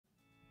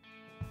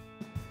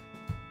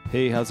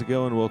Hey, how's it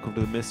going? Welcome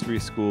to the Mystery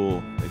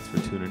School. Thanks for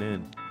tuning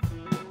in.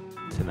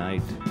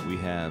 Tonight we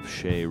have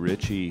Shea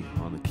Richie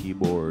on the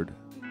keyboard,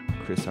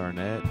 Chris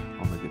Arnett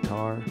on the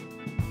guitar,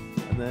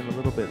 and then a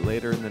little bit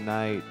later in the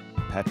night,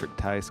 Patrick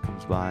Tice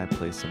comes by and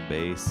plays some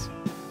bass.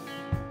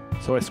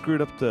 So I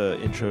screwed up the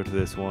intro to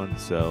this one,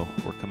 so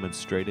we're coming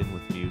straight in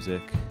with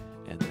music,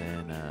 and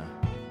then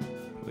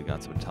we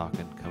got some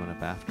talking coming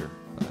up after.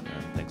 But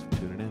thanks for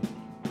tuning in.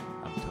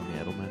 I'm Tony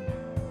Eddlemon,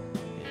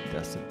 and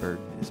Dustin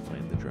Burton is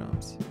playing the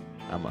drums.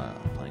 I'm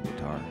playing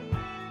guitar.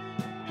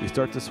 We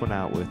start this one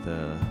out with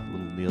a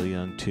little Neil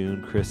Young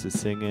tune. Chris is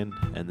singing,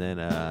 and then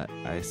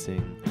I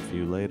sing a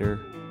few later.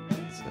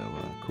 So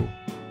cool.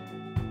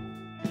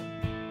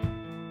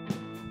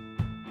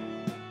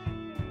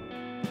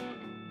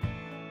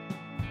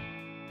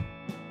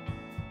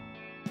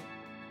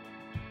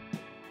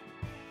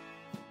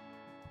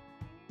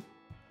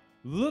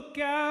 Look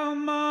out,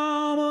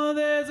 mama,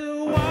 there's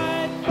a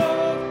white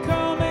boat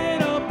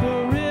coming up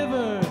the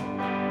river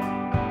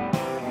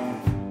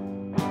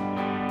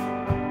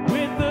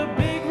with a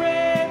big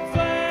red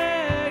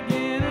flag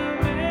and a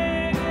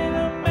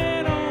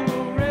man on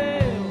the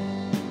rail.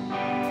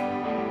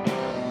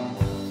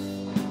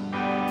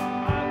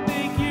 I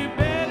think you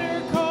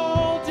better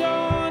call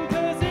John,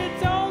 'cause it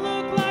don't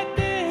look like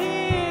they're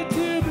here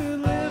to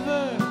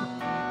deliver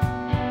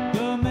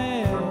the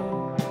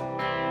mail.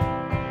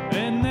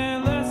 And they're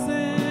less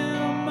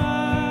than a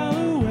mile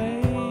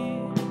away,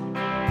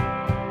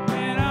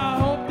 and I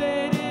hope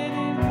they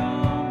didn't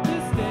come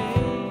to stay.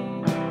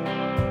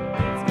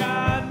 It's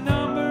got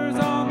numbers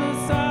on the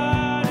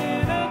side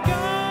and a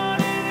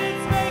gun, and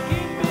it's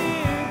making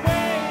big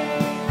waves.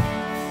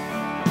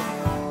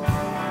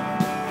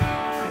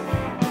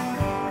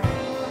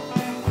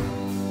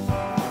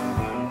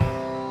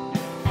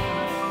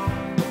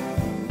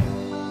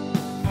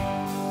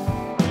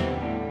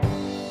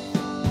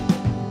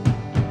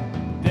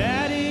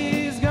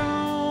 Daddy's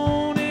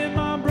gone and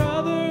my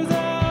brother's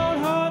out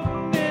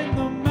hunting in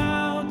the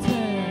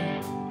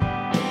mountain.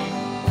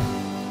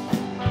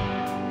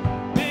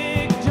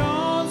 Big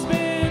John's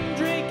been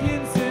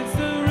drinking since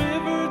the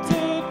river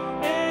took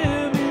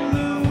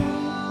Emmylou.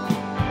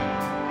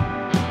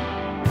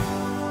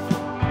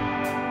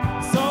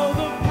 So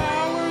the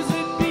powers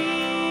that be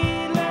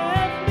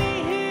left me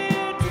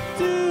here to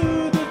do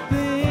the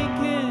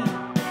thinking.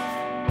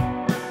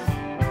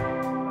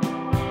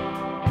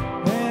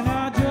 When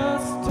I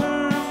just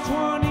turned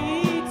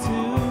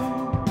 22,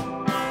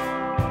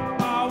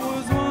 I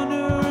was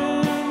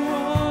wondering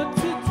what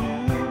to do.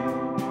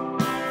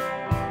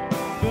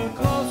 The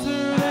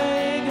closer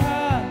they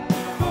got,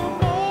 the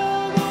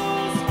more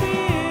those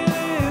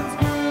feelings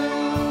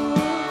grew.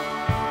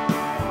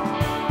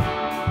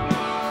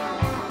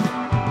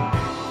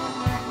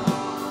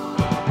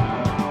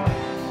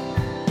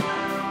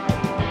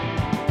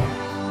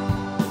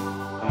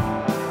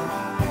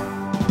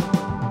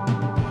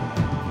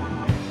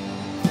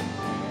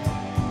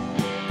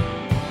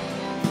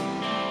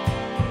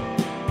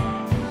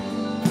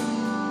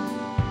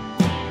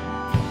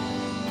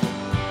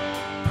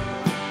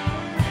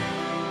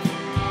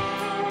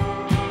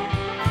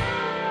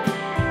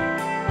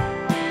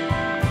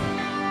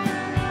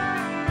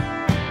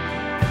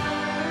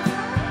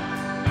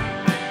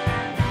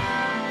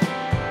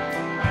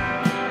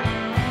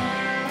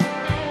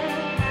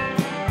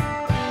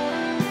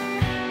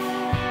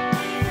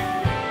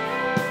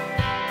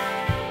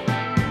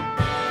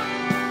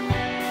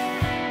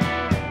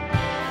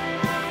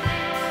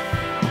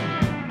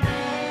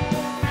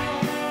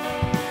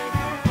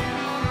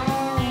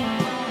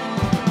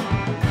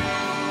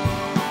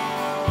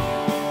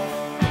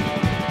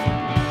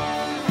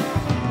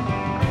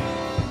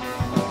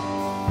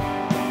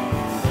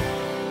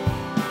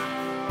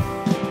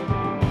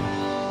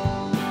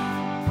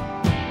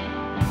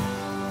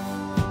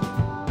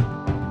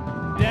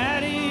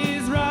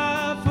 Daddy's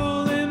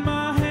rifle in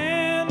my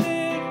hand,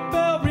 it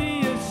felt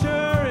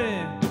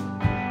reassuring.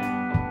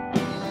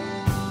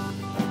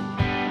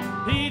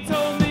 He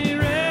told me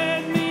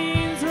red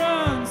means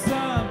run,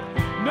 son.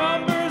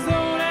 Numbers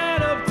don't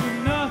add up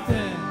to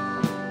nothing.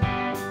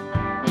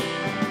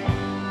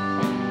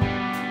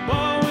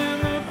 But when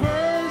the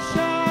first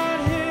shot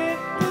hit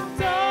the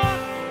dark,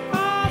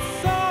 I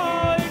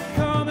saw it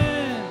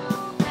coming.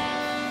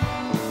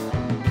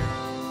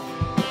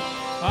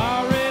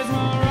 I raised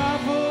my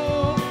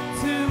rifle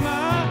to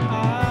my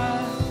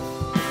eye,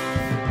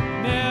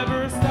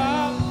 never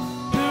stopped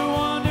to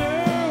wonder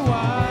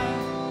why.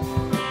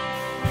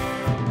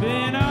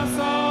 Then I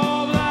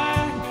saw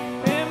black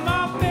and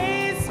my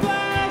face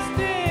flashed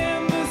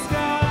in the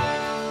sky.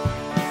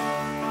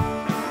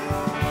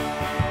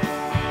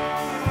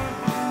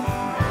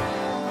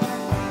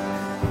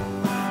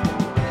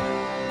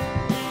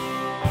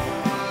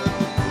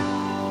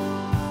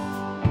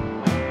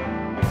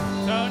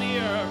 Tony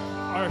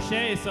or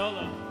Shea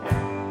solo.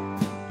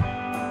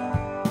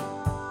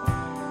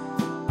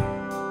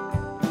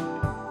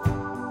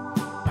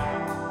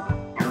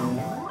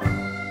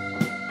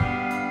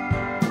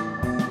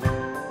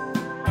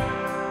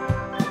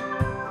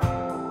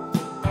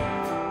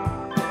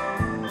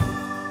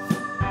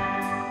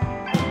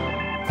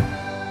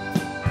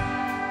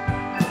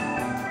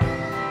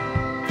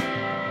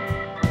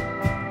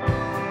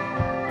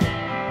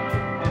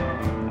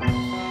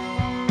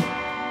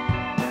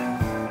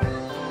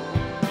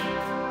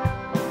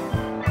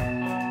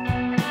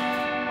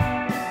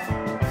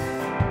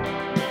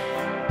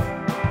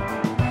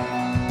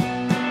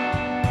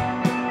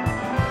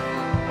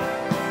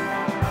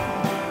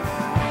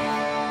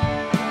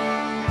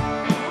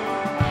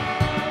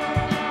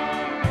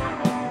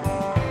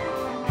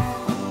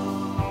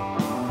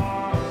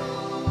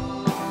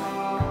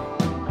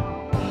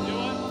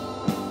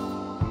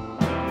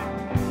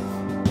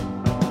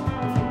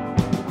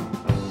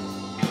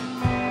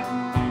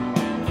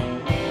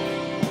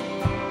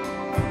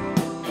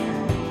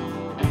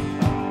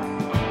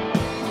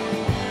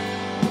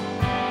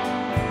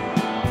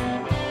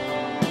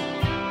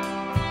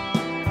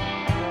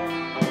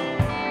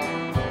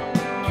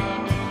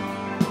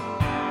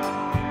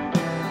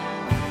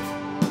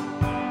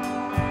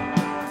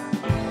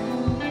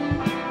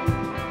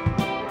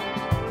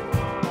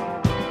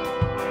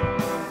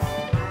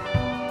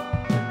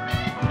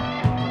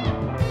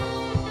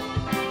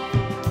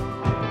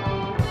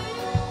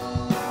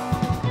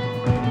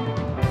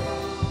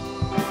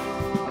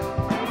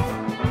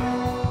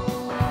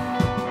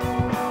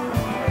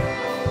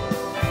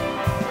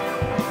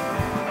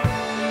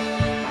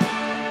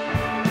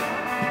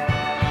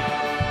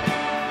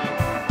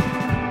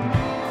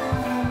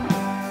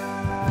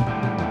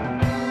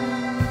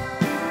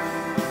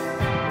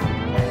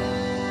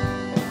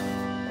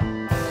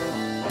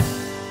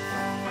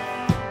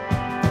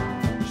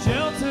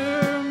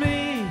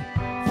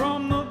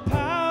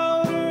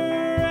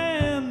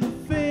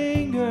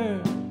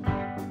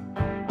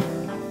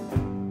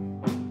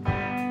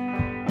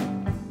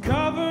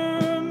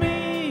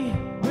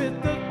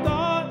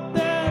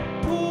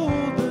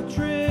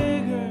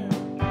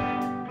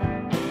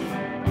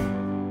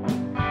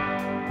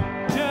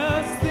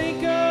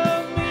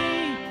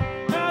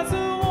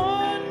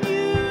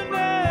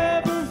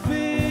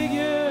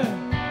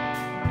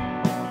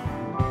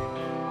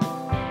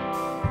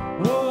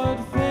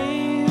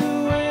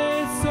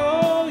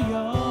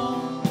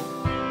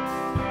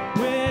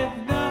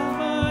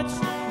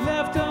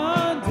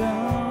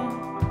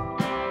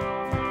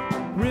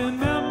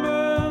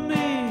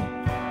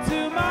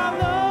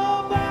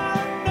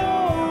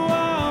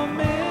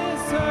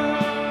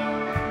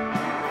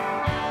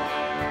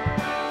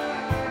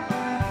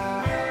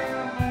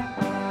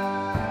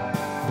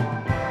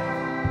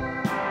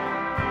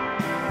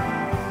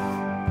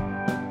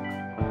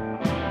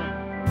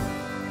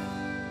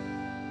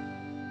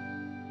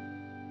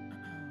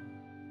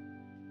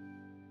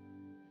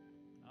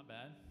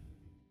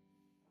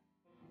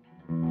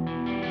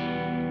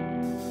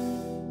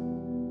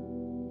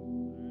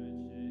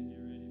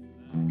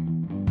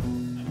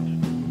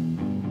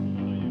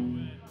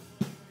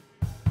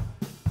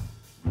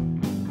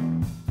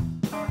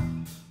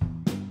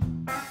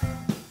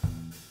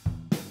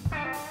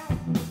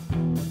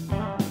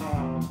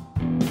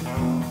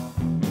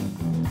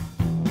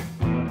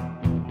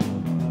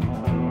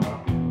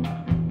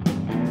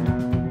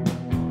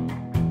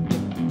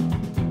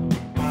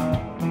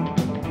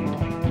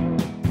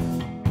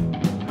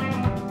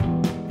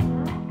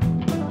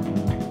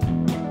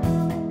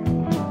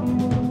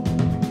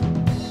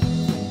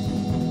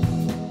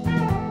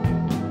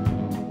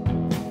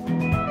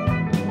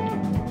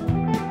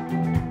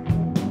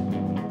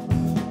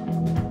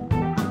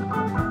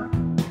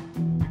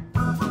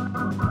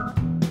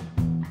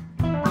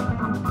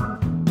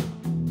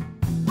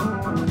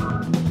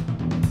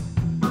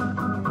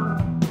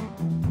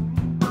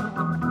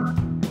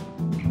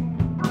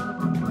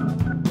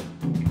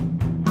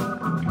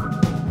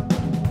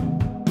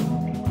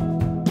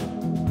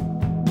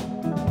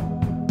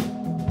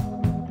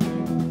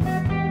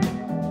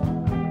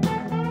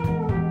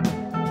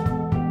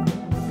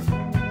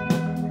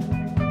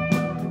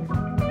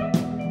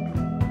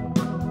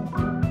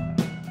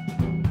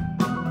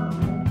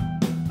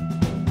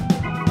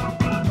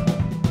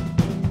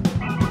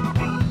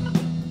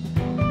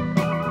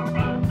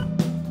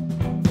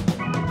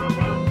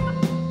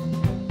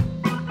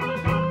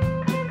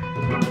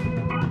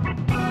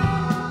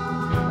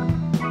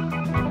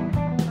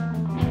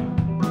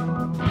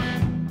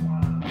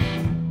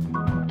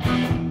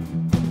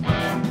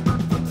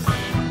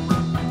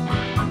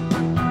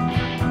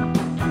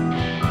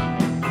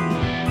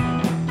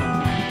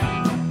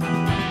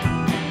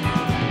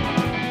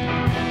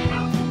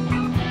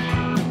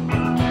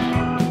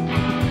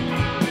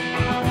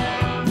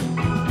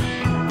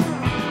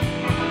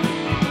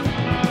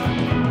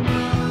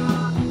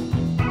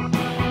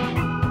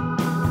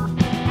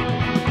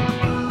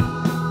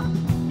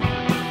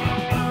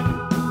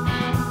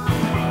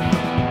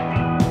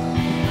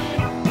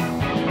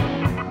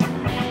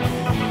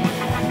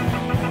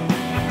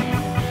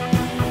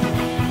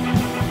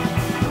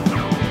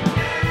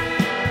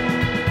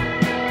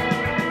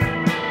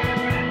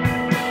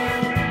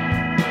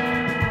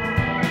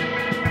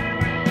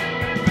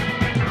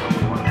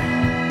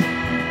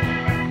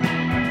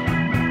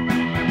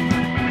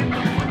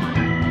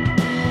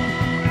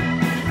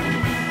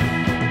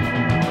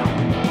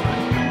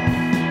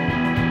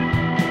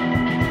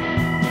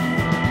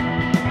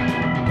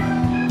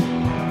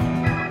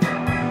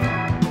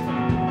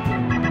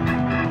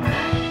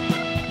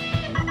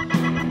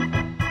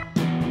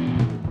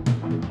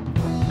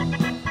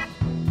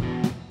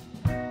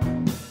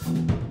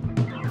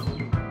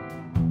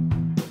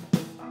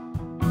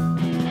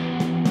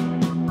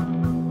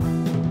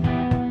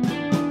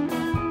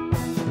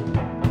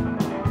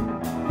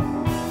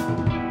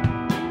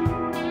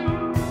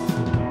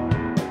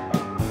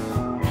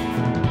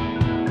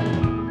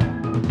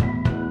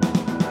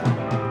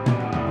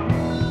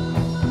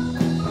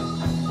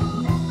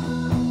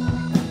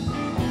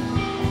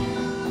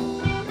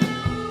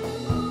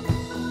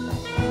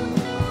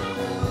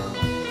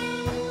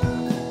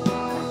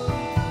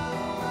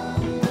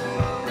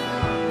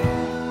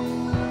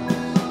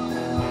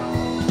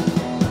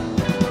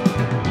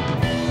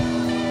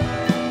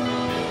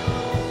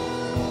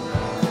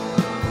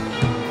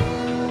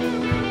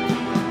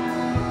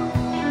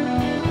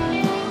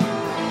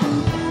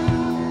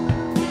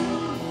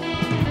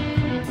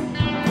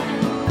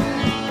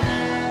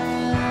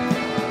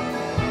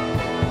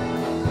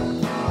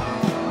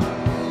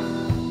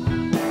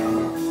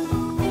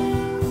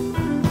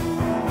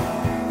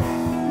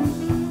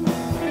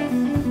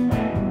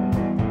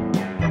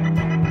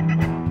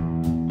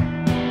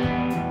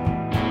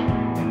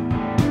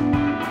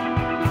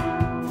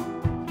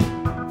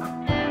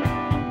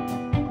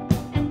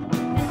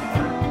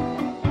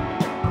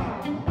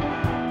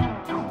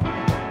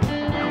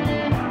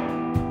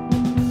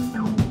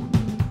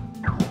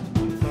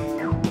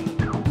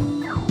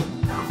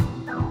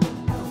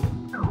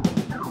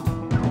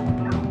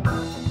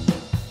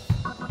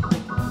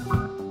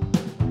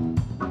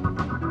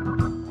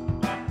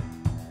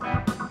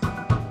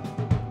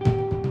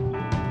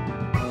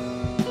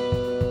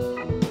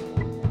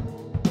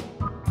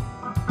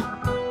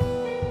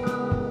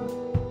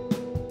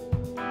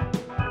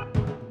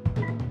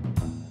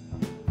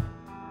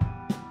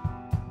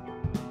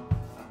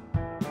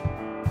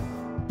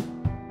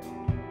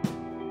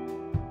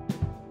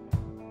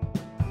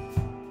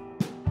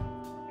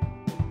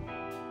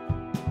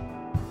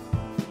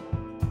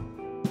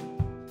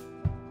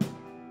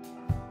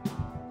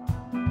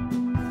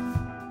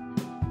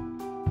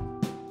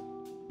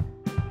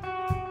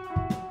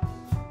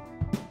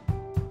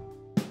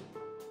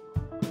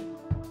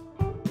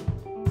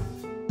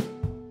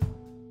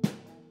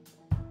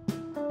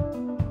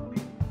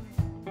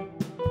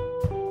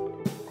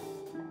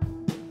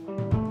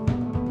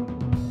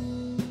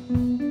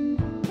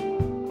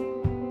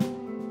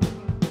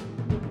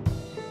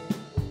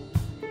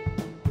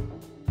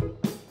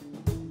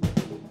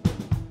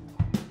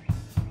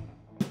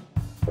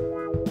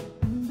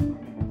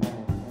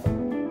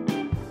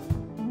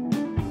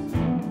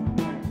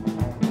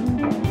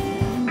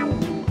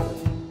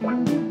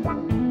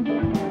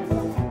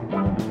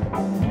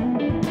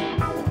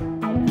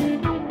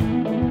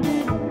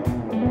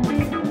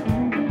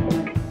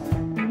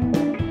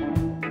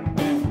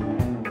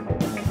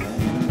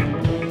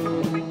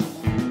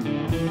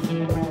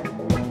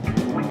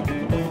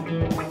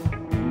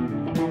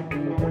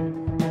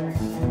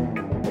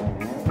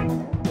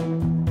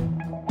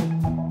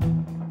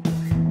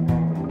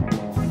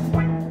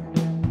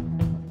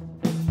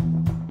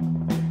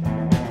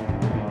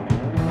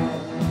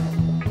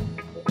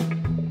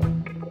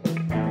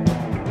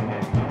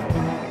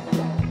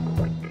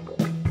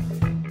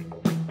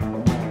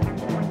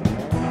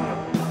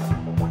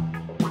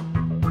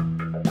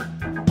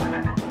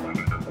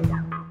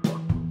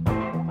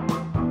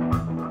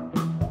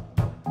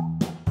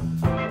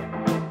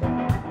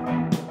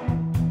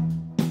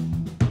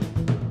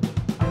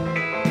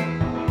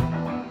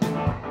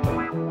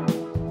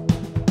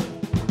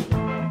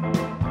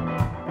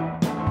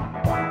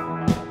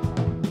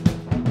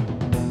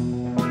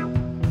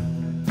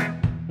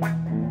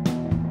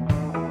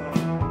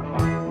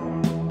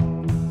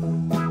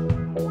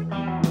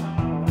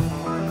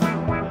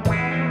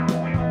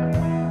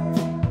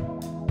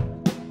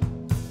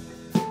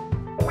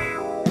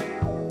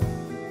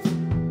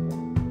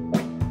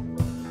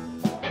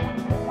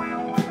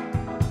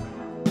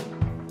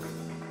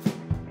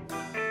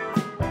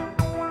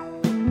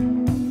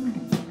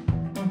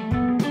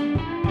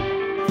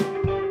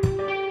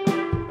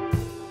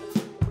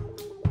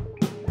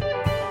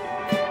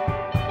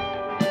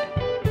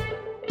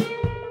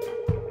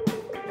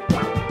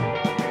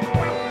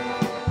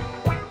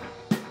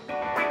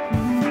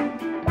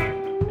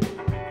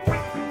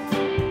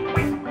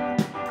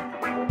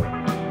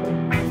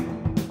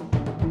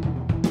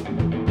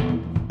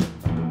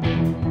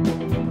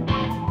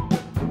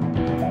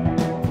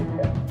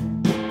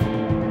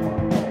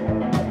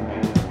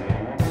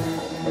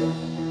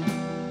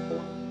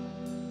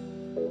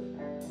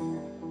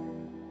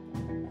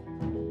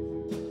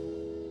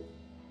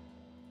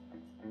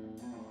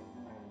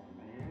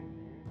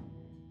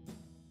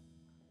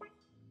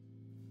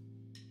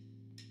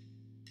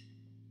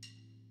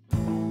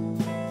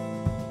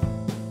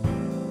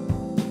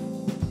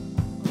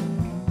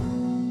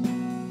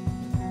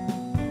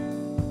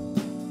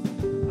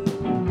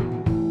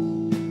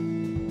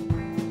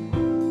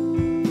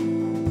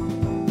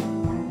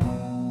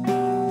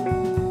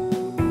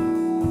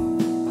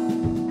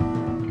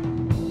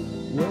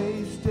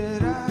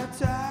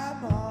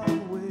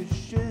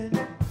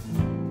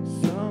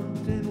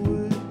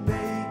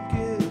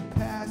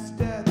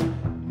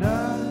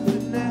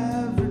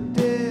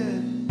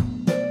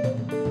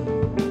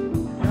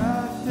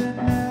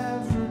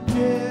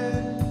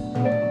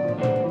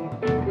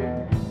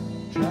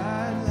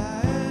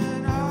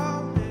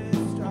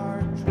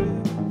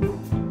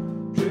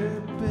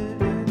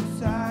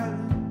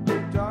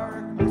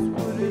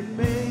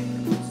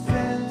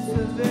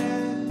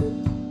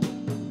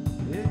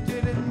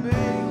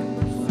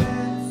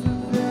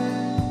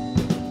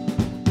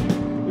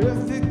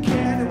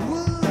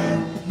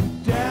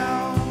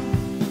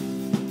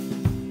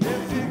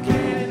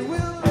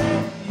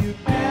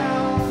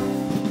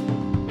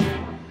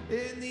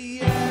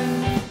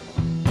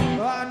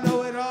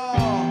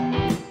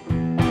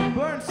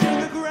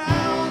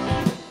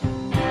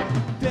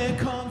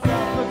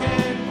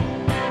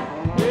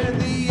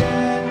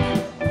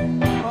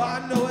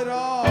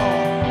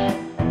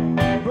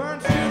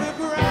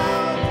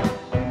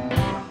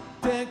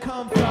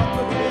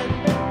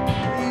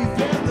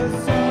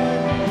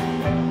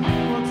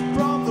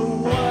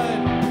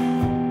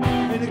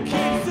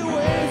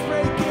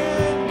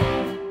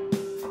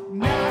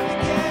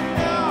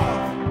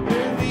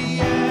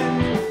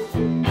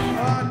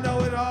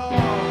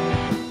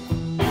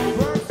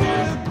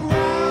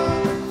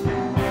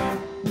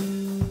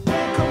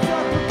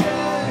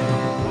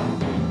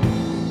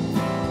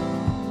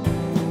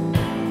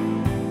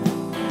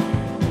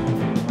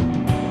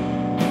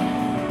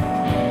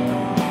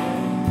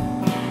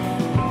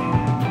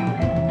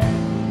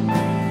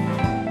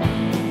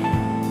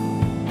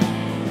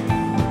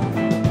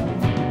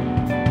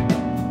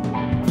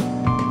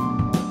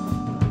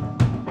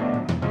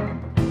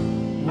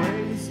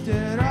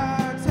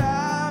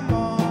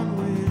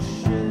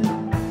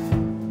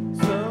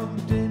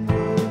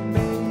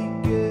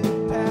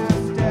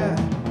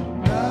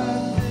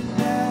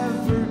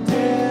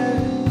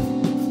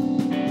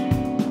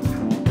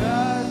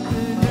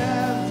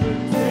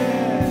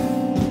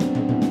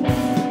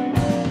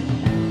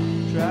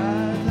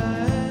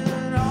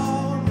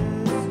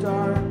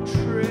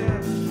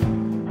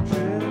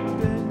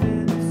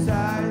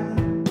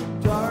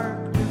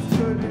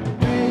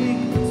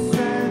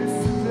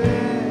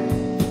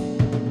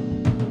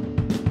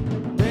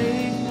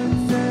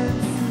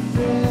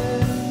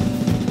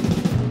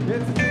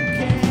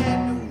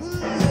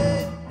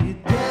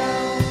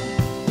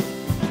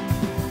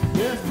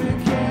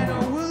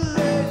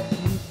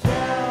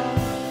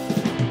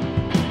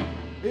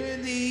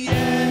 In the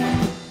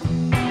end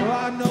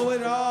know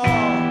it all.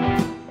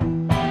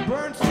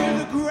 Burns to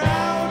the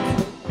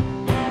ground,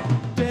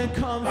 then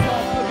comes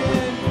up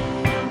again.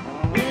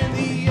 In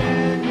the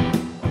end,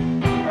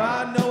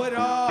 I know it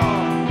all.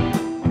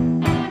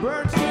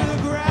 Burns to the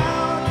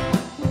ground,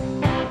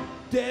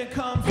 then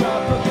comes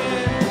up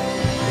again.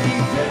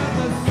 Even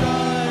the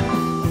sun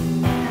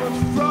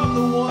looks from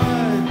the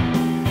one,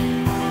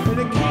 and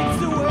it keeps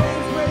the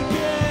waves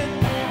breaking.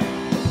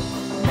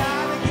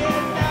 Not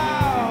again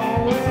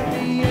now. In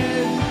the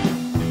end,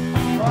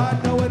 I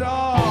know it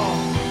all.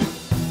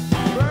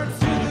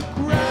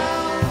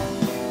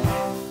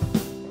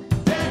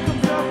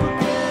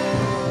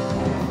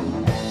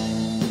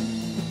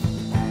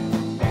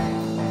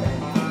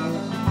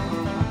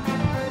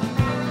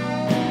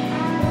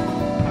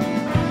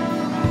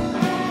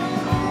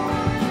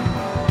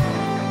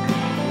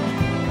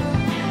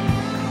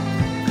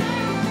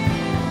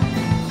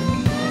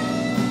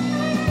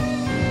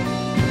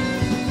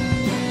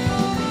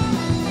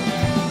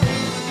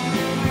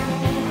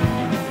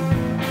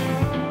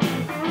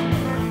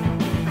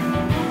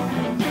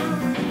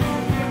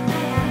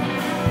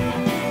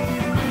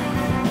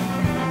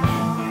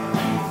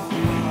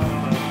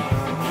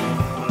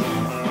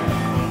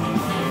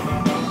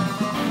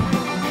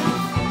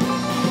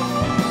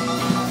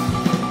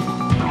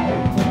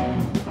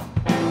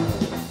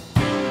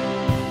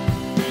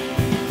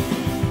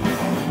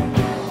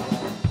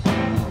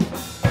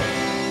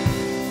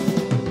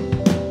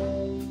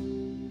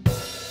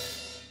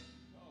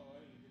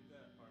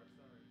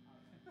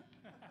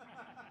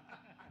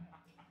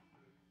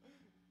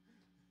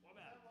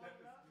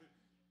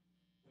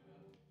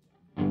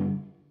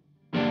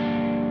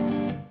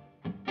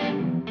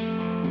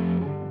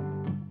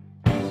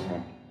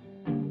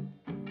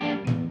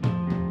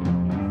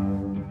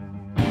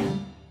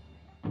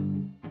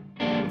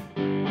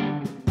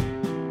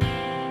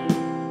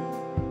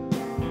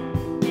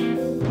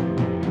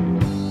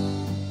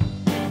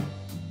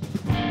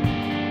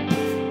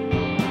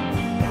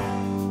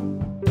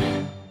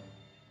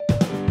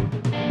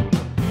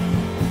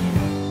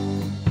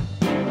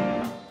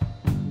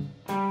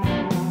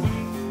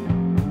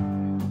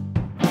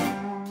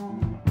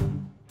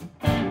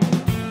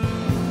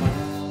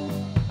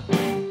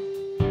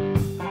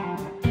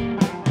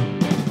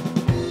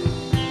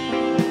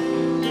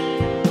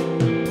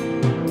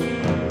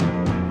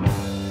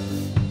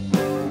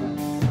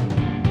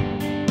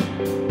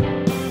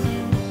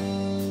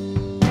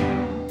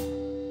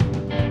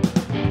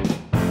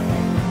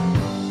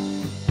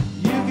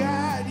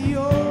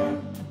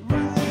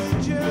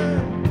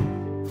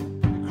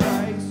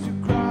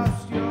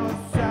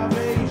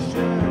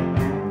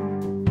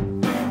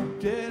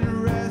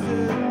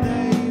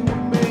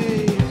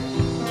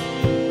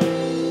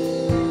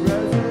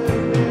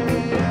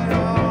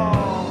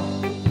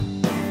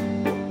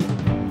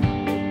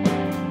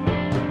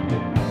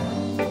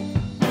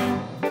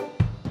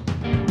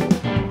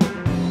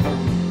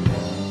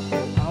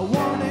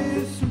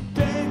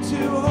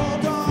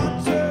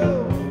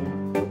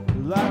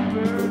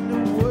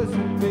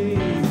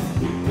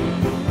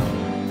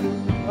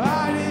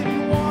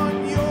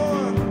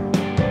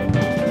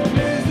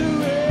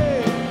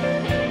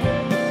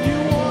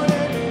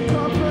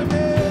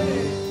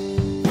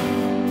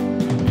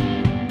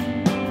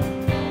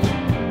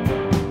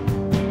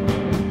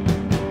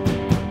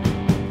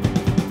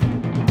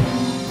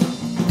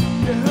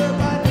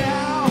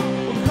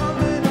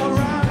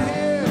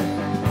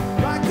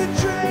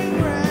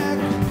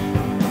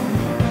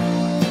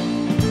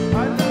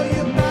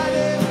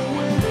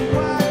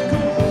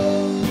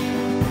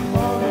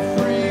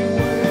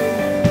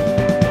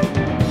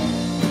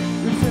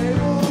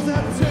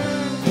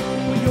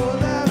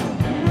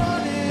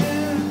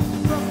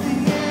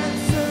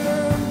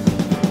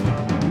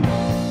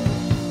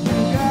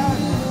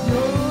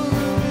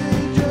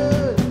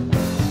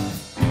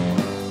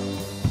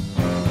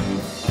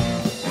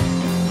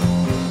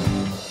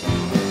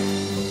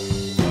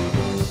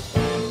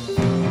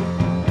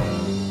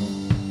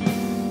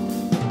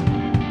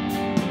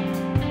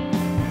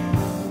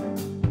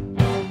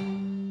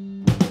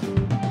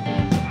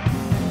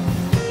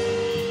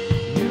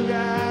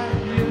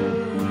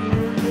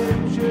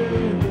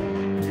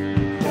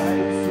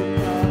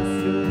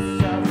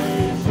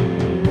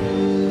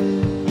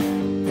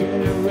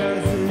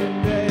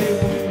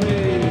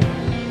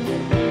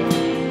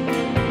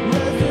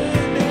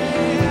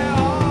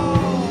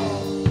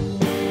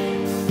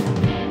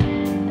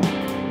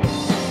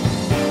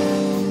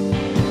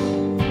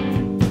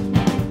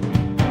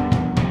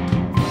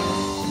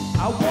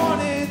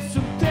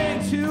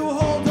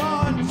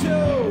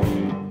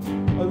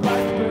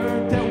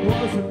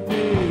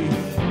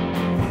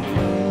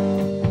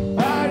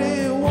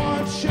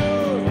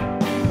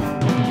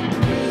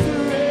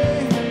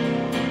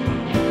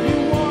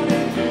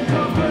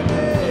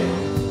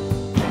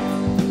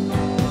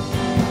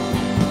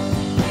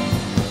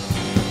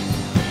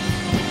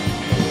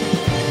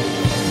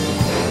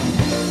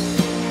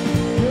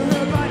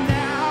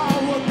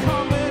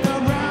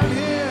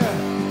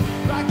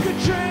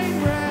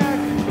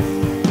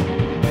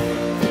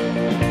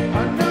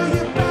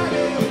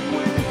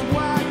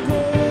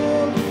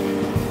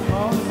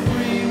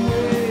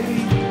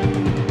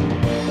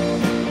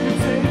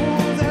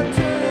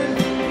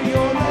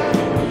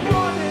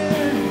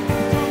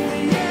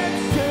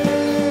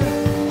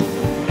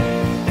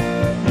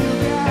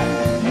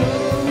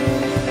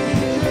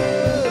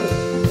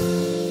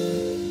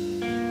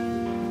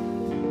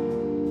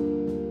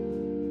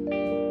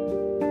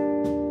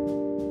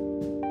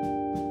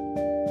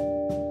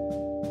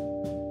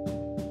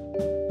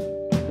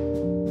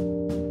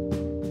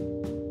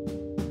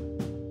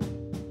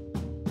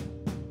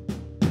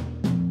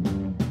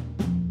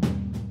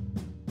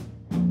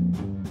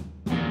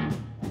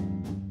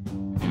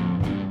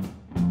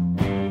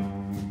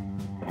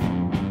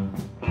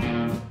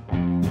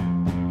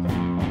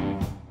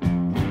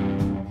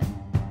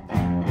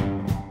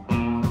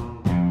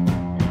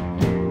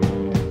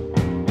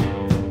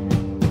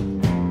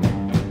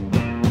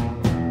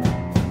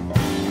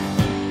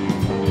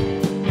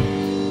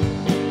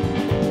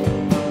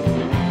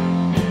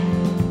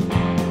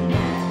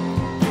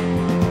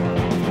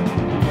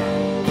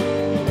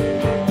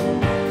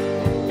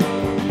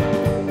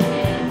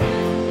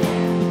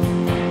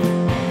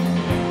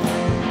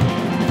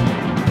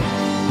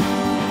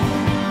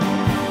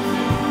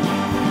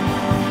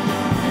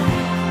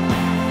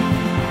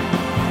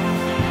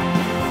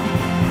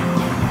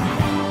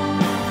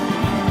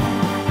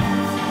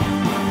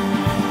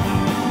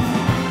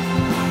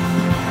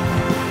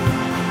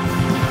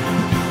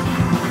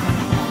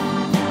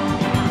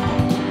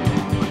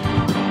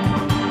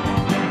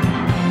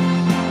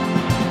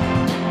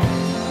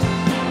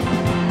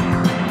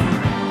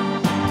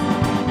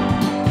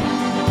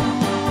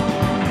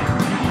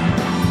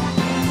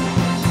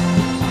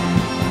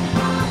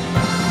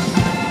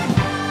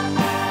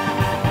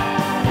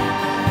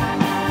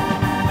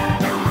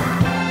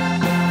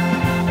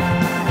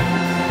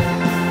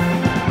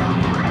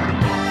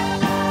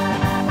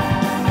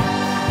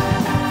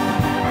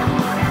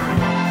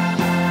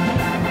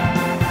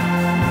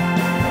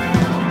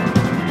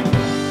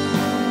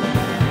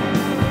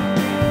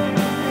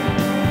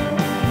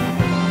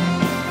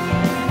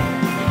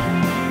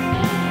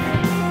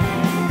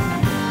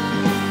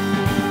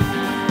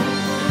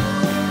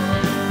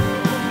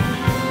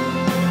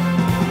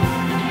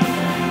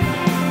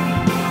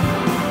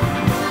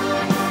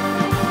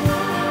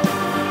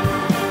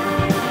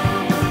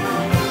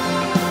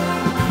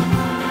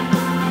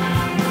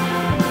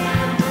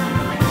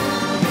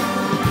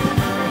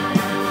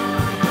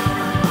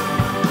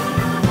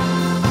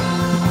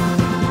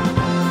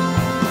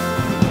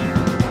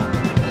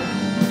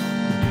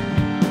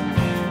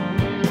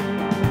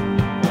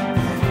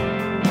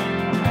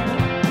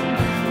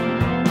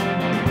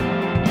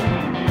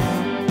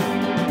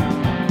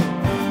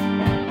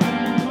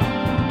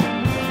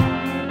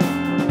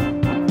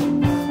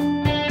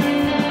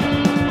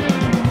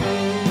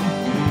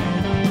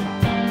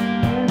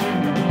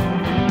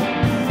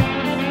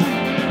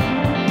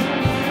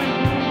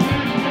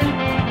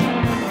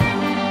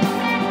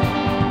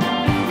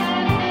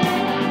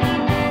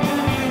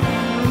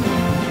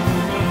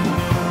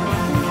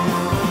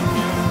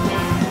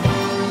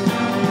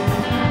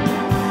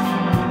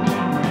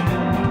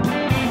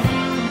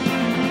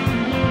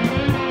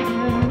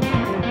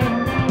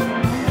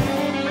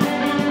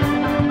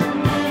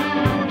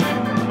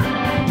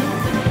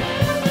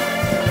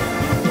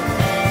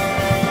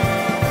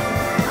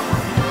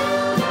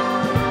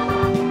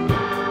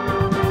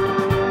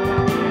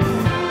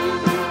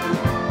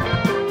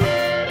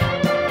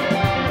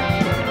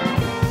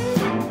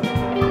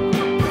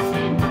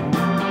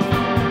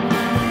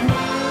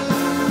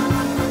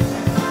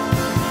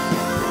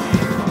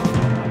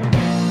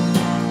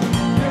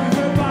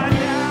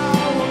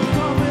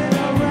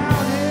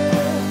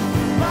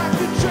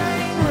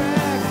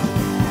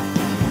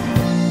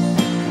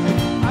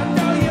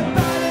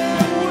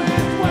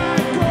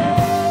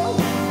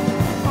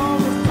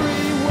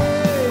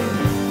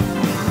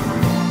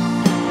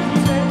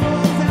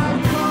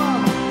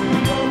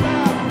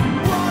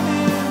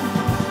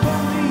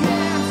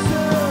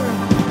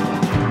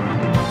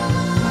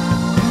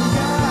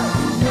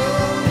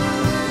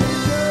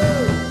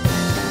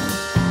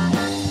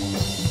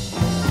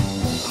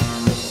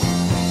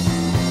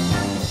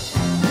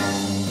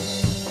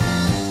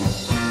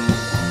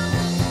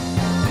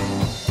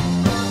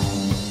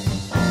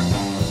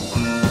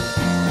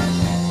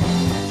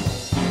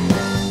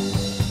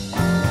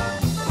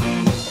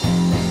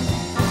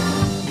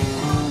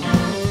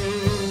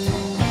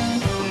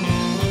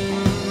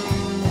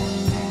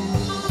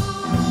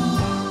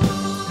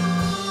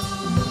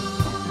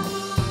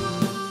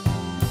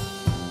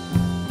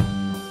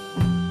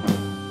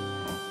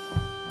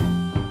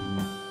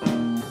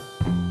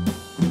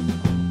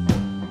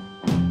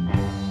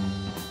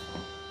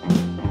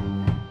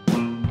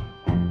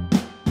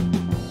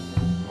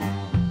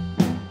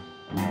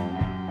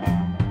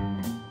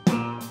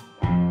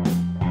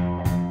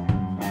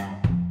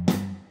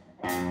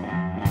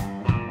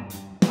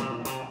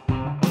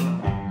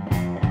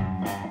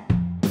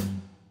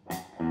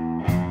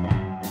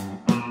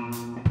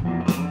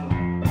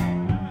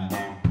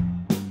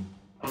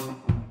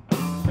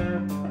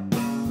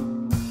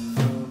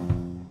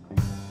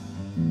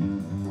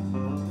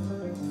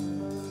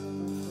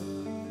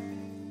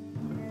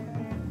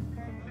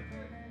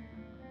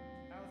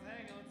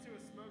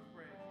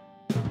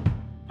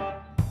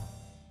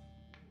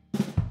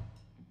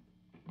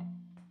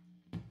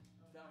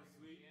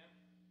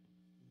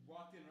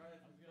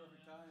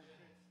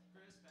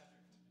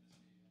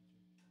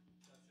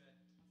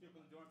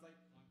 door. It's like,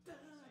 We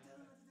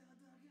were coming in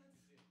clean on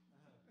that too.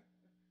 what's up, Patrick?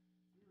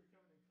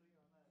 That's all we're doing the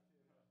whole time.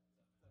 Neil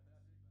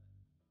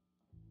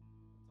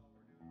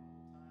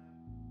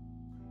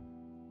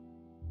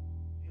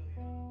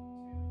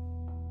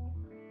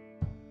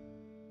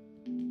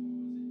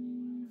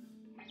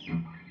Cheers,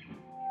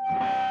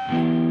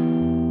 everybody.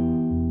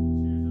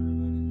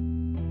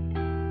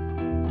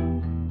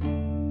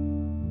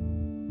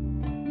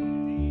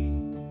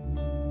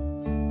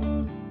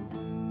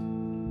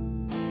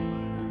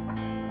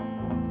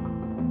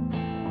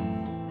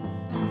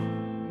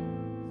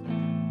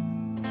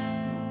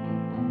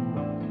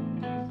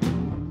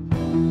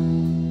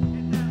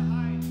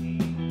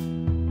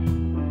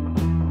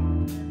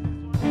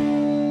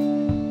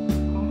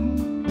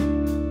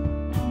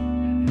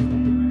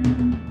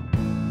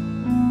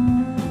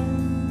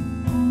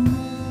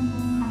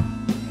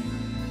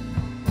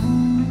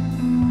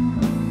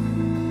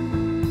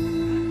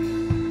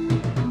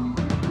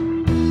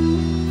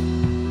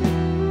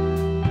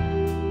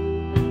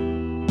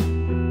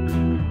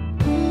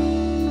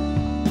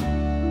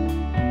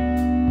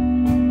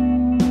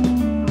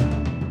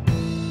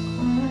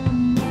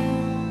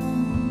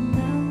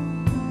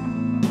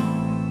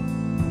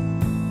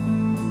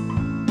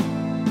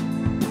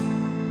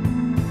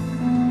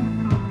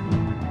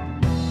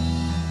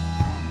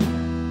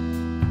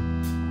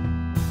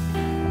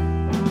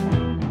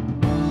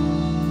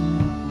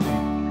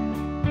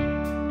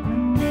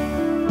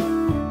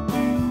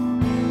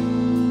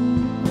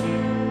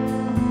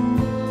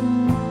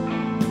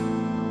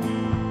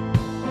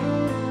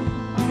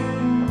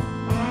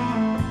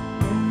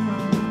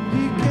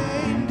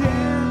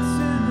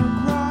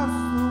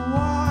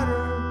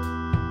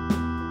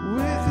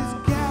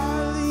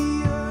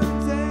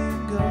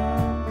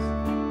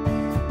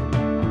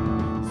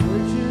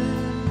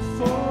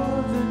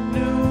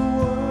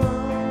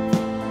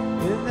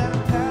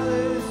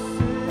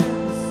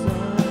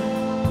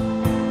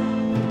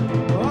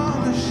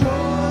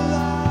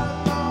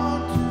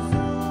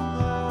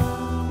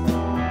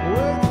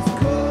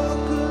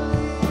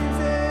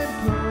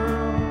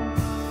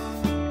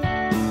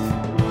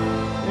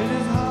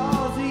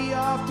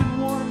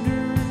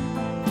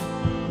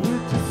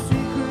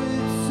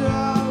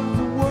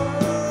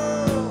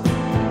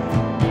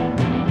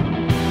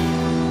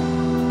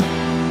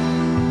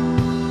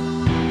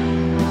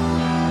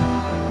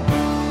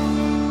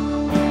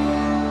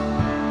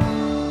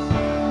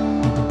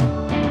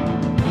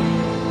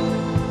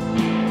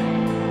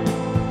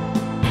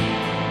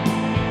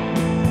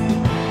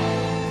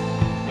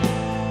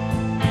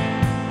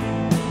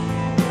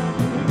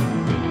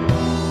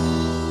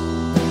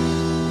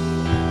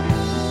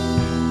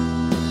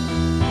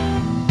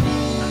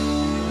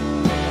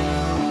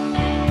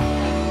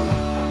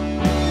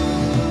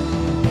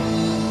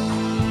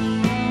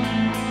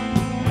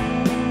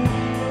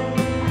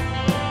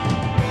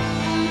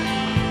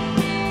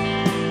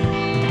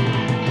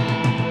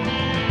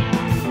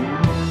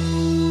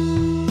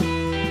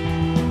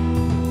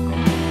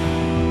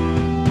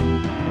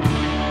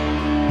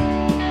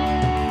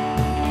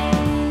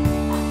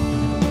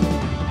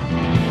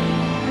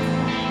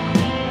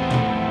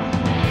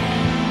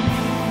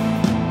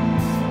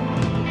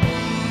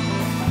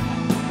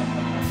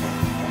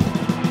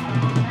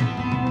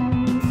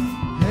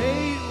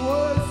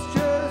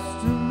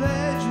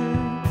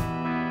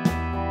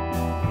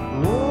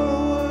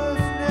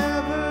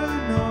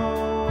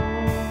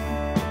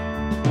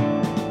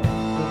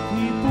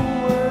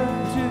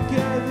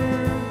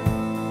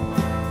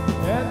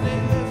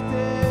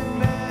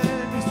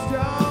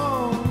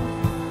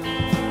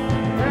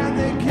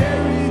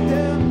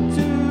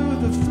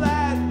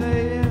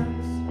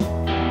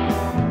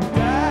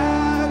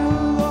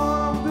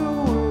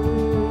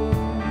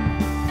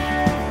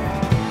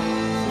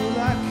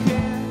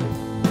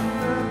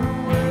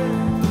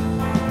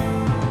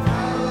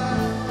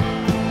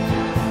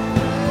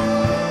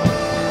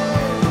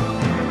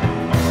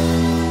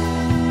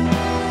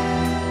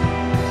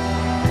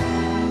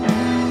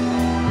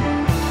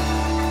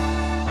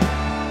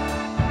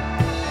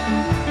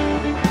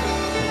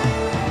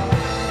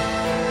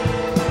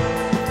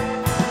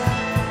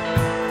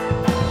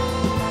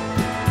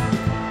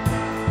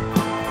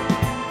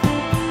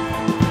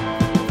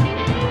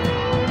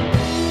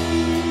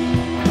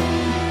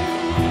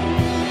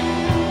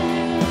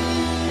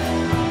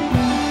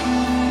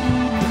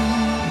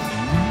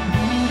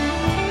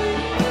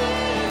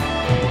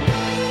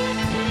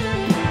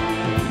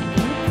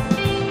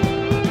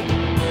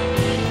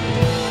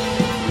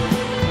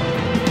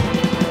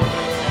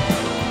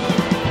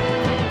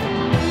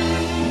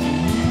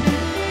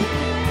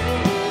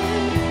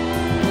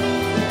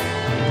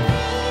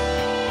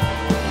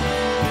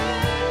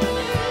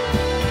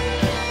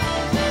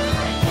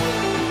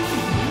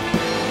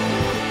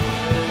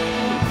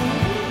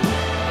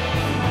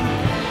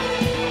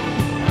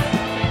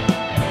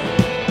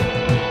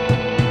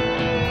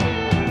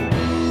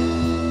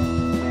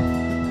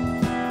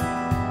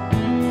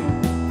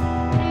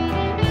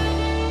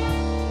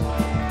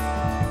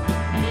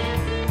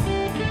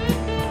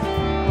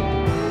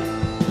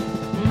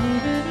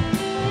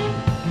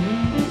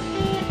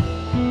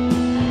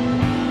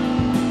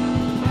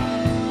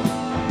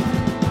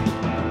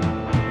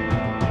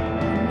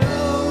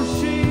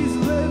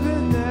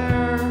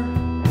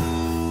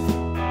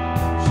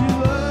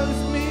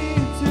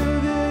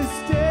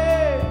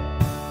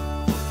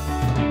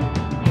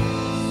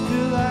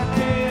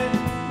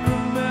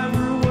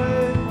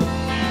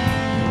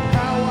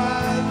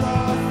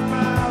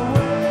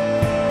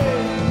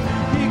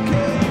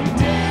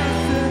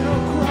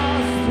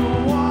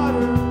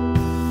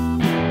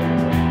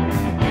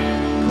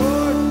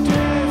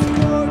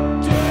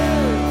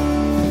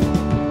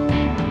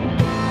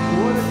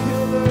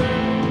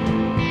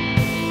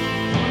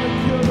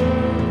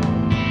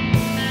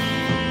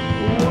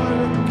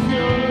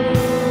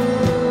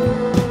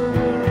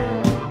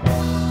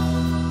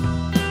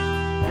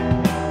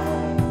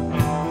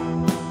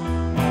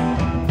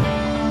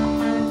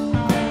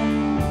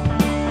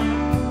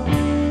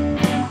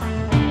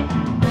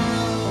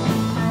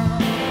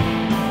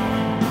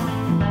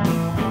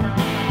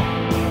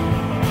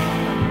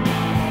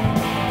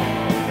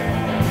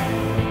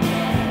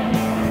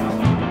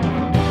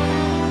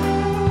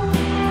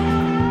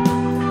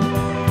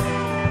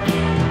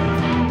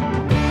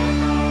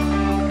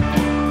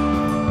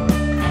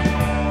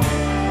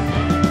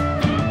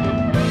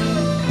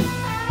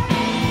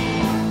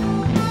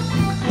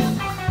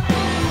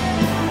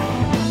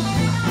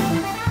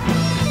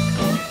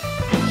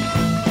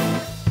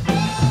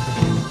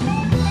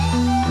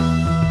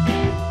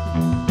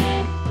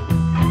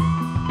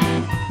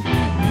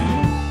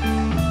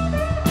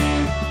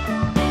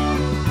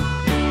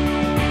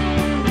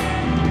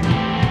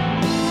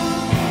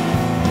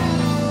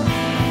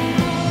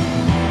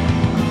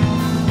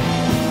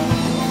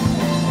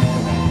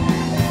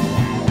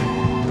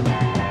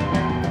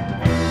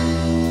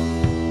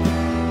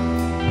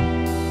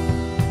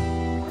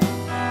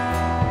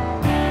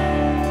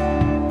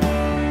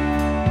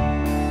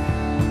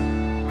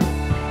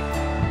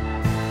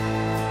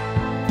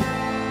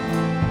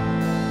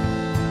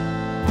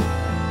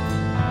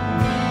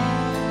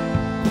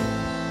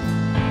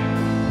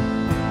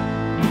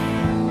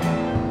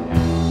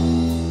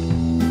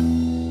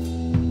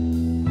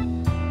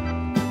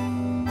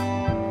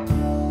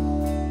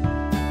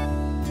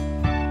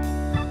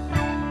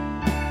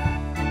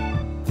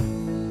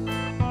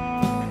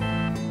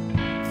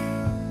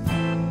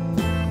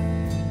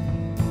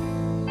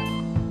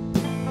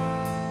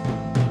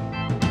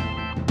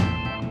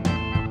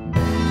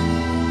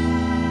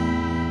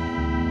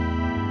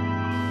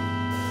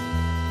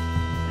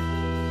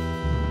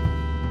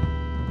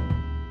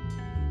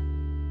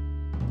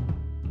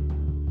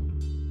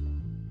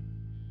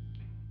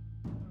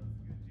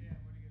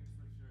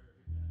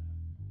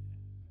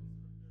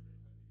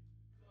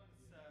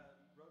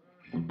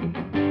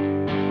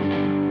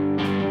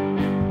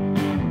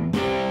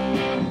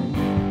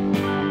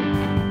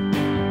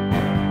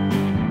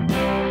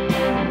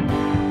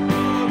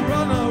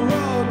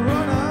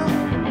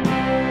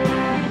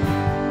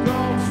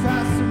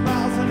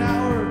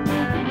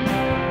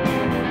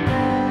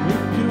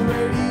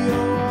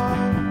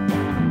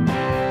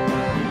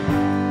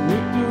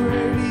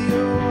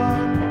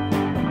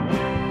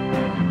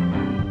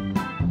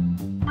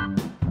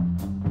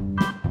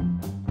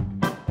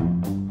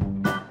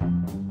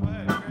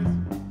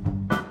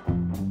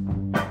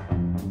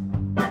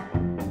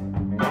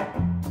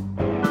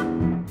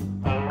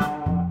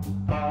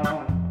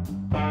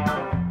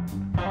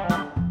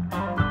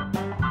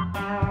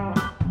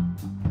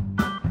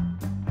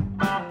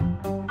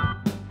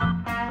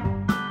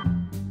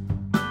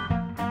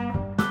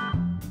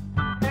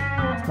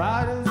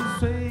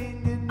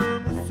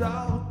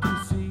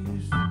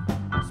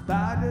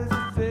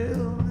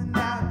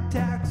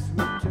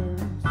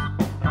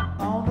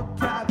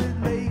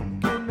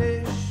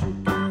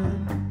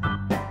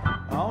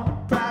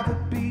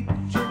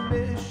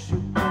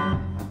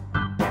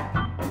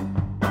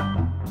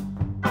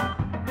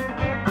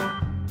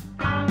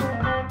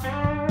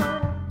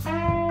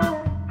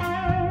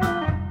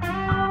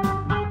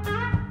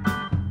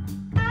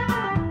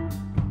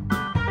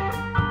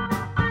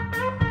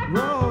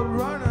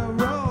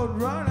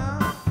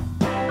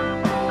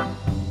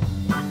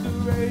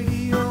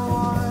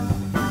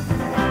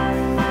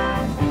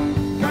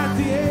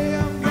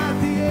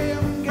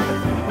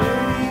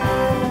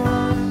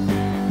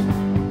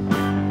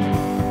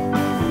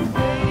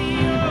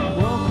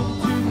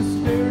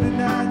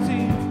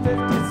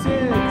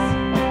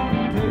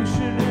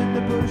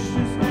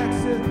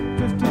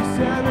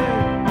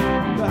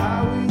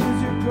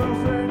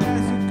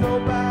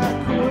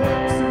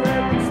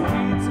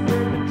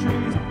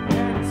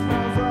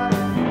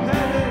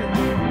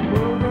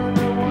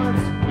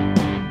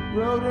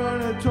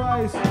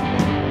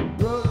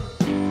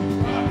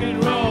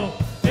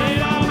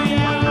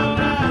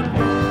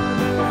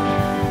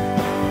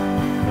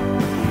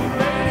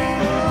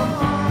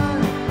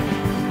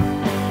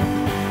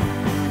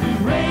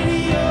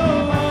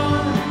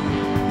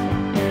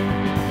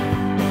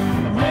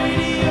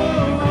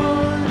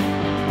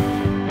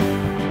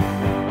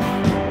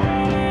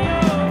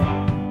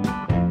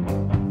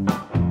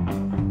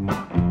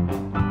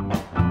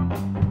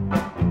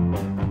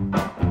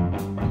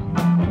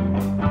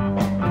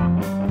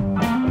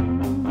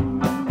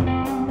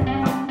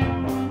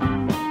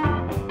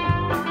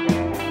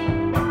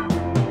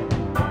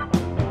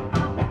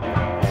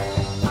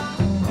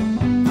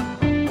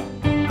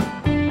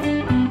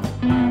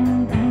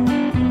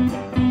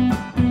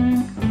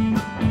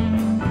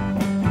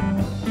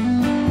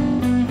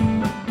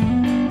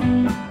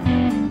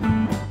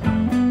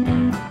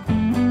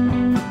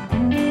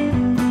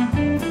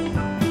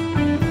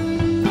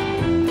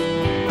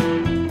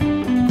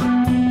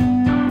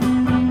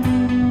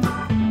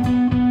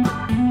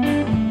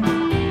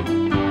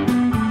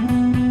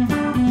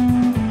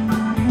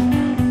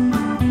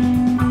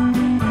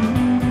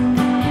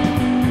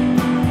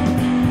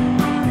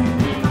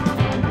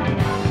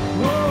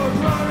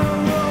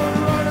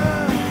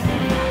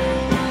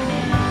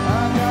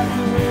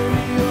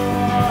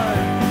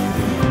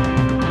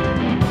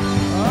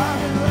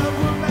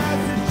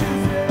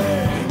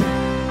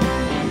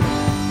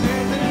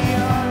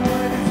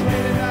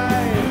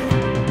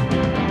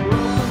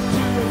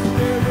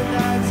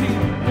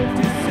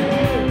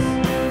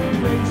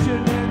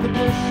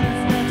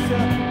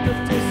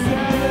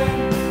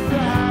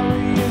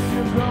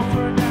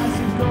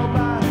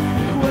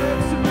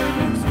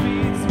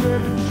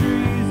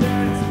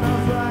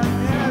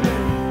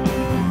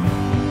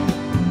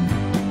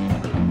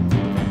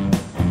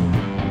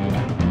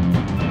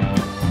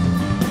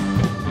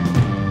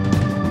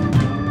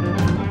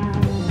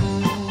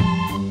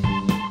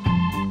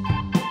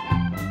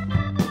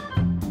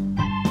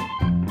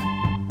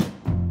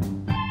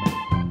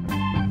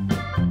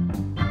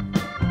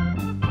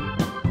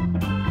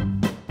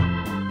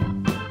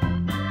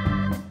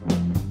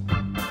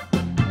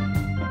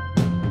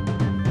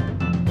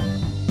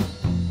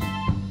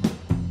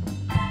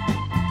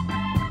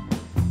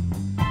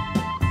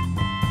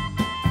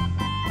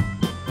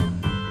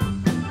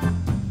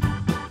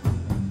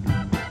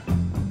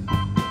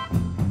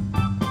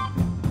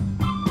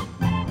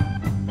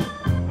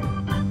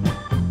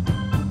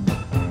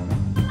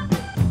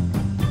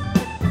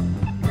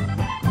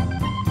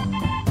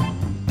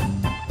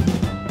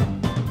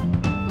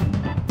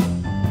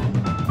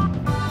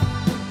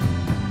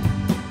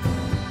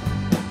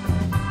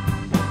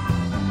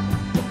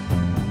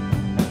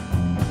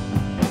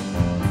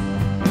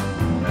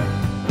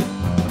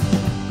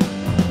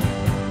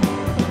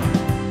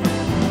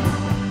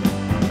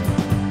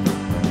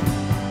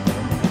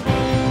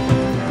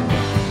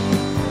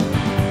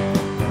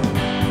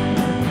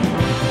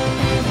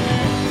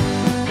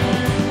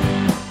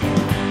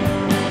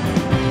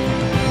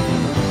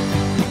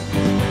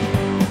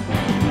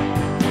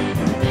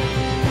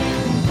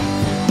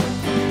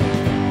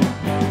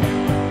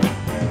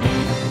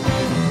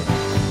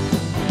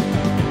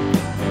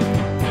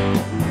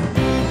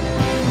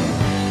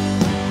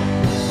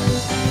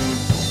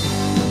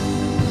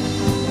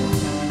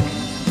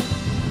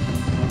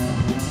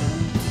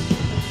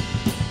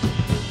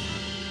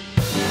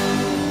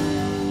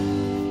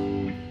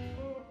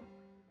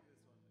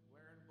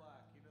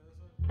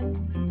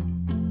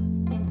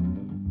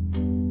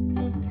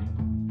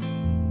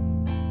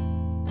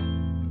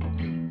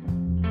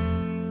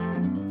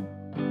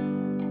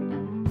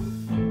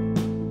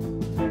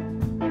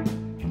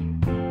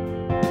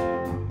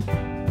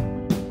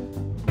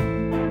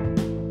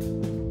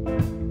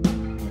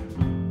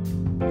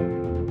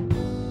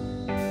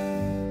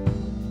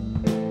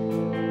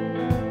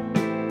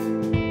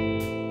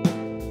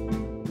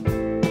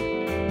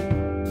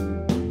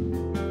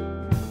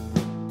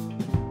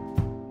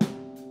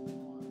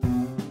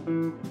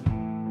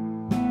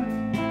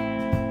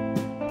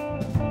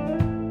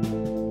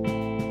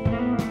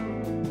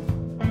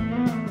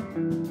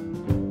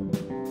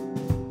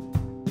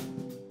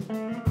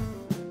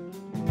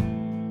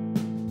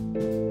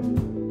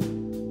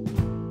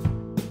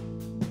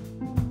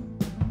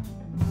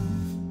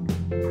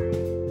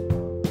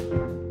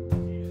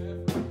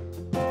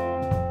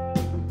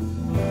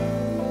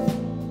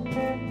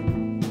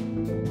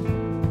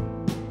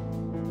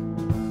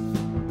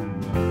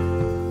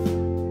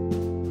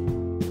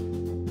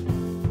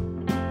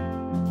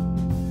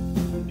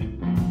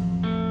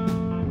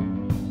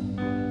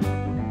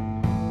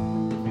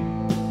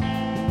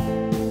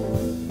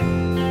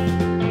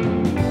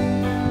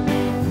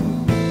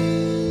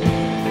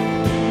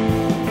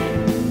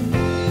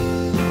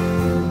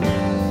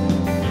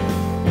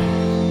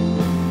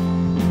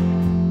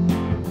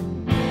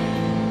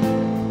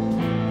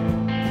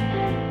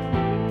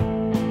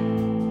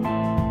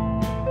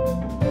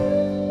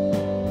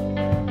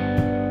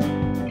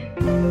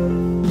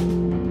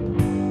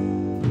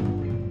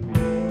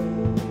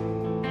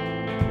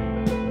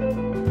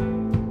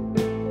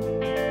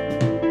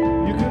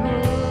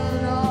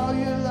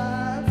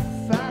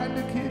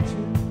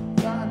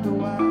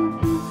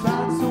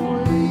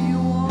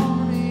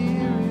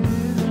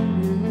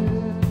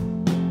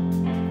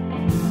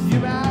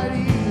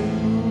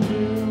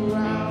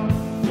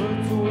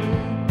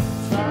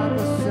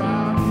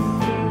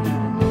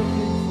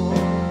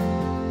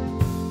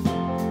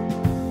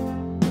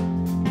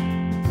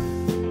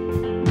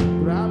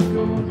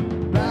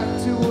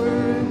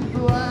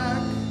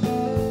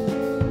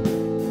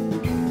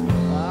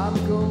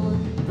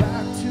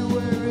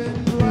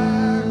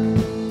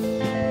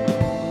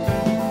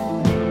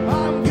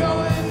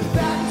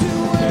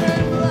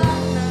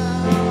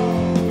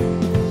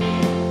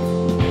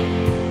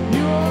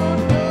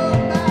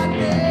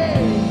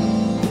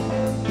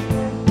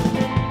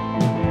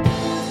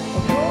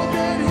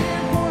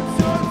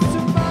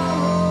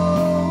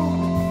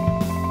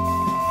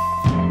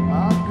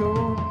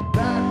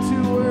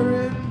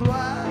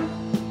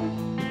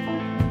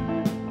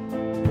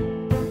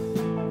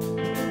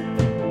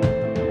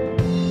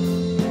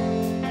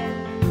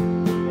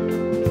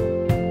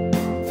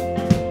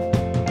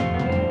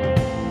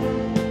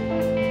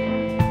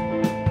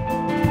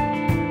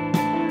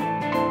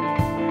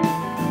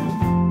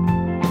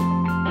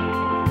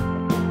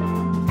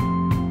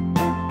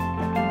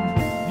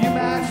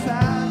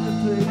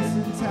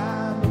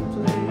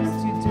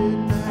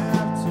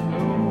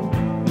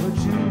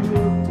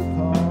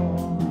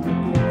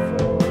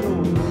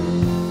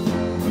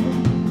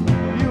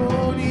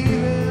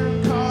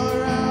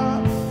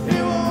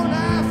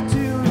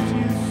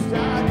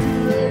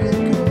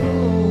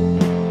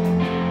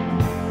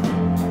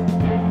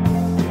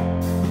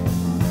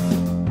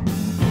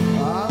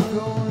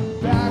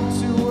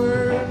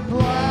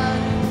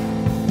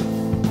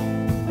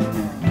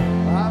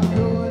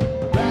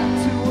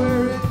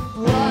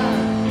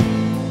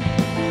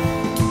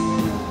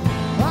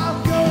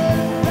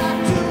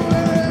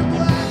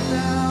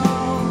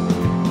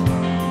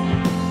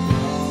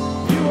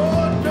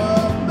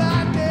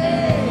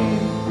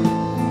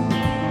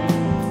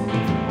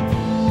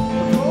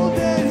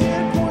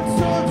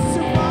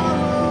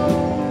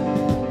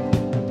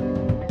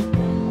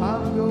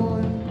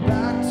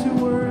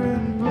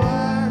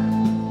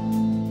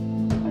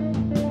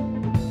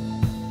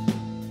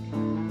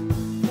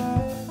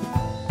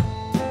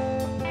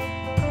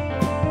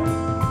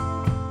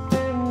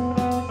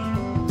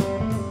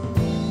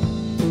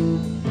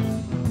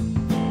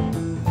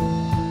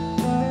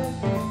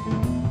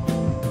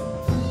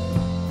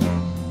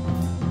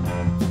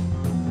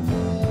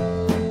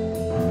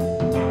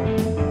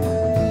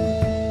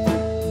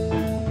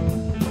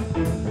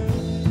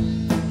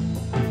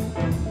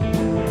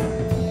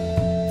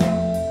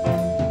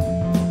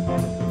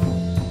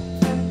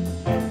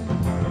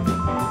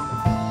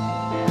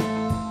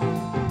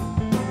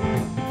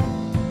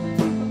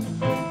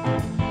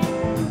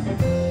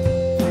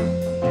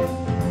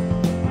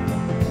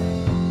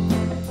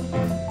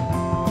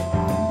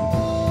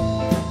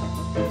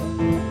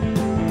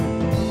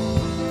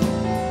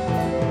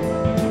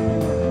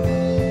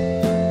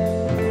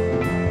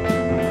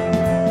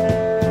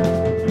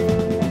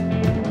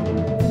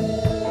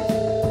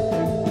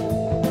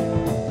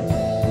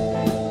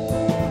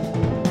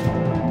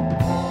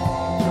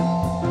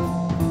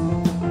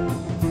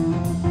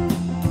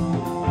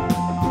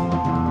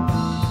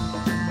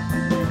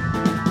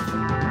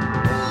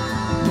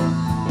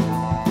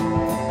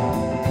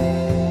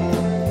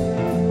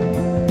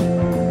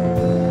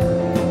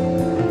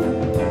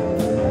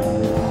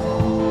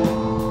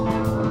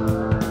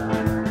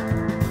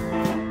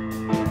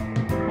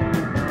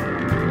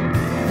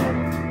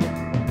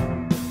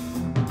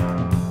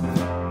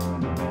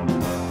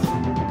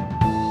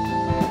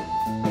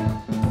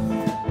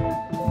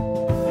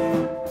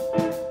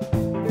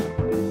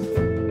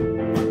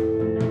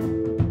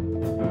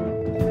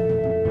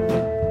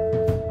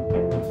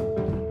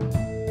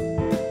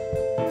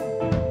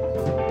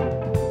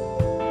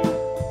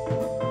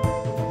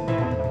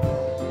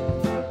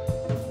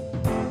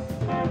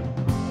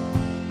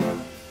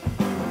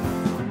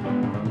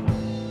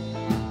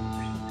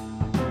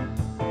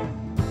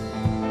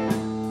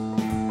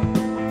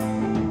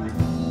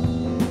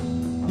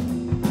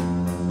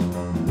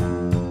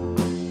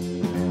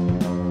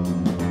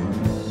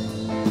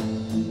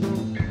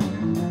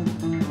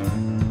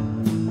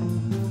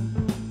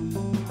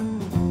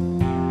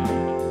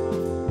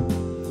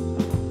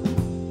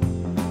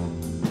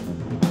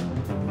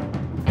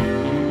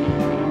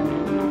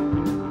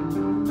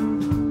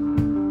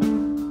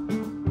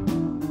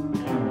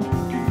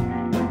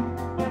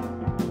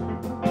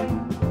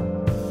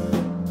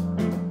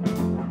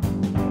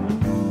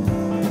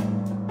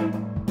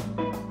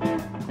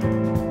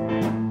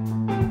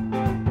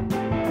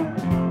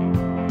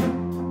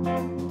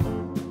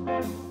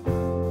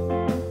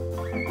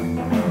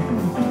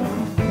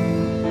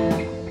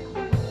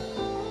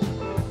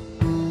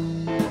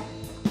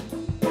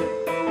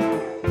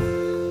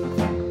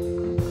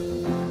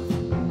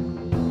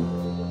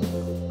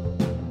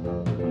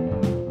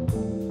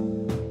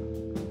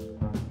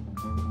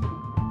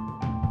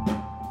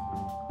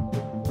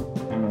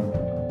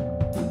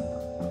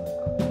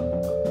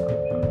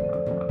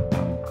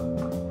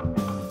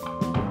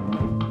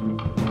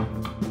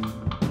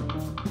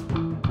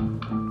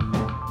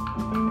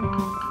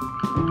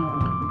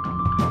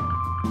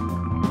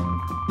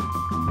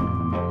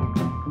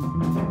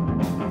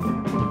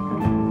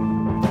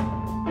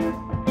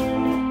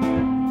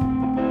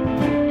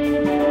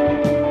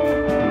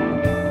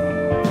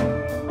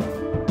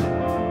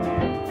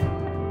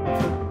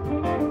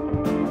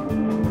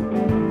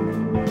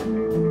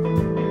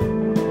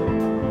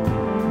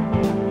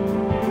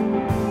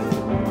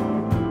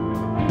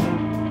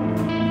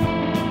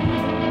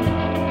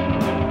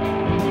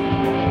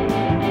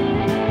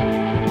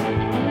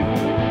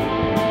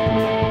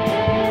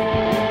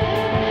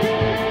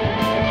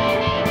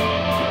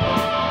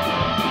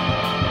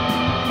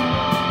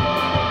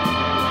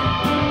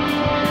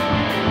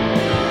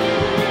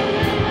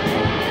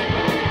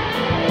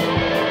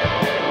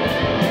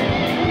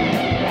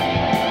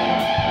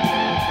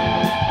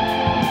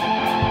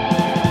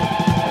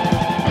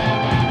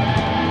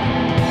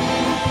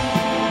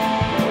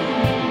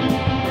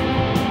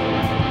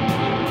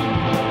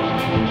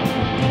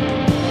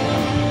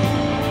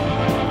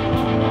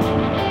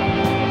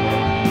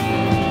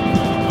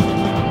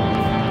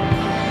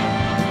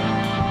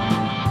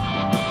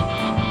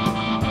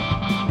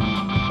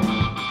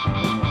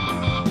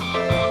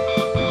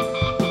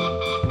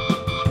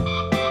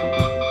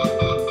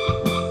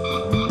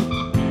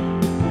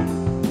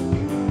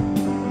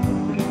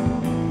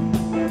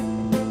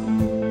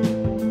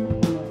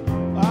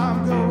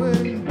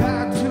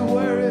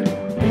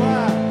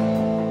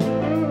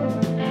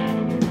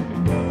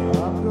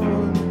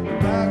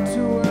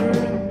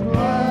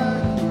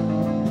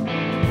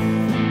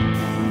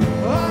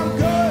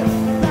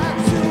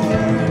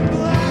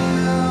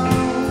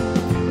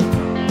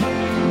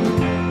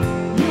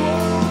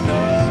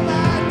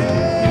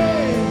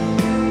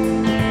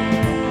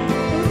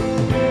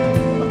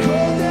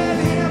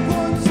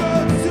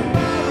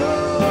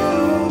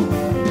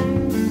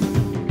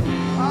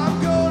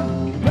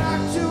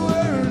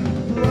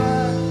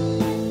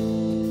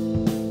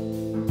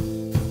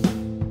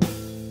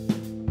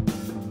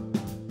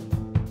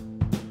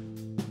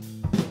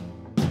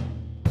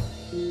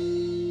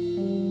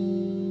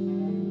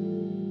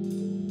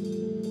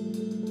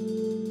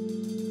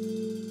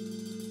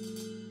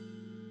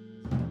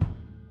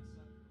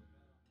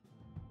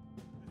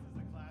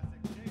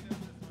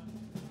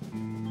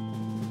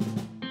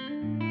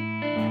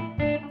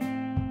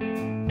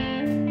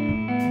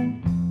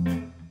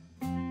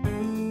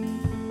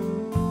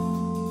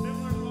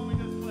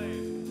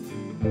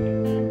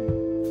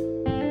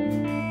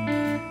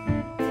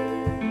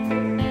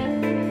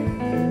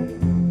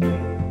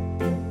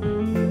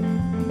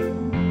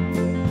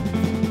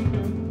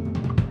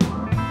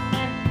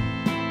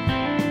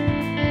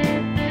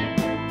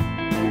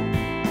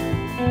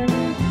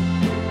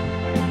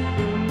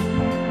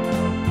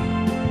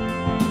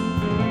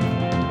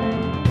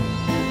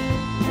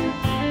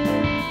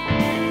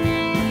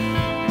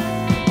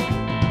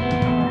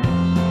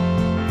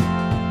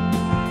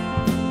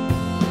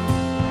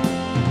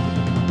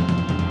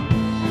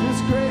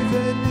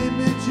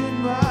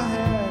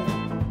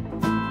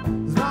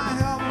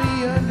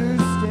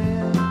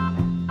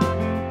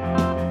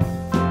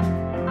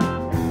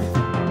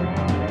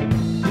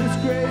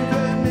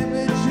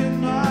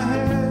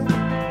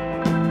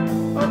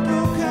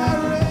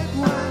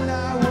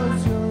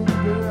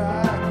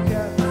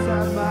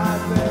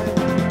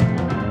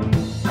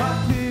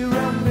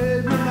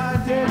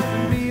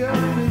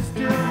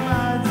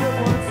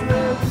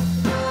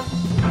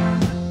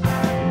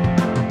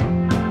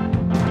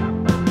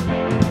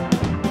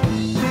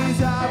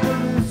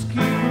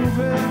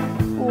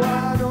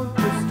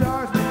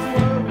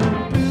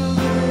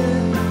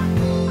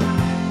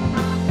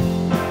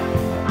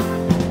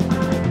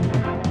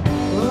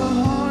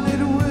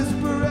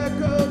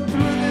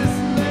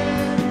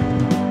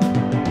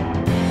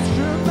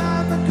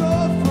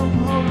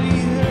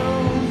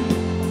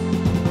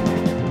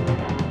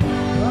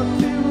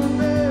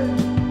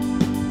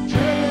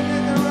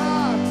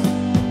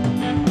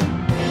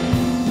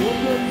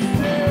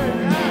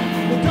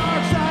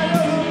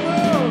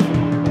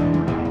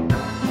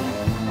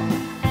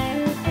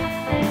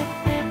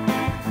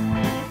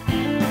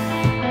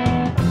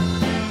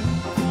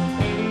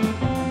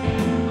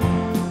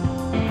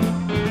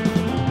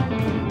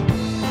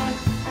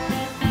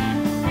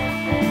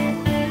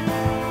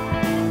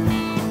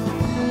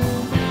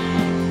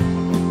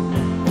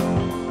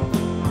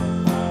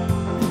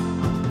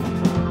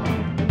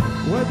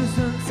 where the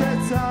sun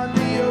sets on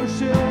the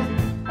ocean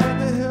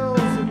and the hills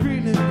are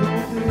green and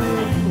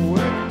golden.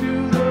 Where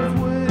do those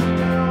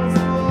windmills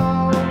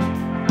blow?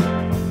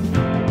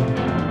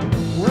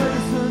 Where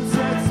the sun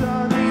sets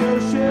on the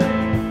ocean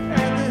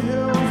and the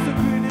hills are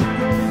green and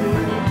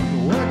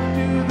golden. Where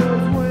do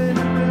those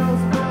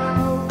windmills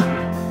blow?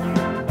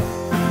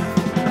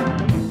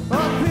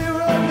 Up here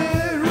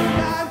it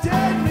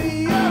reminded me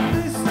of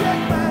this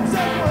stick man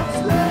someone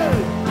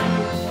slew.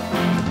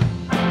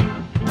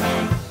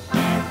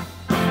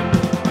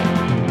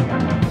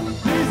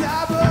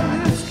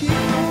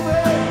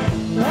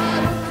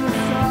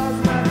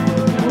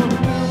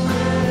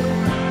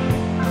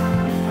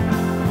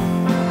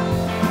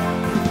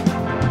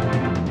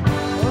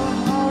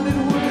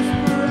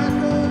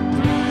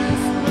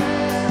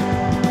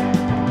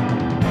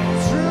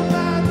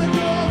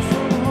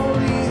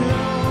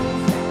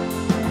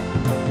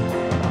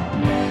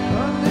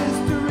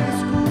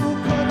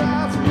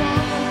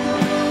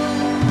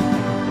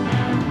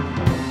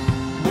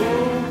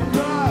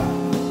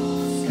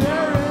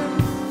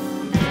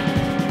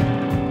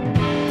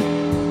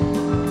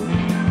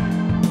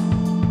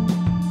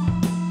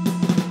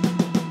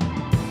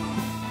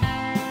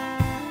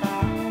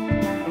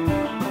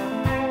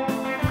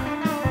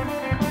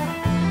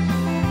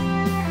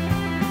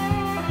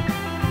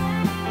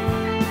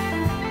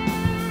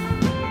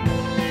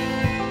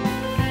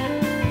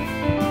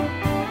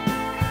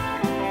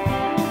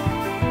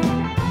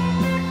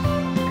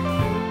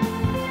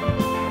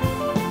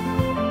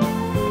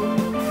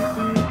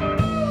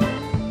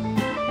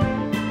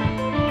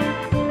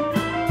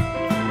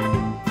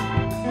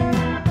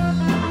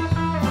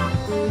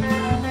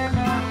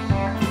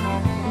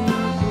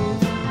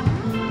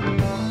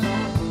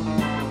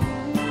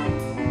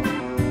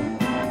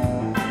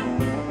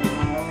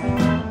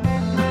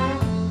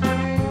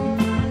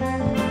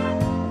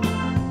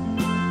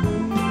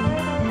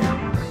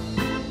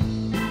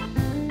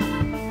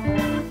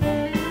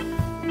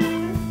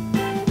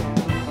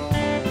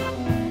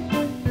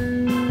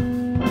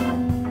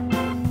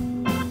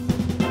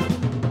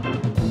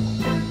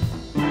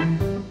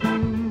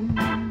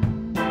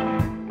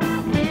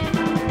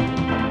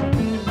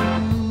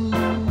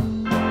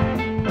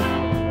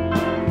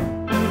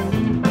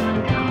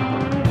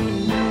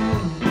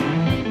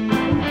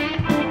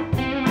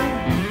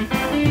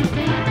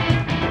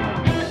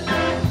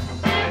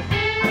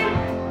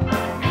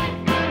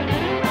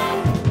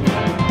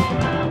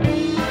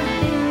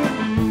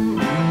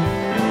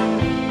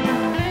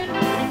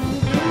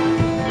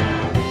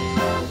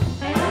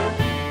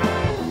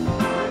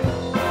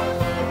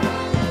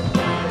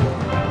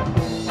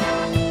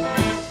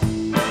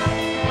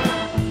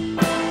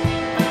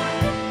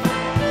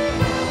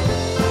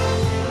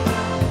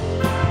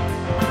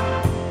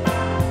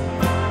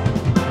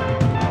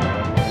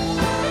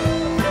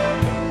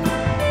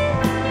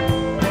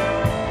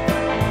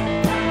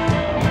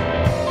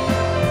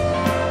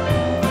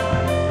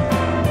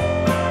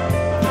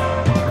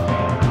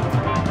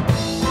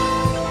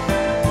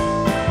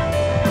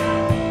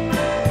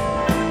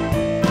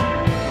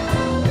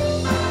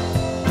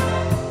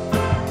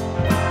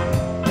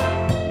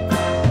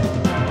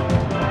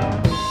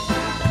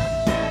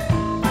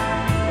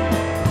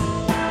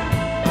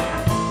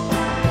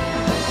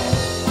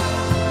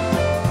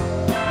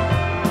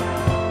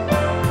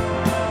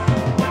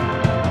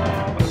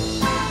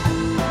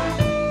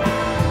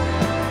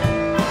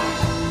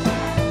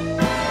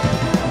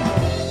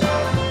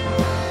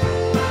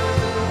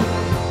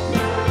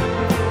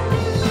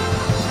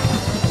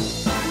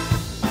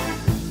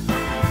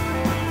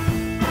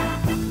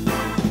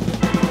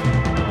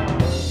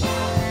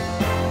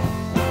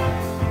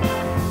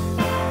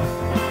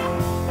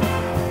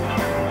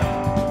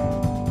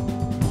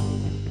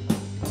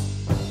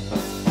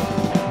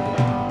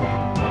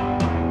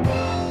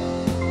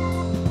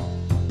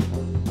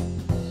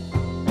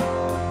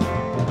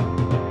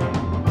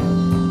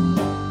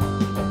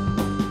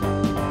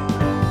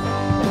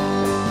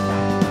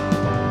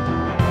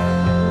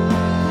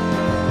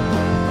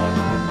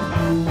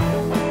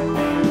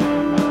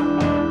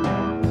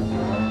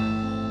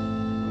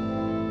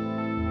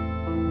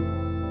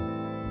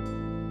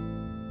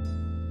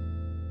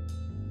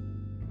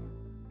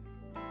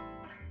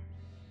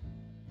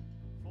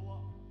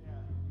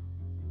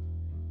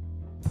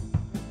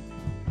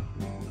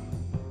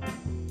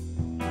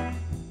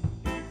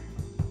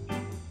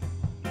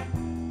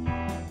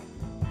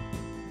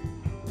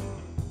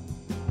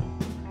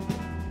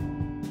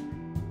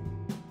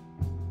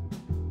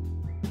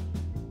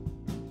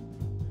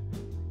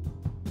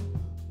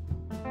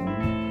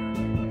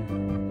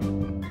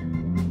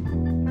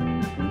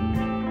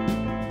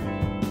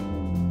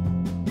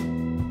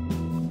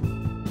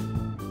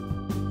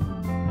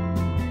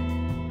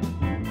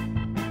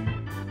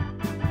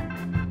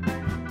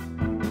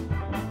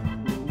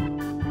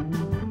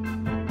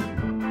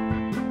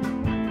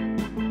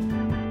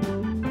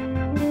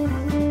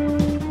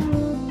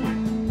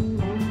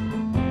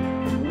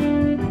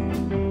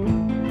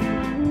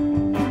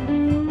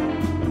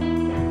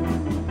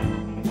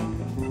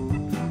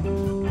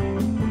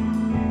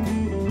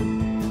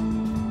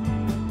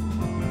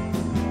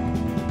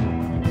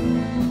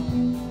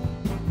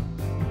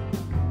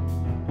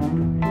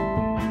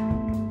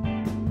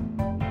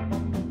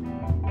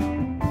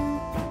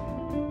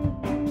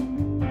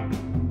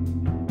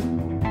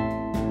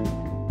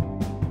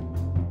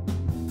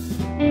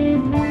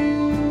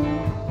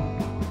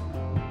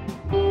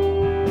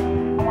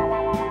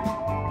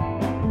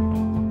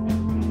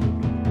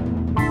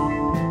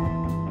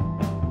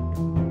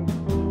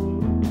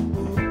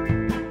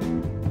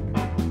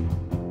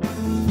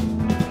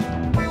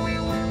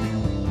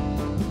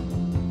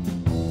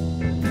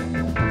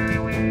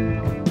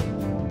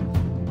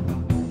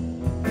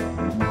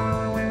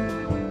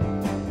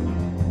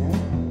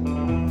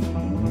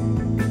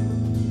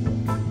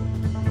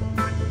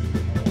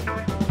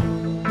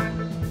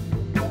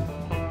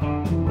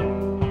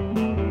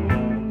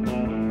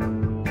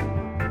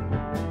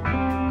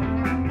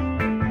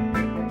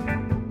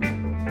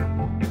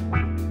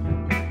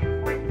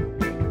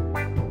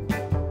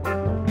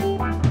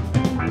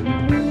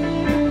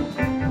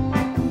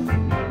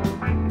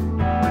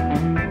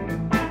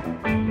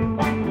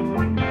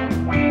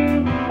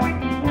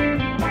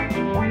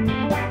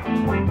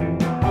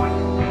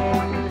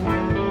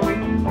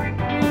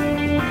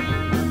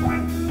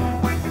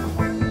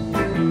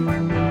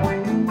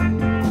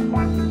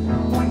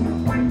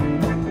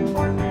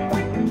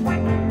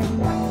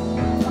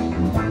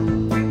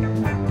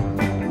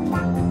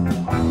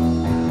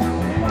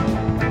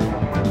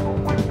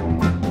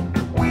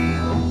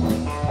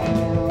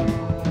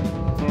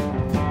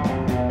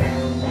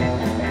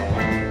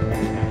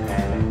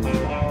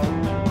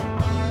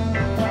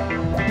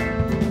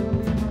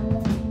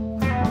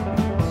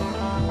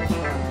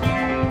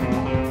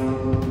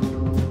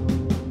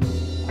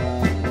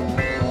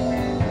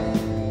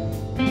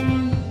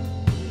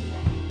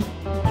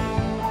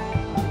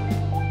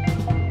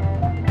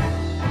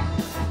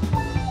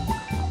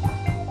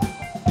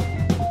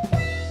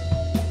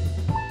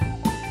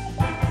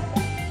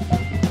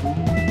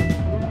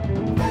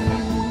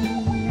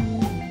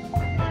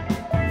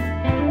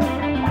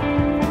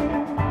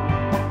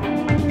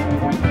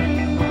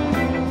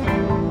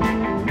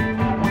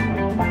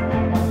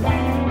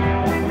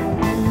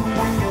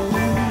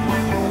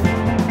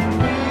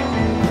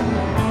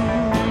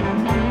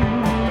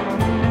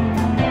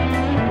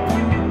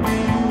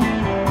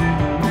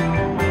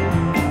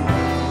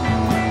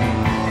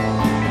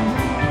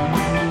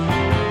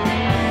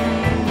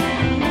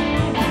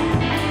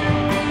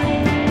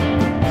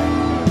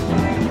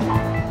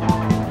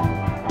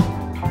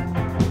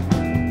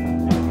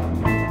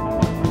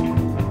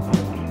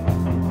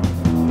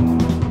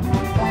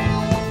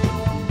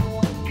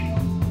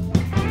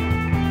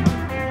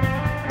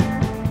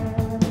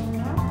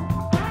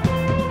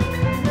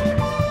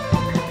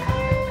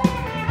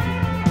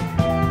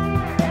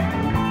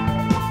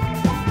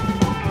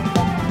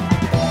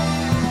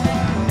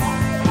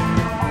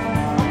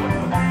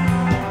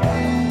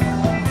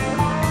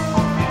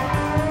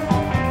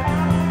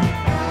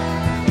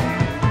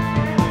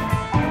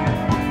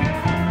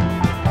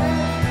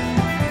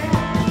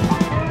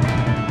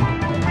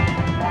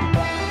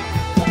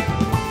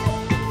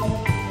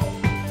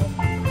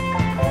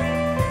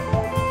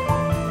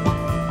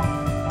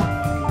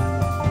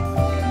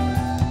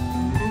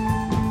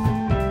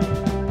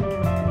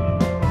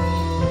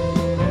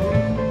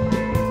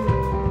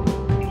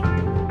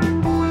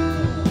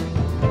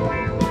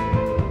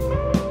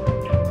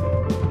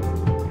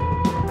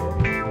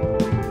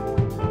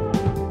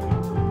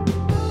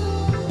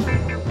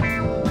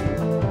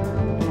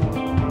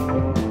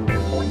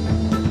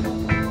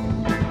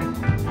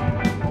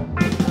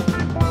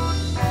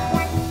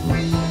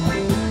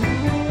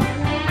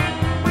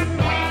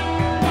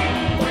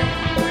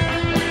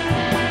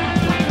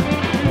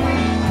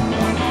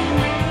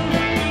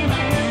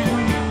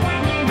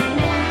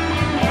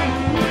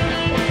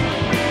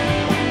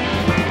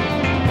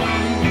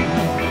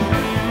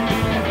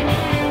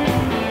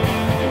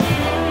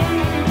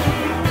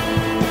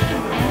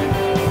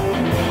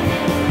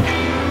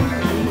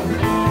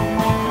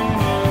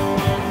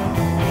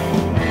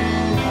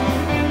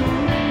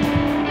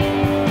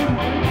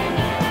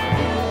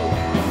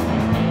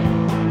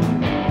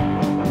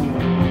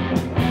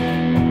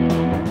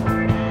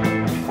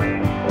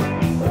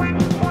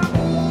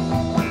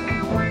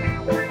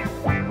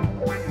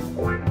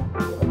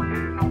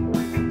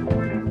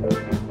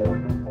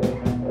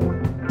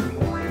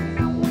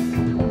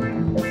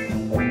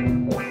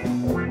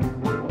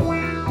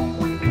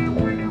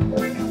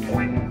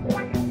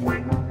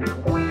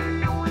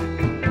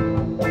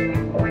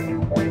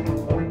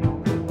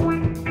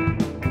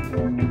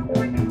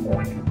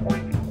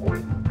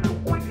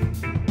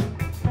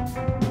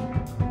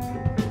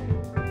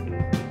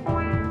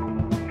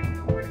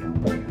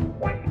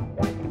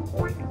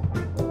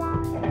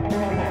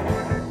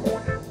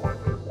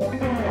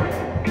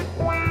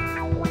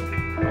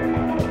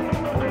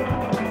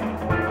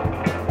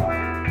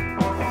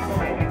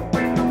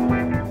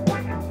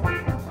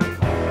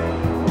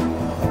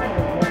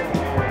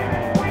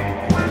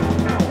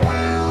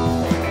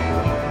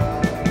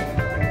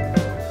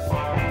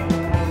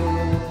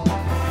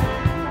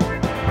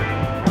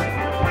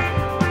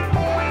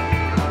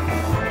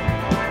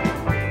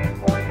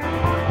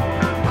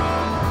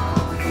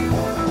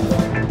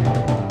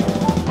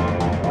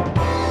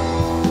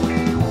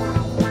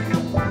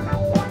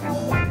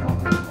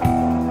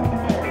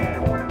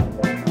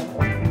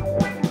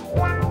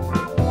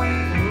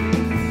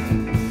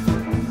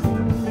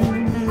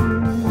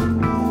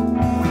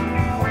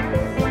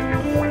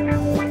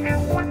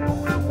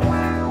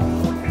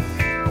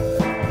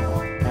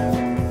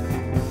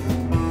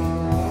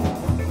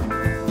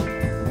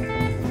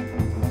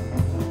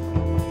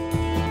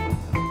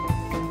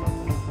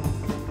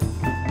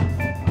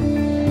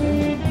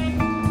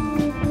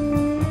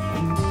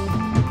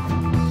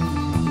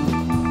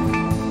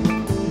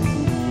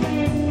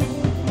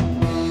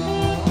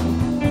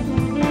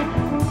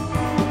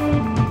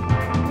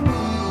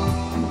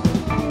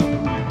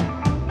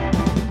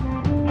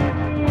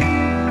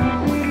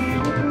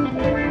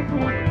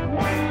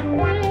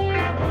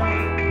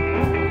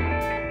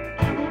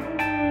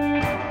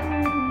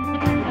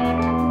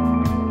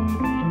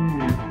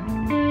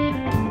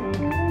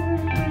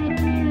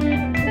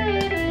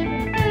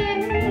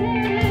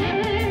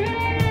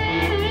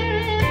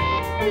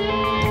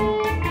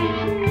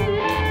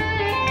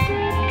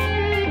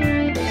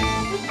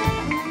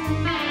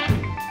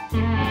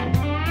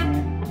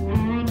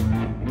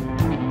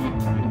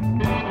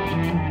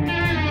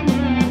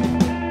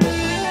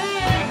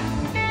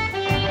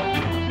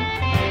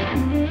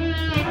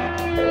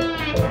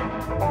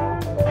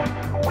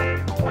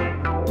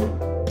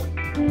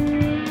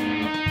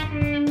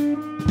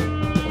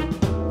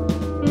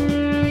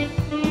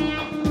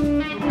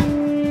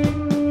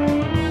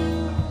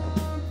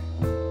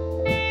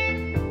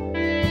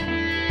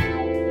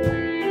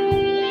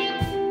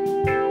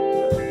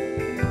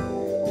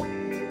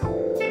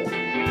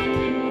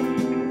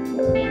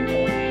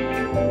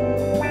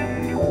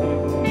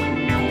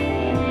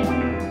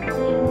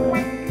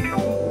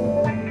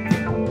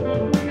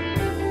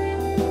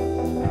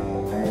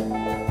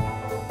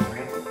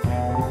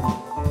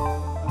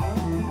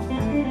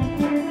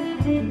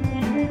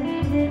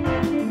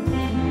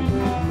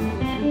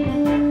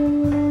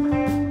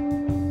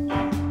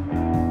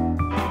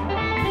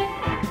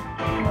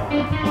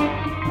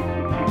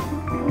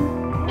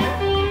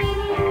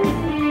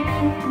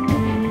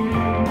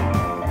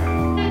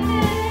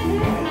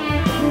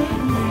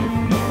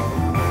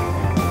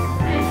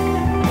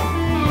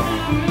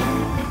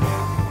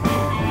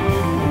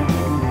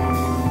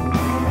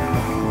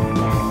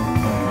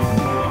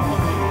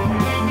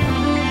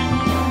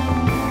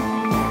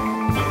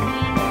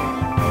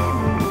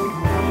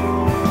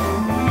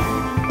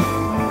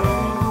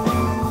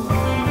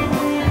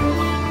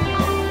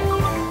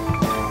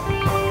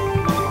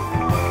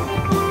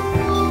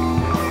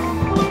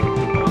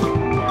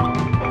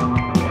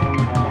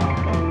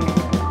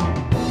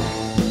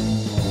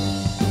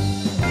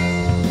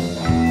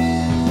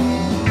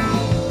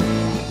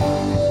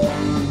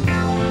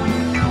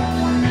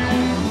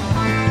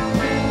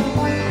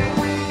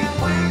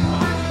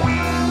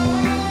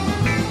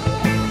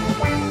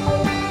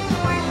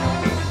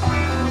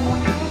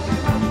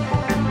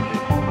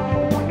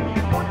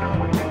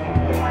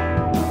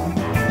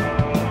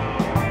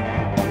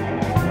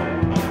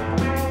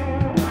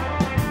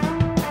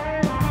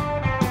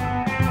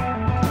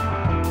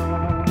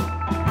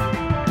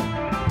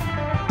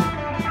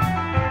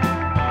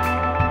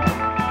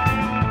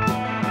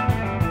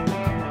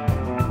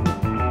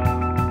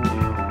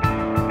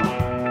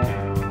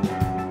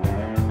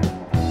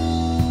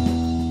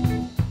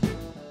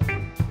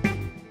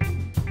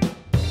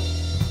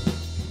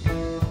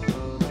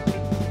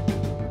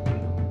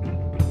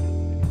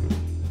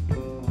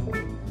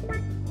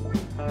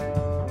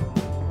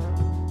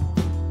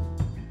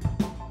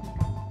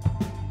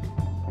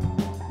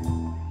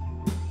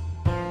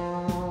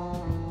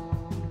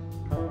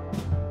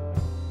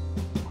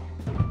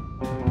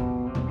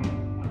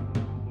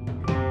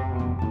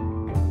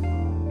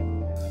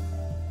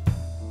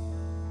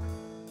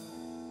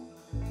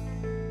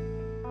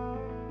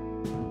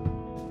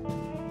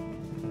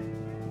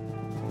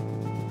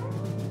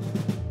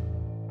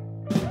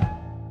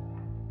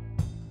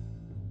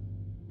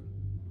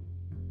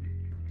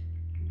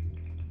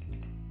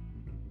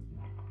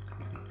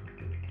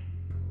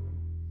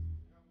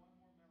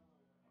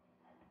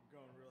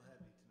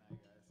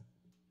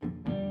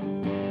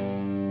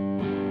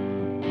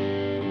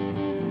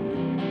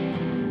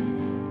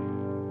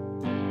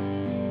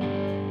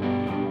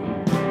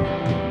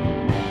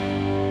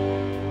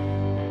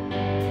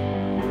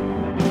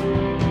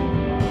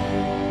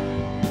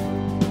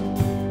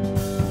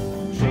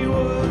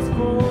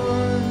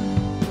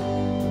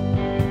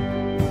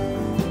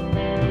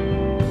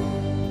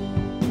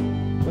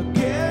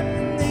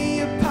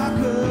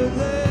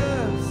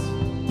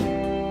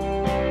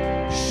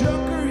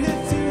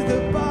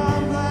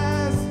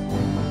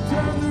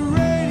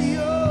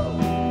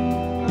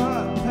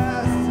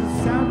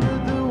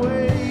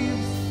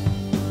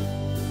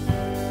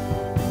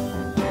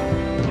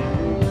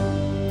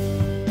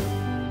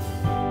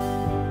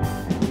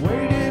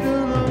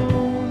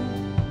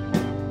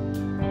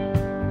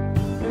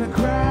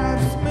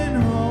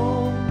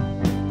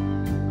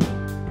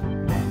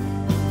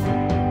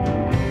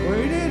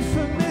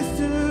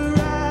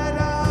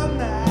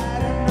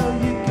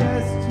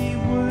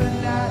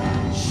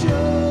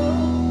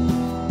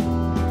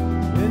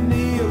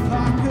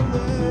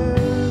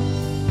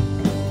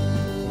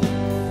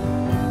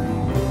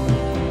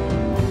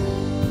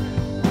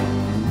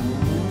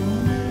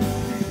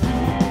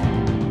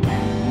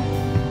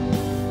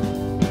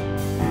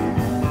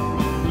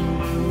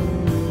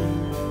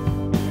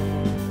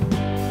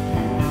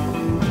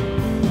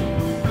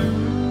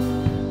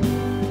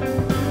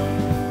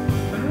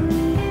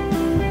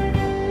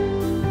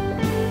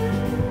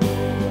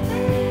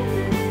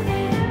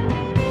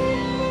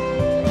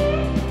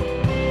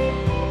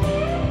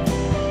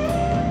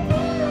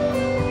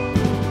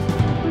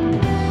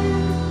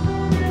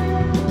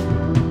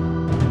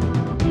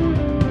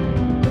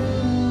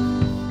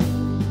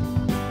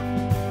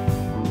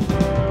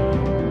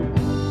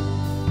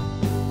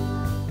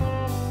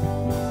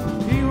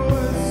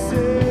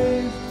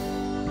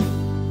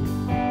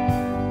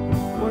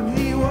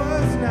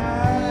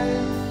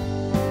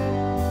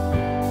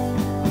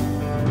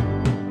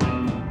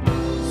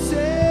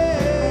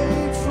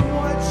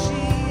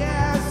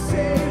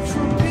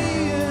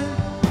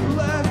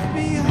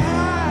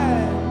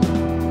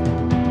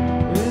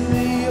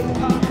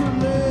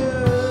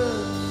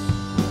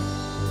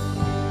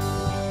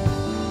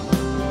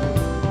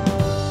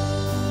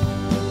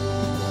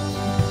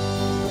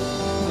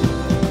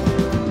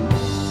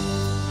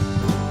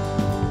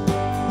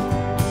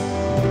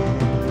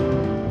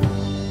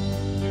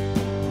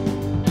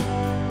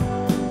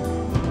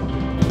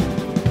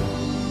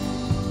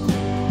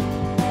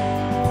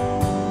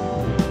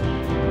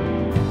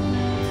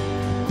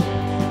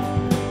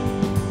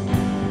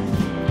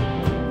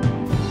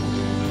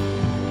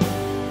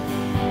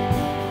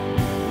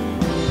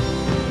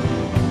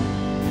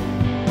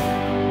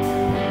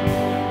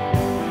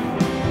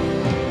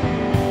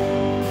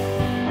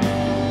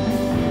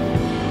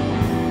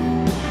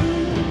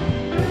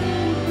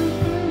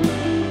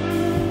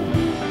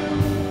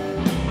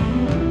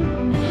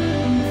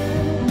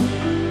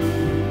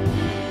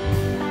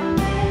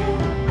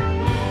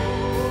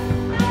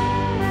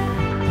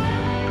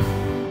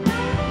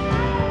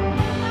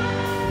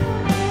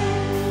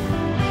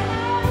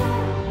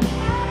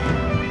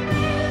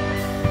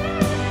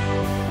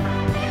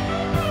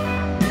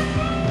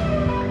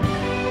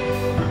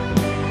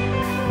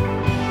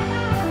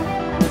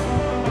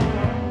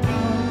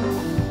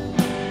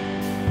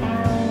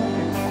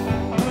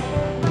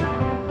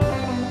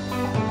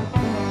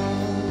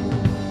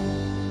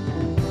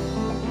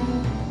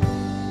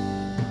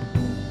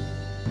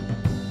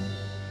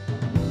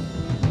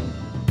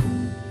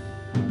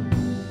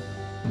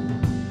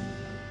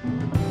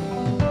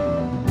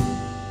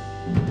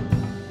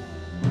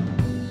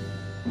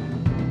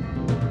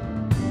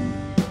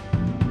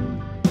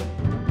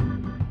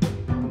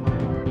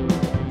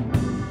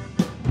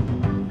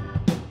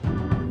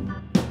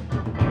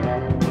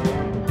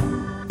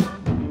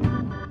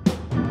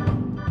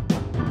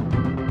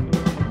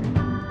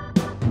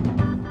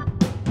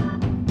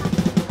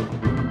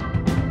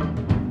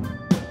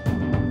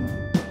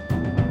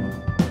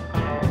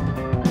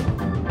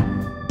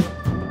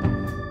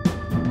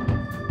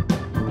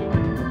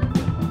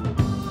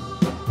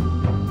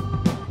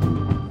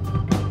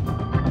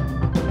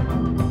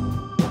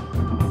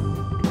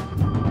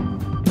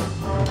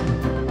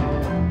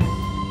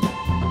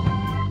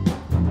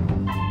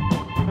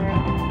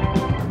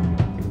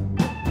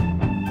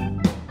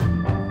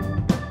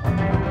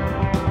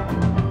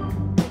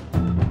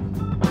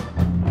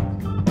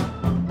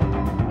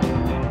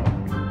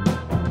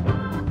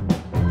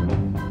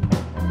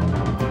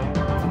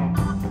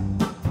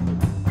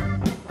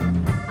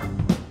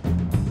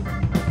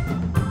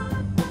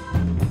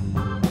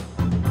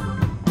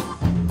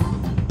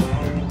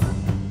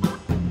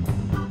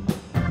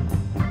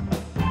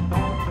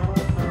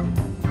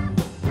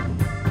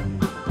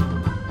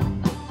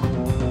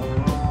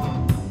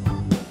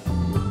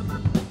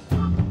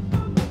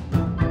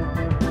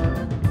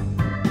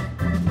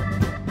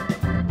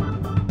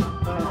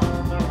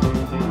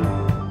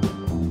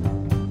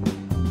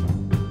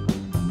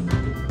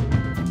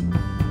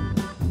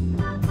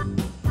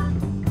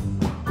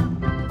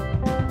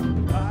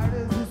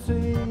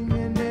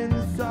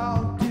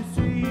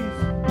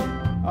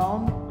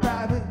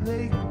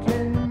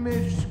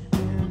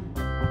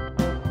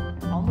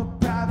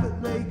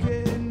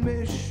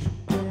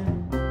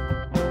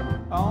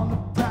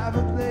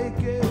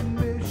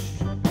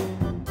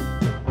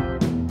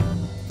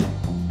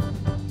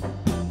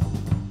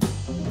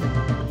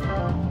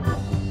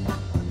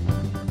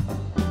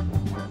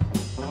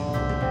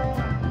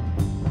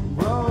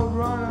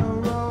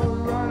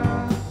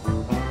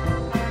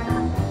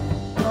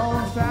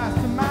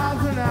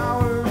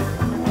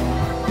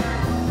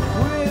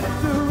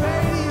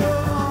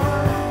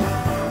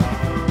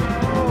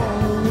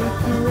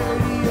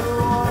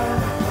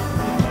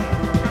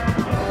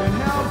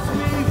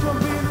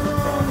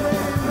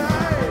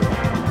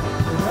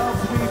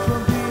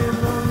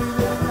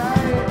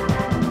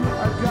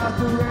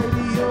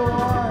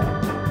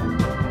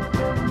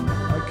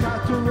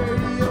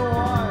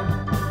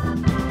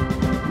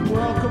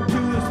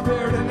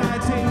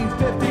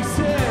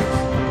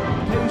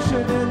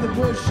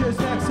 Cheers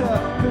next to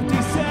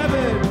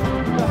 57.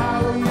 The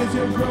highway is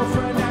your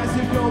girlfriend as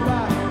you go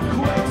by.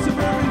 Quick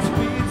suburban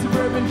speed,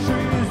 suburban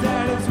trees,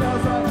 and it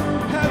smells like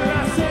heaven. I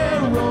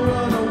said road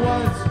runner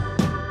once,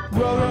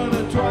 road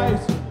runner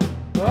twice.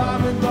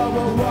 I'm in love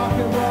with rock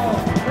and roll,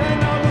 and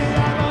I'll be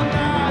out all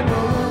night.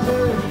 Road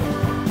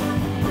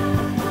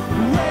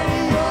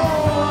Radio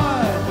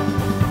 1.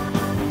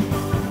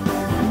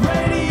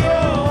 Radio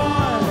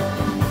 1.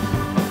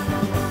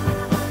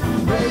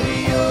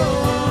 Radio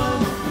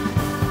 1.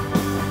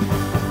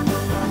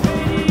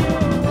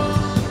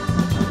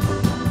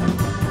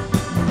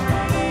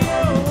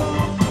 Radio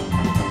 1.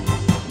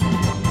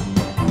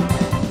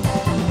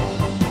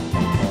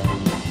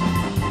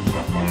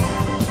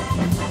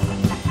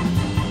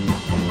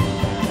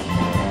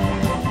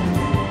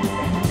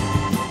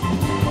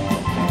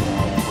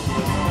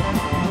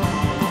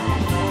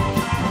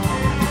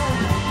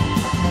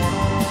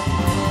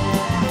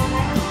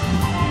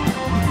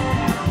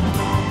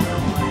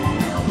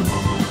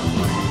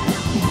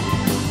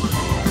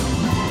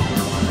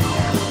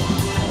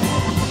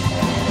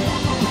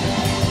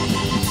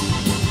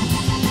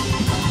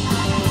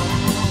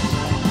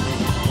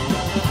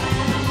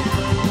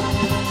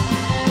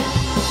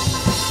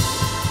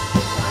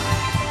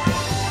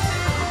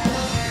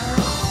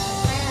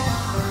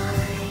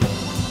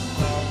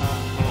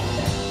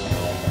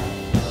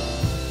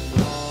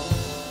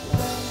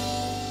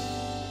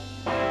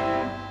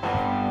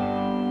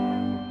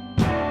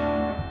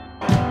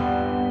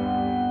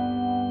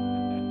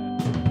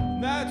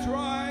 That's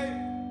right.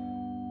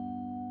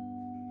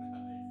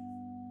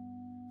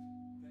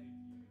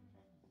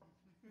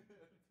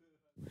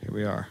 Here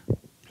we are,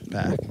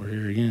 back. We're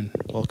here again.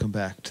 Welcome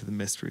back to the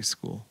Mystery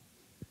School.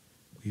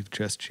 We've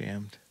just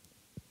jammed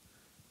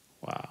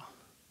Wow.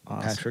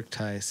 Patrick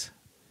Tice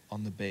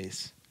on the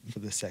bass for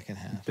the second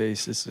half.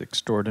 Bassist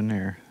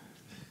extraordinaire.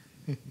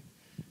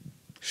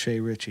 Shea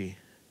Richie,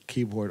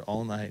 keyboard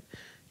all night.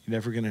 You're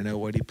never going to know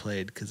what he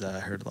played because I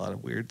heard a lot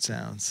of weird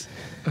sounds.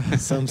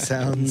 Some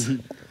sounds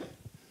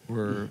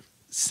were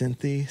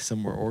synthy,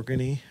 some were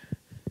organy,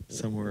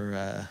 some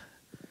were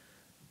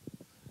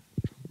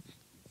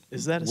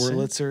Is that a synth?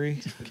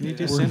 Wurlitzery. Can you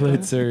do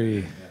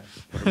Wurlitzery.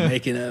 We're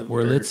making up.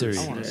 Wurlitzery.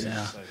 Right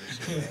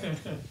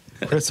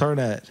now. Chris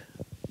Arnett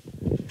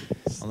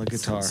on the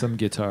guitar. Some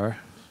guitar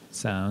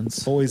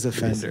sounds. Always a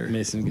Fender.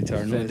 Mason guitar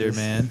Fender noises.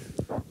 man.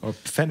 Or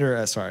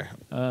Fender, sorry.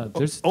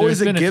 There's Always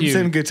been a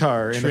Gibson few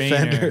guitar and a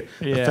Trainer,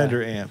 a yeah.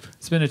 Fender amp.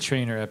 It's been a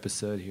Trainer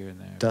episode here and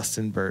there.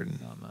 Dustin Burton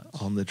Not much.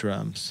 on the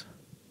drums.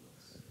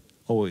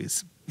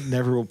 Always.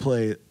 Never will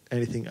play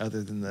anything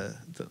other than the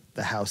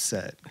house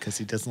set because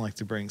he doesn't like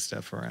to bring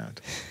stuff around.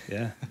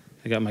 Yeah.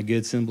 I got my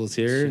good cymbals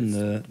here and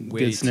the Way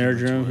good snare too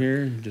much drum work.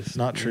 here. Just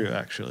Not true,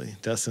 actually.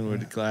 Dustin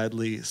would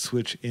gladly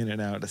switch in and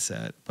out a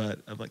set, but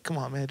I'm like, come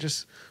on, man,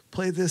 just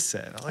play this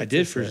set. I like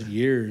did this for set.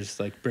 years,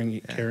 like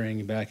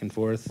carrying back and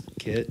forth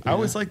kit. I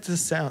always yeah. liked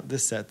this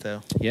set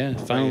though. Yeah,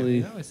 finally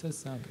It always does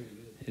sound pretty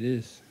good. it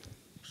is.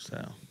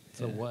 So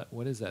So Yeah.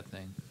 what is that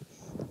thing?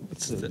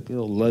 it's It's a the good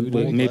old Ludwig,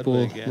 Ludwig,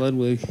 maple yeah.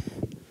 Ludwig.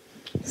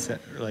 set,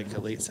 like the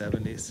late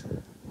 70s.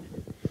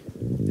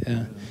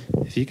 Yeah.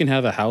 If you can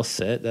have a house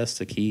set, that's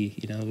the key,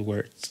 where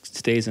it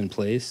stays in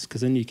place,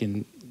 because then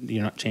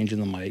you're not changing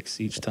the mics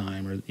each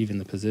time or even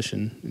the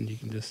position, and you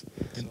can just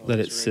let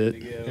it sit.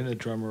 And a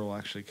drummer will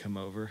actually come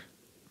over.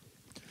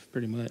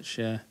 Pretty much,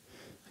 yeah.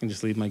 I can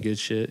just leave my good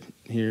shit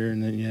here,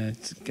 and then,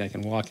 I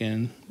can walk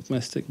in with my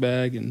stick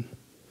bag, and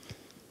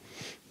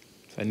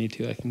if I need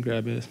to, I can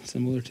grab a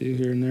cymbal or two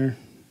here and there.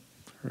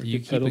 Or Do you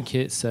good keep pedal. a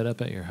kit set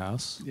up at your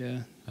house?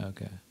 Yeah,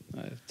 Okay.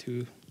 I have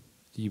two.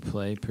 Do you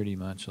play pretty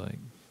much like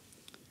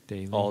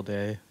daily? all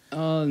day?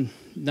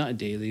 Not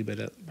daily,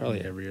 but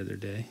probably every other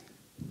day.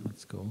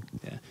 That's cool.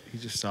 Yeah. He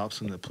just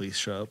stops when the police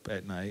show up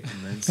at night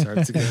and then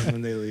starts again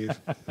when they leave.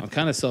 I'm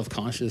kind of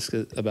self-conscious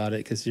about it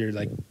because you're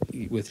like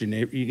with your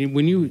neighbor.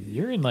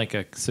 You're in like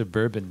a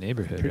suburban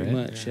neighborhood, Pretty right?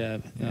 much, yeah.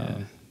 Yeah.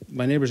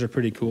 My neighbors are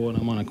pretty cool, and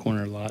I'm on a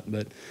corner a lot.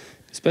 But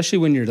especially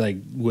when you're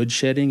like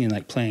woodshedding and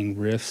like playing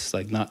riffs,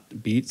 like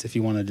not beats. If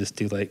you want to just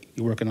do like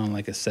you're working on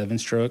like a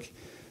 7-stroke,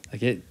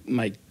 like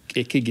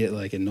it could get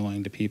like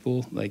annoying to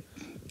people, like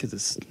because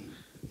it's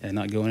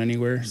not going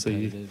anywhere. So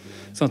Competitive,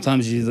 yeah.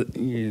 sometimes you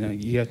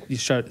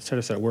try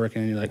to start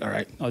working, and you're like, all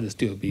right, I'll just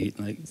do a beat,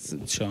 and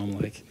like show them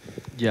like,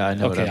 Yeah, I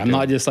know. okay, I'm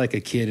not just like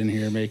a kid in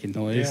here making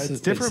noise. Yeah,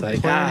 it's different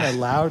like, playing a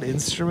loud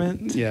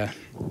instrument yeah.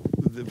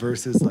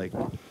 versus like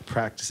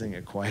practicing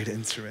a quiet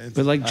instrument.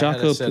 But like I had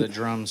Jocko, a set of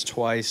drums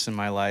twice in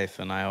my life,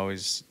 and I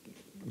always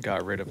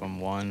got rid of them.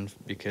 One,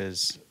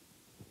 because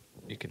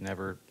you could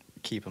never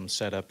keep them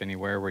set up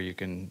anywhere where you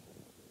can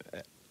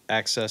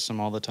access them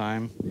all the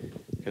time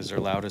because they're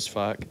loud as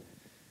fuck.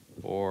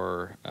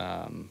 Or,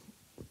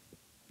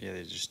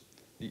 they just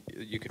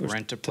you could Push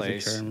rent a to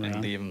place carry 'em and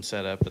around. leave them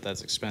set up, but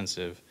that's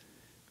expensive.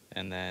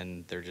 And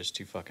then they're just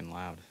too fucking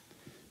loud.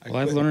 well,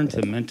 I've learned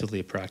to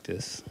mentally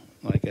practice.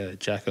 Like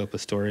Jaco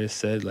Pastorius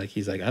said, like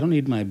he's like, I don't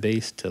need my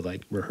bass to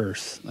like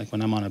rehearse. Like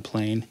when I'm on a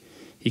plane,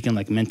 he can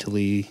like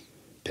mentally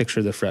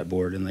picture the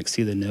fretboard and like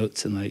see the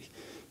notes and like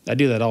I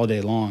do that all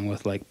day long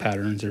with like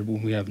patterns or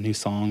when we have new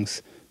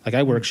songs. Like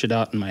I work shit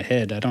out in my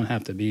head. I don't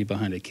have to be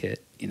behind a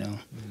kit, you know.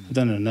 I've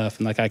done it enough,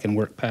 and like I can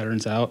work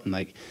patterns out and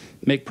like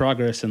make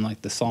progress in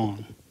like the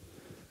song,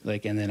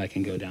 like, and then I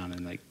can go down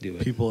and like do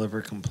it. People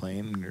ever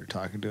complain when you're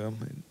talking to them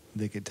and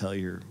they could tell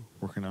you're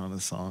working on a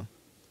song?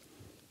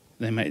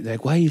 They might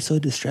like, why are you so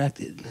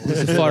distracted?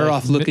 There's a far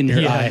off look in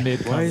your eye.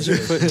 Why is your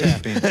foot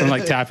tapping? I'm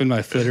like tapping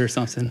my foot or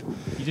something.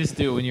 You just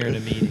do it when you're in a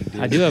meeting, dude.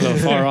 I do have a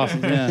far off.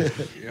 Yeah,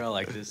 You're all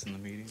like this in the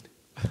meeting.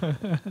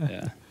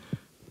 yeah.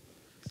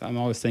 So I'm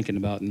always thinking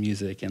about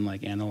music and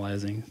like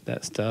analyzing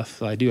that stuff.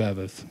 So I do have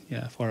a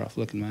far off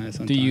look in my eye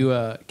sometimes. Do you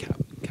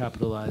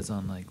capitalize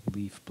on like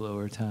leaf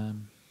blower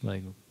time,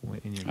 like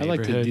in your neighborhood? I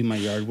like to do my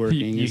yard working.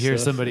 You and hear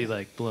stuff. somebody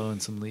like blowing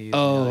some leaves.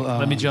 Oh, and you're like,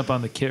 let me jump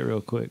on the kit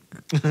real quick.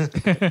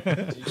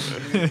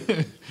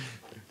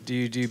 Do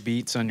you do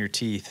beats on your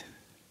teeth?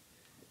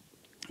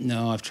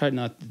 No, I've tried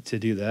not to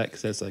do that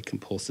because that's like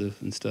compulsive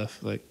and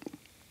stuff. Like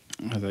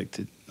I like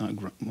to not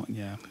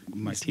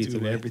my Just teeth do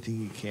away.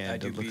 everything you can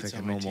to look like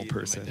a normal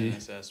person. My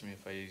dentist asked me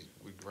if I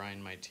would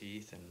grind my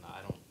teeth, and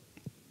I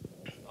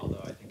don't.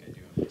 Although I think I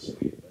do in my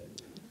sleep, but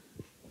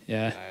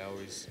Yeah,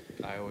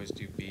 I always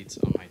do beats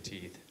on my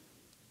teeth.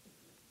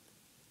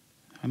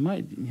 I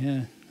might.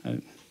 Yeah,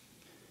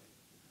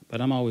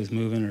 but I'm always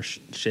moving or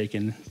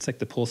shaking. It's like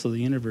the pulse of the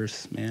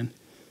universe, man.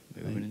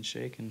 Moving and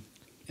shaking.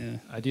 Yeah.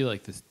 I do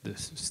like this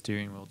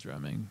steering wheel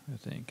drumming, I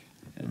think,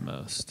 the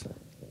most.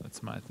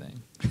 That's my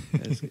thing.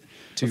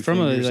 Two But from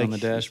a, fingers on the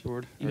like-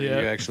 dashboard. Or Yeah.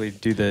 you actually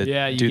do the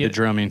Yeah, the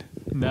drumming.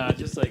 Nah,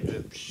 just like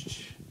the.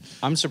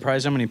 I'm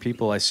surprised how many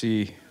people I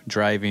see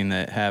driving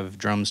that have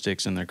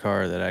drumsticks in their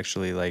car that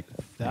actually like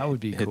That would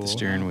be hit cool. the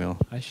steering wheel.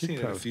 I I've should seen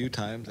it a probably. few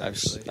times, I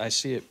actually.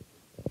 see it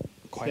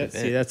quite a bit.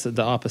 See, that's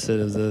the opposite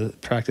of the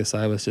practice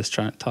I was just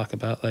trying to talk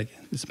about, like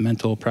this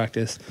mental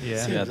practice.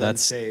 Yeah. Yeah,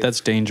 that's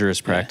unsafe. dangerous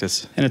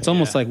practice. And it's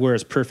almost Yeah. like where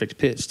it's perfect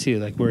pitch too.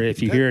 Like where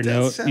if you That hear a does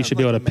note, you sound should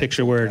be able like to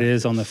picture mental where it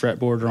is on the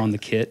fretboard or on the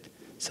kit.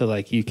 So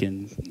like you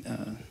can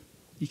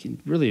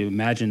really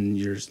imagine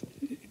your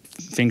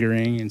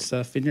fingering and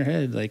stuff in your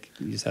head. Like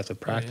you just have to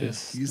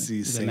practice. Use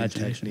these the same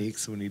imagination.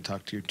 techniques when you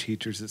talk to your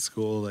teachers at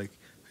school. Like,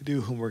 I do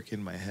homework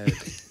in my head.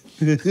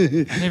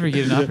 I never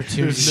get an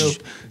opportunity.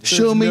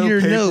 Show me no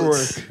your paperwork.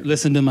 notes.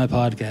 Listen to my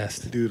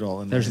podcast. Do it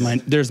all in There's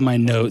my there's my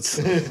notes.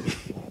 Yeah,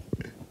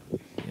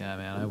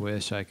 man. I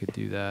wish I could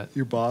do that.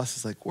 Your boss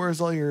is like,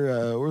 where's all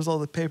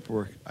the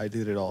paperwork? I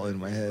did it all in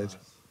my head.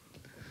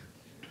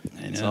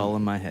 I It's know. all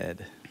in my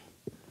head.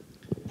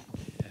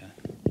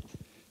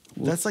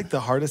 That's like the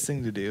hardest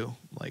thing to do.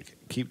 Like,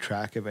 keep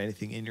track of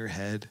anything in your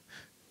head.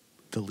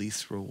 The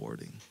least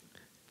rewarding.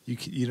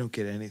 You don't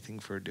get anything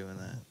for doing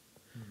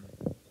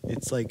that.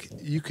 It's like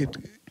you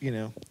could,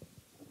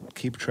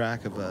 keep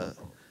track of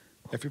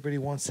everybody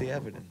wants the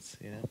evidence,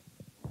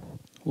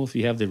 Well, if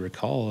you have the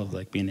recall of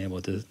like being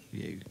able to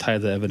Yeah, you tie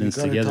the evidence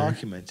gotta together.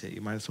 document it.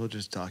 You might as well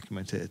just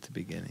document it at the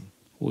beginning.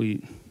 Well,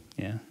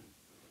 yeah.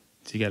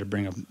 So you got to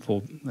bring a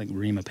full like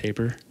ream of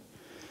paper.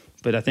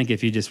 But I think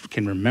if you just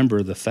can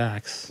remember the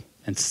facts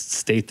and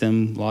state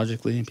them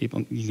logically, and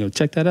people you go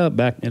check that out,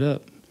 back it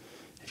up.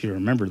 If you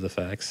remember the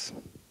facts,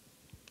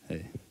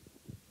 hey,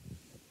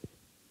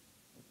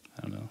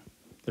 I don't know.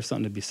 There's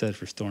something to be said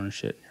for storing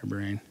shit in your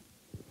brain.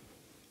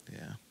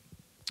 Yeah.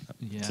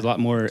 Yeah. It's a lot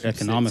more Keeps it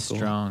economical.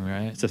 strong,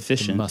 right? It's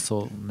efficient. The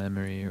muscle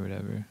memory or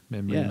whatever.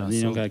 Memory Yeah, muscle.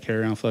 you don't got to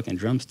carry around fucking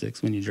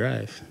drumsticks when you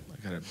drive.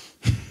 I got a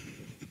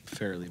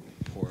fairly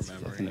poor It's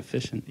fucking memory.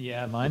 efficient.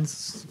 Yeah,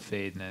 mine's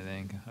fading, I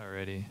think,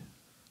 already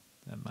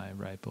at my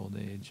ripe old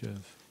age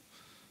of.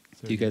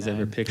 Do you guys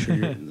ever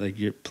 39. picture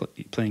you're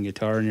playing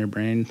guitar in your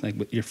brain, like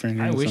with your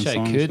finger? I wish I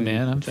could,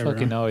 man. I'm drive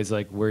fucking around? always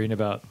like worrying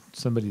about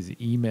somebody's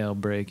email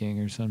breaking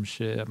or some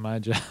shit at my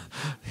job,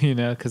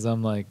 because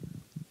I'm like,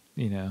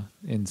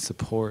 in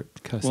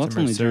support, customer Well, it's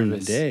only during the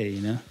service.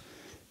 day,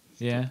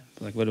 Yeah.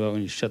 Like, what about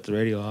when you shut the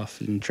radio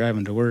off and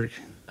driving to work?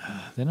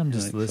 Then I'm You're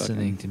just like,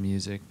 listening fucking- to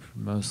music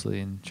mostly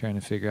and trying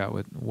to figure out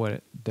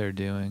what they're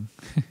doing.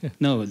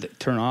 No,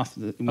 turn off.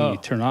 When Oh. you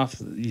turn off,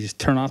 you just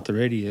turn off the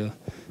radio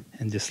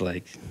and just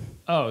like,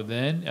 Oh,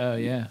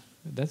 yeah.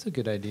 That's a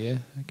good idea.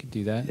 I could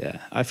do that.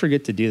 yeah. I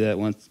forget to do that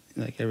once,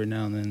 like every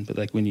now and then. But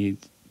like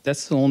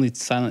that's the only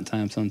silent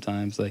time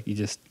sometimes. Like you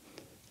just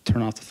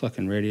turn off the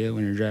fucking radio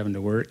when you're driving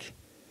to work.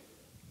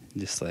 And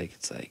just like,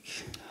 it's like,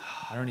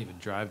 I don't even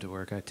drive to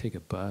work. I take a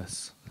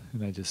bus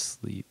and I just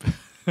sleep.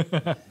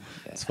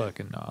 It's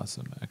fucking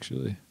awesome,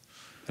 actually.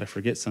 I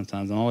forget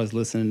sometimes. I'm always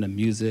listening to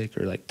music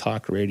or like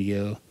talk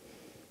radio.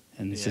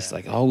 And it's just Yeah.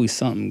 like always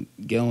something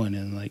going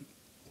and like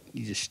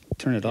you just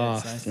turn it Yeah, it's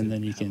off nice and to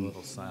then you have a can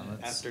little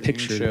silence. Afternoon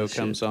picture show that shit.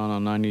 comes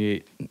on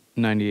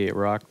 98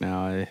 Rock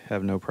now. I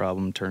have no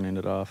problem turning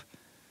it off.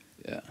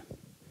 Yeah.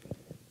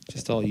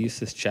 Just all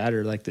useless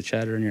chatter, like the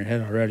chatter in your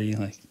head already.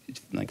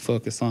 Like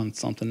focus on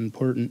something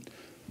important.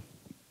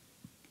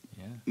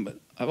 Yeah. But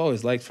I've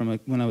always liked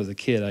when I was a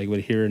kid, I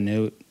would hear a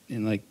note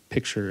and like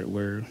picture it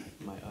where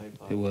My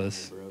iPod It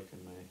was. broke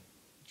in my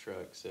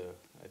truck, so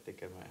I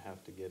think I might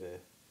have to get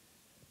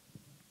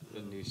a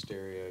new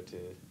stereo to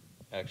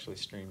actually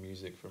stream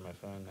music from my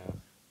phone now.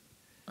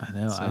 I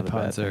know It's not a bad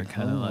iPods are thing.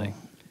 kind of like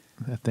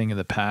a thing of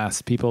the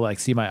past. People like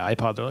see my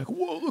iPod, they're like,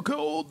 "Whoa, look how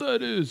old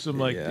that is!" I'm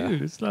like, Yeah.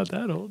 "Dude, it's not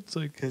that old. It's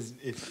like Because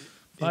if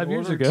 5 in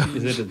years order ago." to-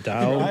 Is it a if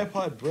dial? your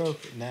iPod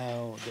broke,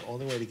 now the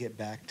only way to get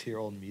back to your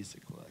old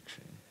music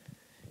collection.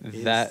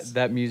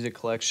 That music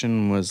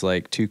collection was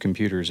like 2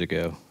 computers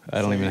ago. I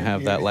don't So even you're-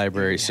 have that you're-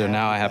 library, you so have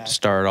now to I have back- to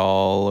start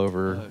all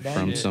over Now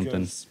from you just go to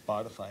something.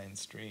 Spotify and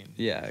stream.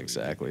 Yeah, That's what you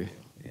exactly. can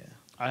do. Yeah.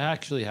 I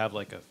actually have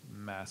like a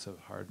massive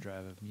hard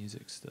drive of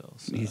music still.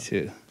 So. Me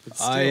too.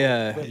 But I you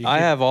I can-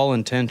 have all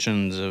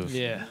intentions of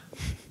Yeah.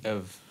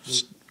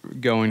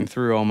 going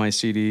through all my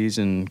CDs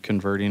and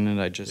converting it.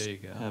 I just There you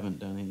go. haven't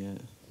done it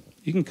yet.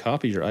 You can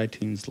copy your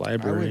iTunes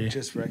library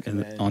just and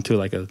recommend onto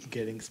like a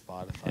getting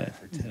Spotify Yeah,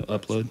 for 10 it'll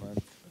bucks a upload.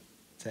 month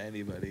to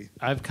anybody.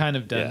 I've kind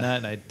of done Yeah. that,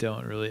 and I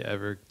don't really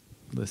ever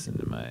listen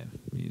to my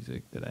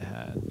music that I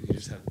had. You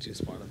just have to do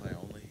Spotify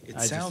only. It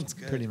I sounds just,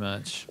 good. pretty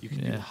much. You can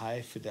do yeah.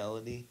 high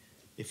fidelity.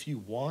 If you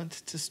want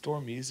to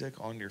store music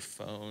on your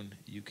phone,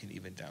 you can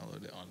even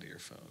download it onto your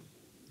phone.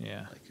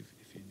 Yeah. Like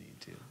if you need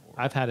to. Or-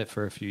 I've had it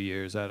for a few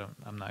years.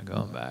 I'm not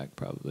going back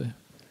probably.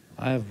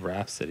 I have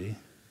Rhapsody.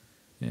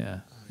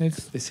 Yeah.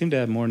 It's They seem to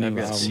have more new I've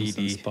got albums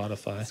CD. than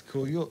Spotify. It's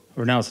cool.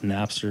 Or now it's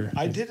Napster.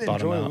 I did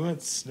Bought 'em enjoy. out. We went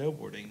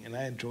snowboarding, and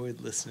I enjoyed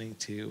listening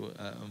to,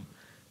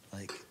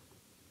 like,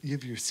 you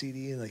have your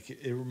CD, and like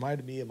it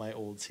reminded me of my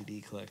old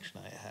CD collection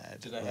I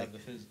had. like,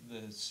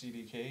 the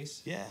CD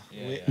case? Yeah,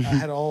 Yeah, we- yeah. I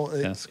had all.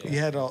 That's cool. You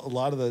had a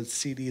lot of the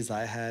CDs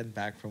I had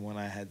back from when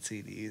I had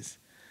CDs,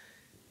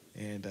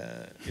 and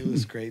it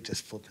was great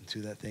just flipping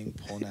through that thing,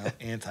 pulling out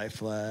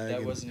Anti-Flag. That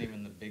and- wasn't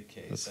even the big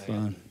case. That's I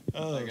fun.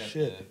 Oh I got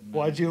shit! the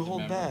Why'd you the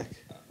hold memory. back?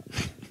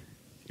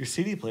 Your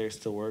CD player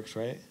still works,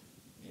 right?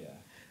 Yeah.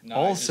 No,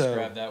 Also- I just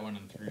grabbed that one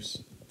and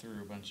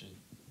threw a bunch of CDs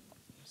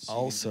in to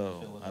Also,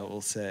 fill it I up.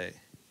 will say,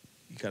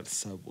 you got a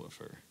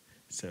subwoofer,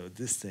 so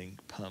this thing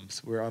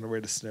pumps. We're on our way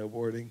to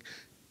snowboarding.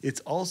 It's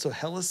also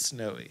hella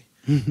snowy.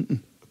 A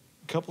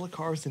couple of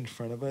cars in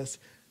front of us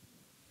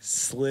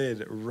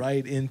slid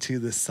right into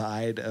the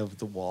side of the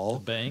the wall.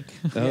 bank.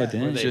 Oh, Yeah,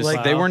 damn. Just,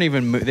 Like- they weren't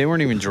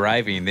even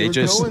driving. They They were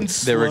just going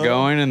they were slow,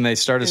 going and they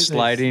started and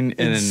sliding in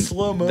and then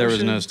slow there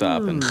was no motion.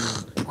 stopping.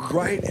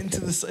 Right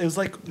into the. It was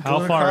like How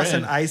going far across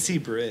in? an icy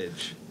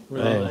bridge.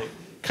 Oh.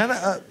 Kind of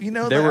up, you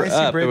know. They the were icy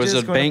up. It bridges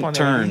was a going up bank on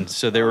turn, Elm?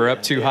 so they were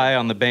up too high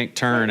on the bank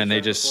turn and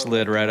they just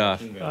slid right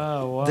off.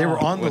 Oh wow. They were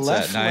on the What's that,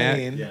 left Nyack?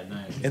 lane, Yeah,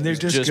 nice. and they're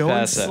just, Just going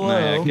past that slow.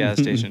 Nyack gas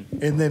station.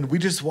 And then we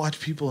just watch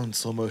people in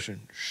slow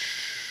motion,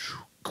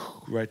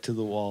 right to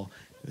the wall.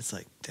 It's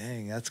like,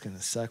 dang, that's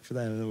gonna suck for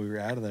them. And then we were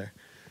out of there.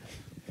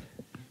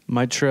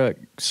 My truck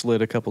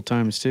slid a couple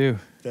times too.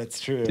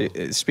 That's true.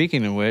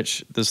 Speaking of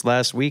which, this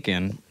last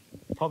weekend,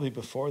 Probably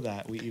before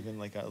that, we even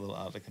like got a little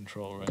out of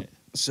control, right?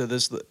 so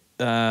this,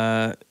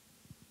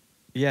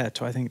 yeah,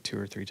 I think 2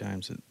 or 3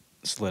 times it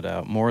slid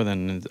out. More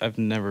than I've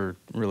never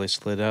really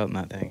slid out in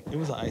that thing. It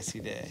was an icy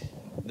day.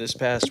 This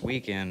past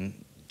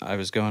weekend, I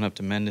was going up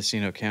to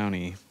Mendocino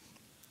County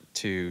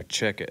to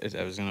check it.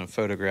 I was going to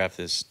photograph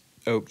this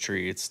oak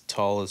tree. It's the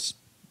tallest,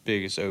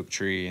 biggest oak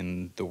tree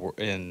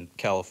in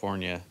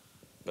California,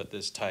 but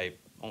this type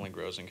only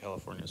grows in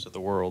California, so the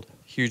world.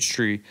 Huge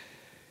tree.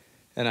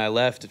 And I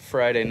left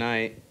Friday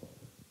night,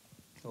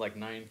 like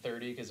 9:30,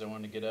 because I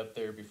wanted to get up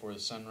there before the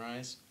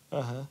sunrise.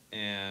 Uh-huh.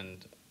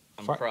 And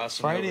I'm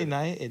crossing Friday over.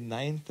 night at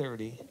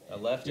 9:30. I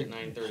left at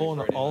 9:30. Pulling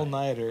an Friday night.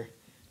 all-nighter,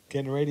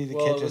 getting ready to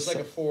Well, catch it was a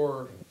like a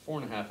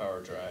 4.5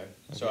 hour drive,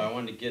 so Okay. I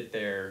wanted to get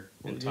there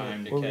in We're time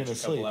gonna- to we're catch a gonna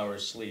couple sleep.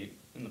 hours sleep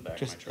in the back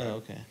just of my truck,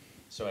 okay.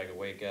 so I could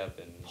wake up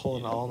and Pull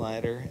an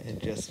all-nighter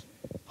and just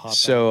pop.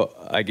 So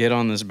I get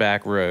on this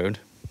back road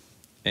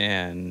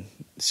and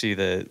see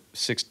the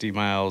 60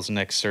 miles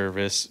next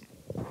service,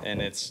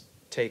 and it's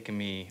taking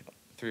me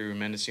through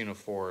Mendocino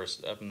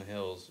Forest up in the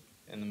hills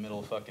in the middle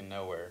of fucking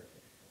nowhere.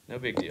 No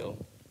big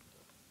deal.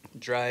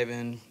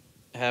 Driving,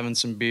 having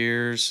some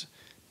beers.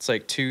 It's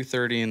like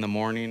 2:30 in the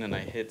morning, and I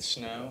hit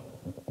snow,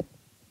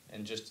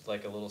 and just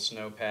like a little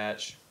snow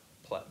patch,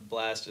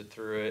 blasted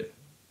through it.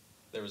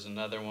 There was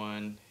another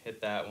one,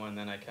 hit that one,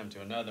 then I come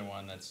to another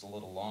one that's a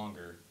little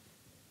longer,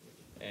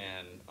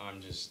 and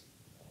I'm just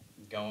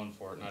going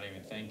for it, not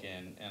even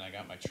thinking, and I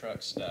got my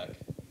truck stuck.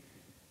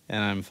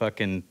 And I'm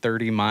fucking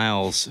 30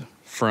 miles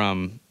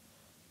from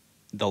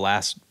the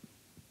last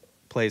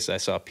place I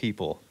saw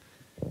people.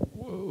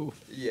 Whoa.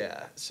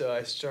 Yeah, so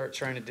I start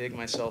trying to dig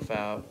myself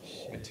out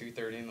at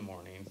 2:30 in the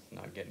morning,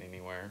 not getting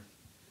anywhere.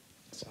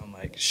 So I'm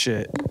like,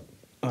 shit,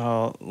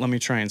 let me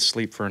try and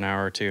sleep for an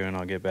hour or two and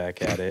I'll get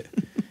back at it.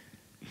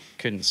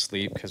 Couldn't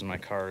sleep because my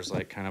car is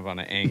like kind of on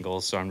an angle,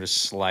 so I'm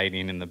just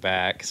sliding in the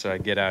back. So I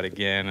get out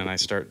again and I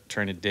start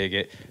trying to dig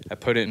it. I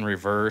put it in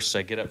reverse.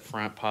 I get up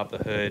front, pop the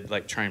hood,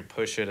 like try and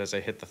push it as I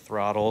hit the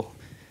throttle.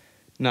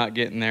 Not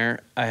getting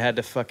there. I had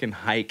to fucking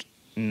hike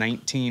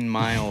 19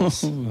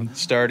 miles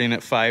starting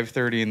at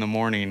 5:30 in the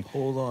morning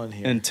Hold on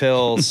here.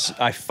 until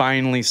I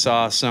finally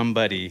saw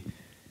somebody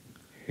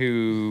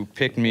who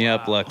picked me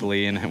up,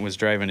 luckily, and was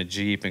driving a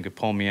Jeep and could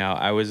pull me out.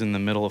 I was in the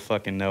middle of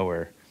fucking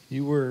nowhere.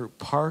 You were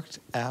parked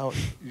out.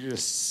 You're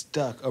just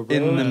stuck. A road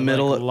in the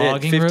middle like of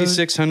logging road?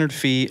 5,600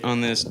 feet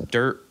on this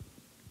dirt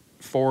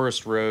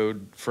forest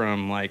road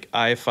from like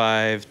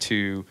I-5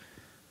 to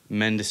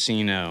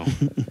Mendocino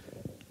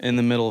in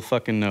the middle of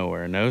fucking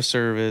nowhere. No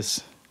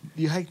service.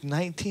 You hiked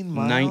 19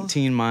 miles.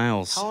 19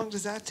 miles. How long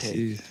does that take?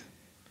 Jeez.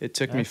 It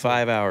took me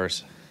 5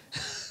 hours.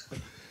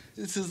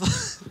 This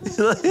is It's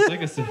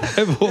like a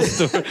survival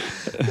story.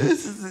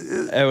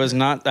 It was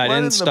not. I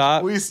didn't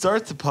stop. We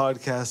start the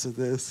podcast with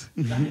this.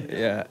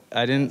 Yeah,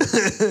 I didn't.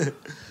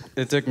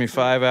 It took me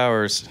 5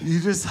 hours. You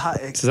just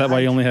hiked. Is that why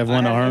you only have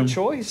one I had arm? no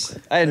choice.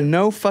 I had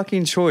no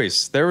fucking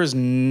choice. There was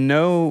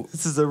no.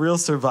 This is a real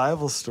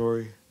survival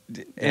story.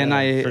 And Yeah,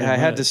 I pretty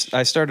had much. to.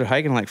 I started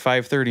hiking like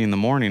 5:30 in the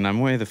morning. I'm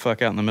way the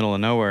fuck out in the middle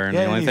of nowhere, and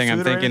Yeah, the only any thing I'm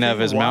food or thinking of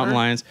anything? is mountain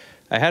Water? lions.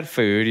 I had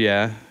food,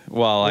 yeah.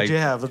 Well, What'd you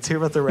have? Let's hear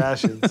about the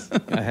rations.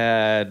 I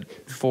had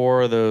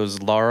 4 of those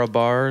Lara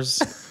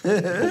bars,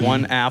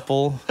 1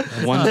 apple,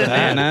 1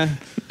 banana,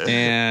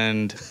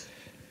 and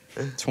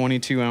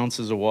 22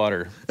 ounces of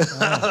water. not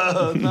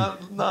a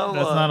That's lot.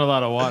 not a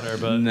lot of water,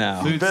 but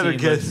No. food Better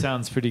seems get- like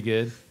sounds pretty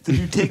good. Did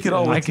you take it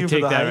all with I you could for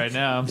take the that hike? right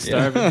now. I'm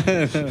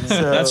starving.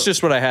 So, That's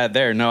just what I had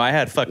there. No, I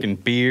had fucking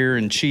beer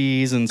and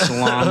cheese and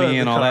salami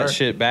and all car. that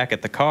shit back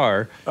at the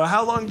car.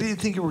 How long do you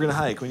think you were gonna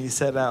hike when you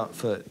set out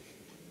foot?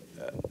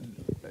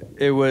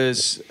 It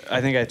was,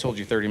 I think I told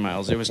you 30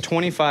 miles. It was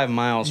 25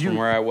 miles from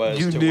where I was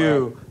You to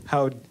knew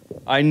how. where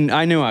I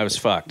knew I was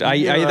fucked. I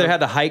knew either how- had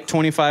to hike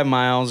 25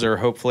 miles or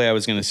hopefully I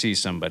was going to see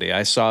somebody.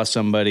 I saw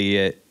somebody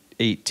at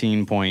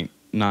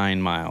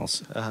 18.9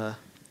 miles.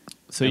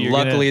 So And you're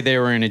luckily gonna, they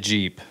were in a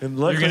Jeep. And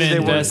you're luckily gonna they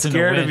weren't invest in a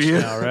scared of winch you.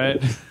 now,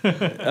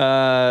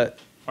 right?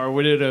 Or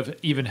would it have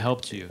even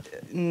helped you?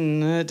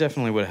 It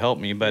definitely would have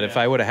helped me, but if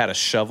I would have had a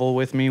shovel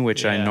with me,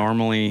 which I Yeah.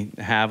 normally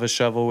have a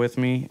shovel with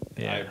me,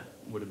 Yeah. I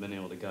would have been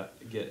able to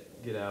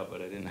get out,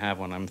 but I didn't have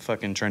one. I'm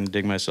fucking trying to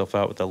dig myself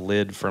out with a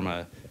lid from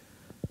a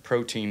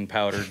protein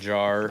powder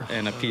jar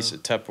and a piece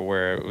of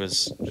Tupperware.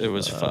 It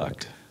was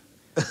fucked.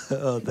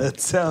 Oh, that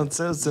sounds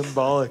so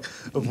symbolic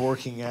of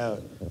working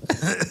out.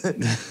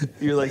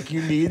 You're like,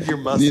 you need your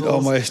muscles. Need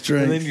all my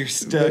strength. And then you're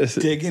stuck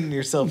digging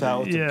yourself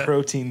out with Yeah. a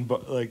protein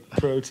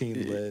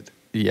lid.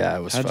 Yeah,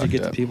 it was How'd you fucked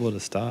get up. the people to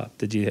stop?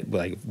 Did you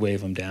like wave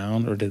them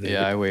down, or did they?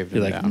 Yeah, I waved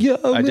you're them like, down. "Yo,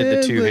 I did the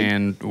man,"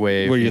 two-hand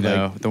wave, were you you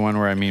know, like, the one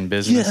where I mean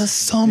business. Yes,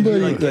 somebody. Did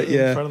you, like, But in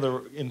yeah, front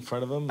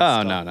of them.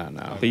 Oh,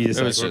 no. but you just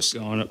it like, was were just,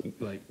 going up,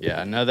 like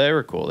yeah, no, they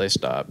were cool. They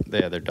stopped.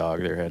 They had their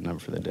dog. They were heading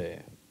up for the day.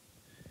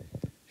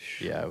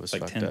 Yeah, it was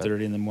like fucked 10:30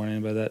 up. in the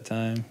morning by that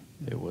time.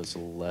 It was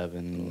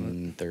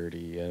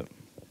 11:30. Yep.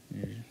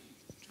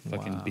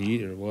 Fucking Wow.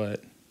 beat or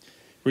what?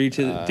 Were you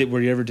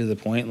were you ever to the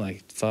point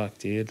like, fuck,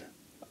 dude?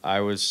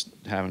 I was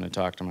having to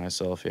talk to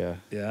myself. Yeah.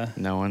 Yeah,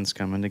 No one's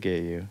coming to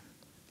get you.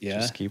 yeah.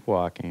 Just keep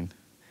walking.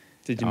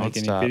 Did you don't make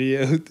any stop.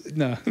 video?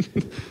 No.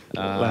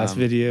 Last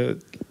video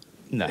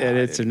No,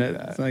 edits or I didn't do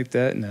nothing that. like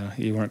that? No,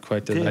 you weren't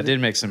quite to I that. did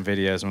make some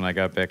videos when I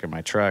got back in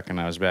my truck and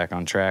I was back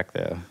on track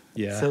though.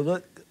 Yeah. So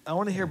look, I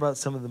want to hear about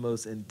some of the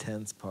most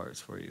intense parts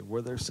for you.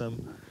 Were there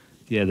some?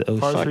 yeah, the Parts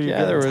Fuck where you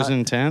yeah, got there was ti-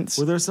 intense.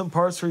 Were there some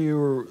parts where you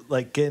were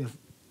like getting?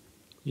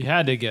 You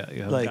had to get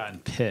Like- gotten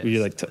pissed. were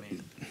you like,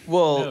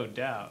 Well, no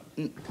doubt.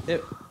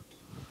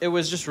 it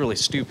was just really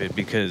stupid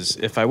because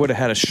if I would have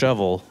had a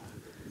shovel,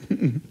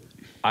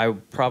 I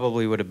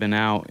probably would have been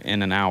out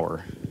in an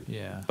hour.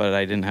 Yeah. But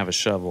I didn't have a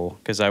shovel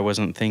because I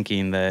wasn't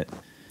thinking that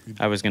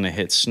I was going to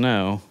hit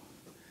snow.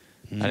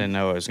 I didn't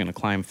know I was going to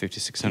climb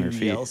 5,600 you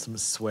feet. yell some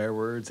swear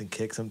words and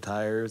kick some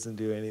tires and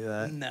do any of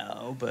that?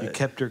 No, You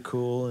kept her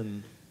cool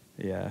and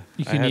yeah,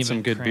 You I couldn't had some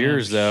even good cram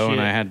beers though, and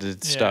shit. I had to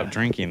stop Yeah.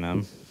 drinking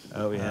them.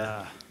 oh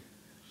yeah. Ah,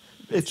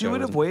 If you I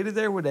would have wasn't- waited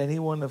there, would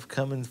anyone have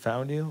come and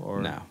found you?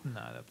 Or No,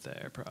 not up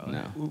there, probably.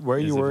 no. where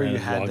is you it were, kind you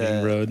of had logging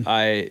to. road?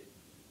 I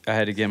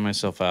had to get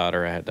myself out,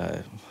 or I had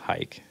to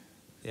hike.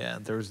 Yeah,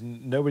 there was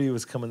nobody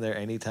was coming there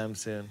anytime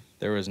soon.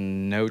 There was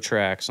no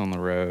tracks on the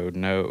road,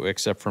 no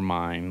except for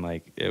mine.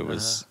 Like it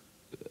was,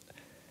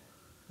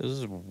 this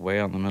is way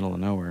out in the middle of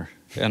nowhere.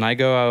 And I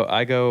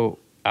go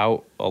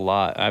out a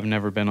lot. I've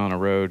never been on a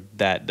road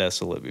that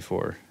desolate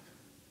before.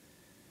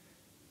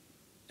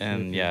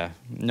 And yeah,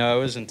 no,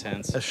 it was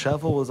intense. A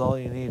shovel was all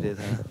you needed,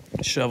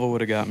 huh? Shovel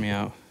would have got me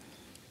out.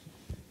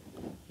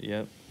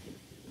 Yep.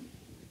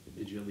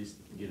 Did you at least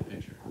get a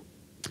picture?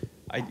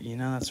 You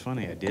know, that's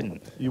funny. I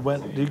didn't.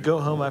 Did you go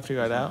home after you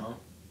got out?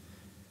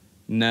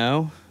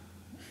 No.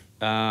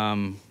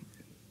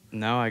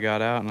 No, I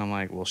got out and I'm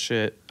like, well,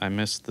 shit, I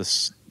missed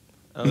this.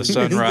 Oh, The you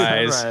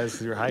sunrise.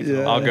 sunrise, you're hiking.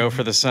 Yeah. I'll go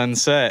for the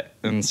sunset.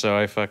 And so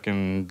I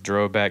fucking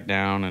drove back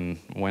down and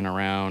went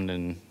around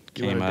and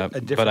You came went a up.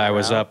 different But I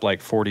was route? up like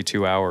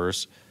 42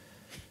 hours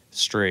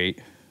straight.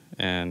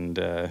 And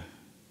yeah,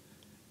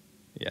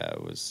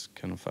 it was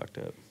kind of fucked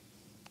up.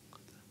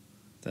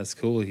 That's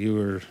cool. You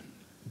were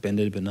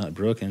bended but not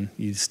broken.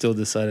 You still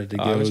decided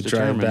to I go was drive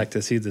determined. back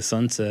to see the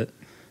sunset.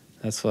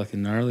 That's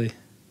fucking gnarly.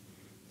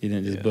 You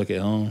didn't just Yeah. book it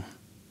home.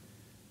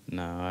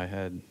 No, I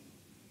had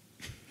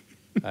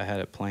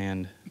it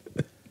planned.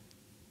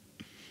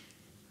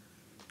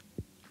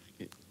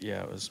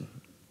 yeah, it was.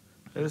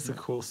 That is a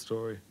cool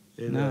story.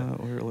 It,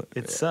 No,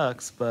 it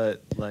sucks,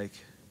 but like,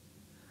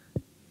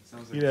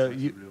 Sounds You like know, it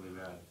sucks you- really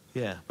bad.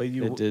 yeah, but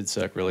you. it did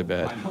suck really I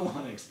bad. don't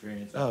want to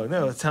experience that. Oh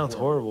no, it sounds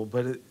horrible,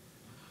 but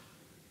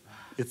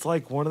it's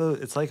like one of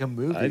the. It's like a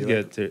movie. I'd like,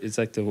 get to. It's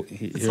like the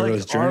It's hero's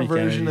like journey. our kind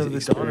version of the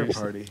Donner experience.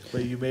 Party,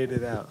 but you made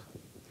it out.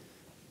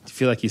 Do you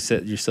feel like you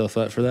set yourself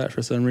up for that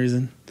for some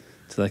reason?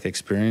 To like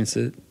experience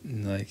it?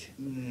 And like,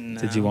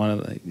 did you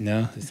want to like,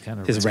 no? It's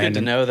kind of Just It's good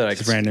to know that I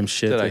just could, random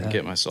shit that I that can get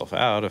happened. myself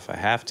out if I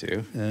have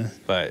to. Yeah.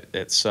 But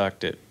it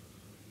sucked. It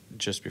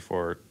just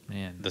before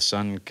man. the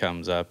sun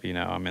comes up. You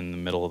know, I'm in the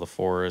middle of the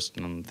forest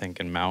and I'm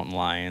thinking mountain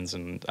lions,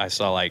 and I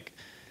saw like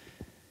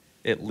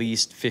at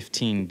least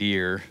 15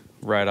 deer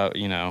right out.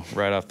 You know,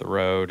 right off the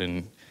road,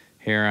 and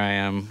here I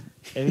am.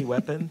 Any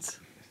weapons?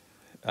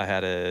 I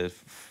had a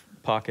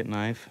pocket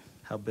knife,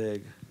 How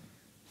big?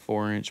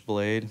 4-inch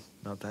blade.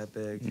 Not that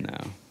big. No,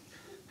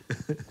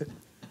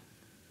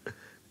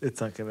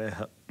 It's not gonna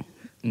help.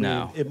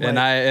 no. it And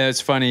might-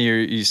 it's funny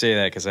you say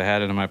that because I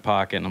had it in my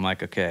pocket, and I'm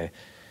like, okay.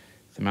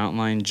 The mountain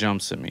lion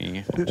jumps at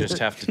me. I just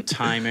have to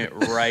time it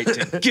right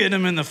to get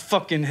him in the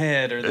fucking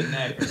head or the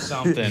neck or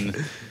something.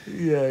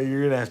 Yeah,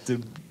 you're gonna have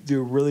to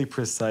do really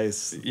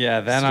precise.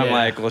 Yeah, then I'm Yeah.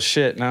 like, well,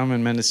 shit, now I'm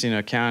in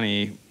Mendocino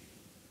County.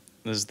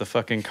 Is the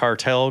fucking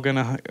cartel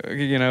gonna,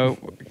 you know,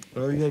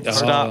 Oh, you had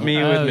stop me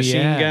with Oh, machine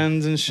yeah.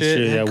 guns and shit?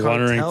 Sure, yeah,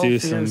 wandering cartel through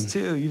fears some.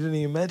 too. You didn't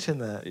even mention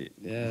that.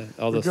 Yeah,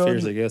 all We're those going-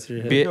 fears that go through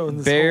your head. Be- going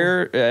this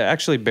Bear,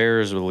 actually,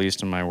 bears are the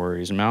least of my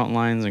worries. Mountain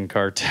lions and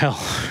cartel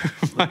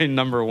are my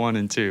number 1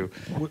 and 2.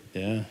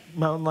 Yeah.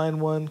 Mountain Lion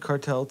 1,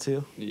 Cartel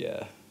 2,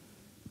 Yeah,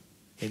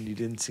 and you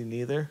didn't see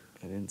neither.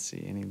 I didn't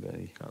see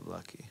anybody Got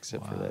lucky.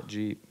 except for Wow. that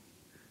Jeep.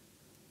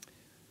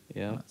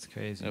 Yeah. That's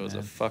crazy. It was a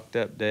man. fucked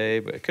up day,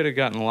 but it could have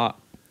gotten a lot.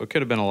 It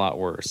could have been a lot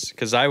worse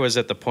because I was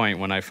at the point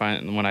when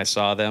I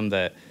saw them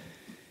that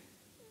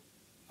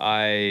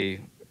I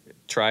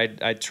tried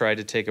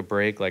to take a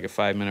break, like a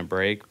 5-minute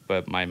break,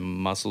 but my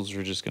muscles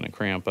were just going to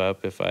cramp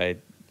up if I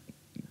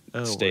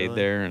Oh, stayed really?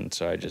 there, and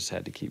so I just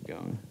had to keep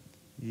going.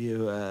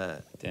 You.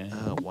 Damn.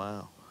 Oh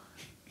wow.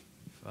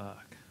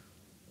 Fuck.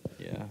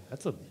 Yeah,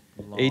 That's a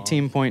long...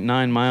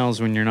 18.9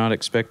 miles when you're not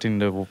expecting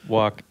to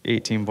walk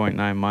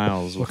 18.9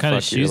 miles. will What kind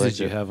of fuck your shoes legs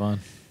did you up. have on?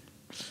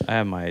 I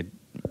have my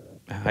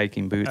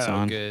hiking boots Oh,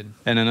 on. good.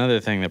 And another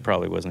thing that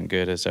probably wasn't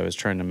good is I was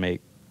trying to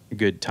make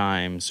good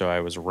time, so I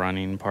was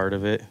running part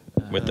of it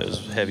with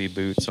those heavy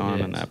boots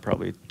on, and Shit. that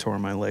probably tore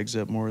my legs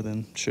up more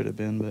than should have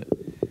been. But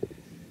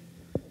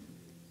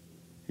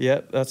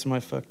yep, that's my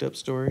fucked up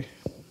story.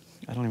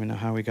 I don't even know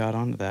how we got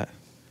onto that.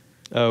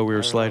 Oh, we I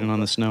were don't sliding know, on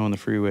the but- snow on the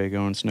freeway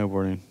going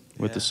snowboarding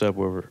with the Yeah.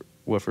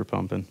 subwoofer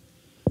pumping.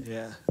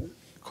 Yeah.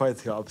 Quite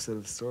the opposite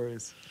of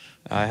stories.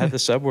 I had the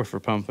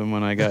subwoofer pumping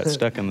when I got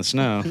stuck in the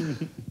snow.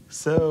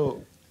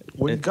 So,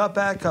 when you It-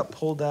 got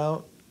pulled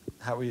out,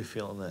 how were you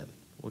feeling then?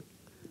 I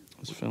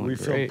was feeling Were you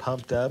feeling great.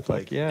 pumped up?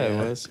 Like, yeah, it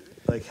was.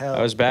 Like how?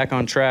 I was back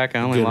on track. I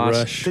only Good lost.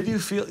 rush. Did you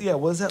feel? Yeah.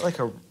 Was that like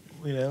a?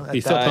 You know. At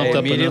You that felt pumped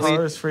point, up enough?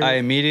 cars for you? I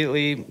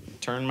immediately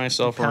turned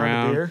myself Pound of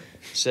around, beer?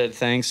 said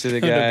thanks to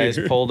the Pound of guys,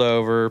 beer. pulled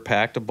over,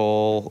 packed a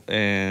bowl,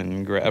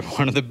 and grabbed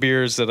one of the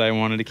beers that I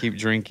wanted to keep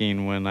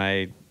drinking when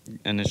I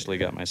initially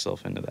got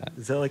myself into that.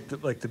 Is that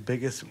like the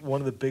biggest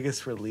one of the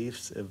biggest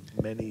reliefs of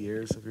many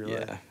years of your Yeah,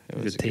 life? it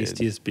The was tastiest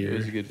It was beer.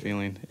 a good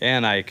feeling,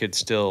 and I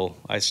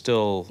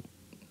still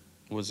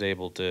was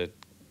able to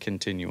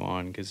continue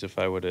on because if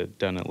I would have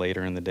done it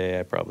later in the day,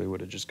 I probably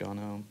would have just gone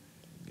home.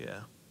 Yeah.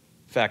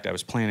 In fact, I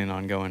was planning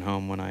on going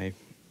home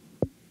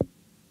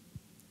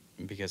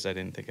because I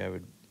didn't think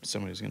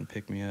somebody was going to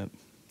pick me up.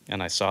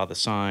 And I saw the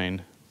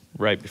sign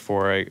right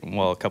before a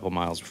couple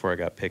miles before I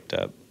got picked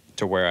up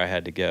to where I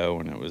had to go,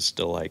 and it was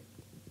still like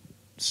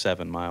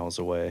 7 miles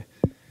away.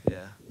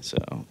 Yeah. So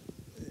Oh,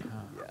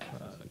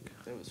 fuck.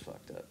 it was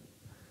fucked up.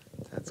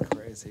 That's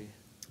crazy.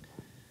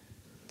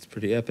 It's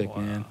pretty epic,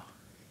 Wow. man.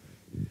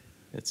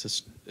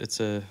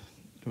 It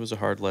was a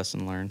hard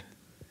lesson learned.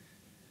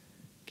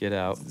 Get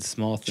out.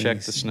 Small things.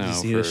 Check the snow You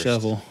just need first. a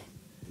shovel.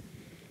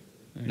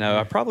 No,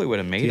 I probably would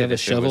have Do made you it have a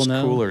if it was shovel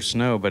now? cooler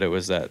snow, but it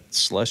was that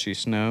slushy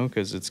snow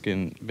because it's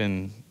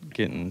been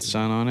getting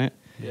sun on it.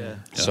 Yeah.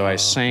 So I Oh,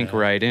 sank okay.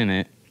 right in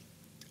it,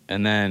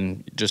 and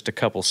then just a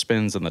couple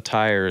spins on the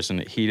tires, and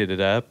it heated it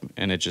up,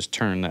 and it just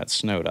turned that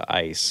snow to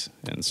ice.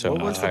 And so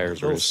what my was tires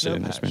the were little just snow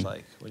sitting there patch spinning.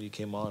 like when you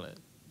came on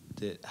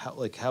it?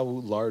 How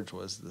large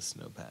was the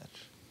snow patch?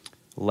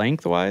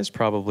 Lengthwise,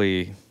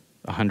 probably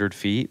 100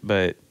 feet,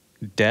 but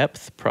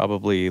depth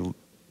probably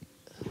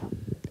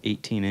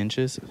 18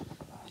 inches.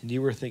 And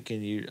you were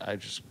thinking I'm gonna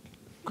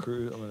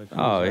cruise.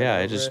 Oh right yeah, I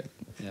over just it.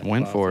 Yeah,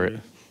 went plow for through.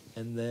 it.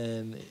 And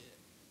then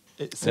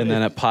And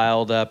then it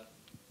piled up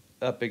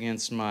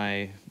against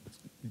my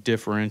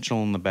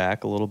differential in the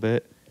back a little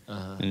bit.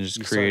 and just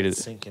you created-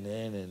 started sinking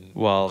in and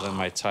Well, then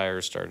my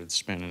tires started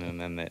spinning,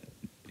 and then that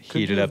Could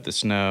heated you- up the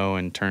snow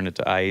and turned it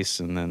to ice,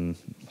 and then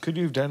could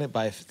you have done it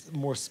by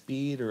more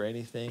speed or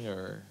anything,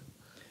 or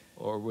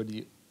would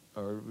you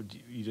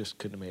you just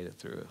couldn't have made it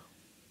through?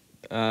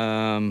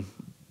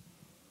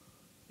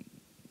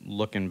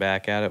 looking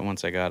back at it,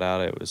 once I got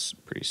out, it was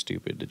pretty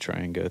stupid to try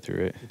and go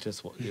through it.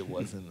 It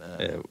wasn't.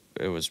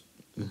 It was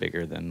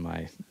bigger than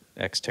my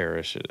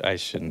Xterra. I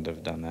shouldn't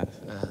have done that.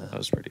 That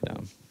was pretty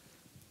dumb.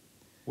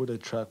 Would a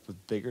truck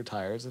with bigger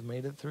tires have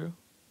made it through,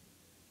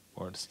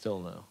 or still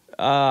no?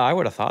 I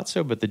would have thought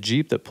so, but the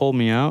Jeep that pulled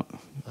me out,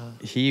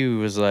 he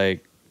was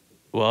like,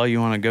 well, you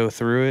want to go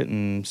through it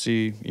and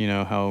see,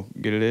 how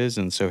good it is?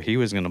 And so he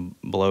was going to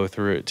blow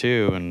through it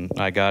too. And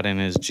I got in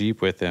his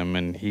Jeep with him,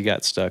 and he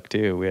got stuck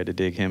too. We had to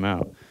dig him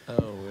out. Oh,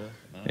 really?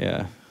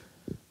 Yeah.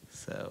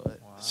 So,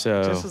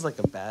 So this was like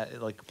a bad,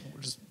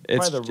 just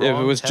it's probably the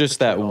wrong it was just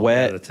that temperature and all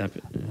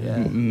wet, Yeah.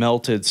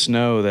 melted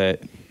snow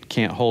that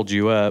can't hold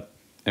you up.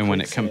 And when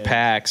it Quicksand.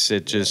 compacts,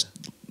 it just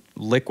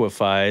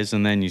liquefies,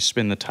 and then you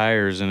spin the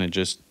tires, and it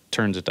just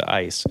turns it to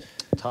ice.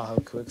 Tahoe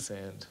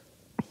quicksand.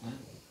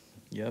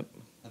 Yep.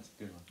 That's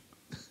a good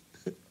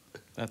one.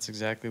 That's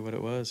exactly what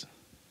it was.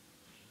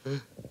 And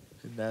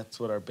that's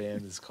what our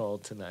band is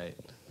called tonight.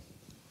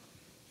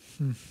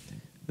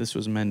 This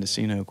was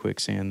Mendocino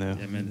quicksand, though.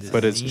 Yeah, Mendocino.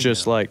 But it's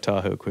just like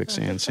Tahoe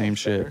quicksand, same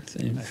shit.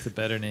 Same. That's a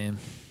better name.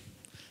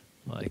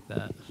 I like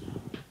that.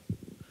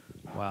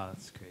 Wow,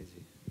 that's crazy.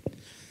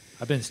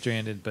 I've been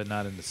stranded, but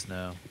not in the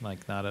snow.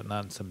 Like not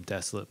in some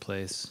desolate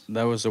place.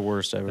 That was the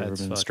worst I've ever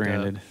That's been fucked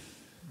stranded. up.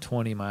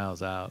 20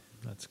 miles out.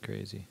 That's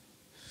crazy.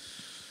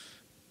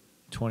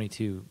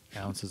 22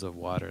 ounces of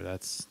water.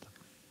 That's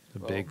the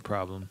big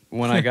problem.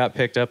 When I got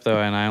picked up, though,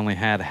 and I only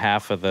had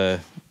half of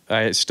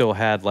I still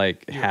had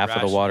like You were half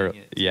of the water.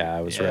 rationing it, too. Yeah,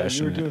 I was Yeah, you were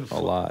rationing doing it a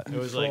lot. It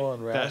was like full-on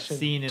that ration,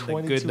 scene in The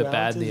 22 Good, the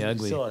Bad, and the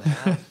ounces, you Ugly. still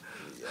had half.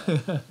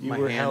 You My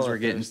were hands hella were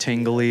getting thirsty.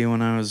 tingly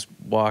when I was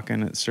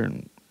walking at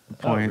certain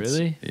Oh, points.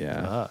 really?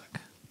 Yeah. Fuck.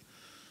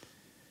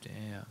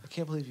 Damn. I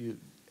can't believe you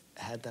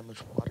had that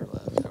much water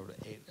left. I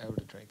would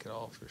have drank it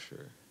all for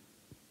sure.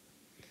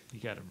 You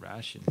got a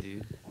ration,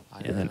 dude.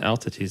 And then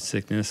altitude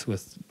sickness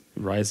with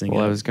rising.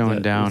 Well, I up, was going with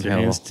your downhill,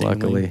 hands tingling,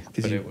 luckily.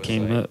 because But you it was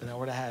came like- up. And I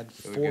would have had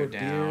It would 4 go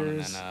down and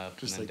beers. then up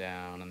just and then like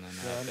down and then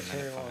run up and then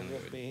carry it along finally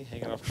with would. me,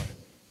 hanging off my.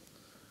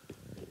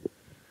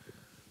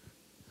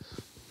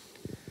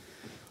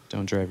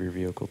 Don't drive your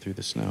vehicle through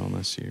the snow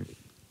unless you're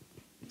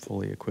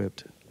fully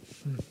equipped.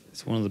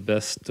 It's one of the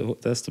best.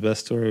 That's the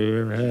best story we've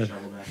ever had.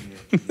 Shovel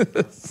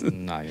back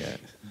in. Not yet.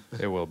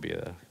 It will be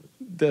a.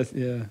 That's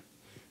yeah.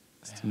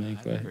 That's the main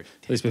I'd way. never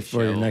At least take a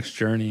before your shovel. next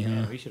journey,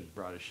 Yeah, huh? we should have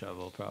brought a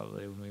shovel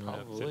probably when we went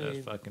up to Probably.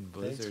 that fucking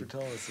Thanks for blizzard.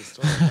 telling us the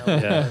story.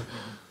 Yeah.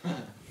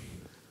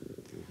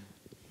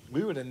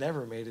 We would have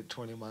never made it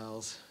 20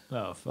 miles.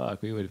 Oh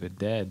fuck, we would have been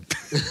dead.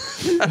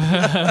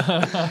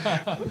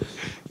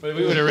 But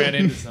we would have ran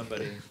into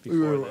somebody. We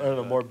were before then, on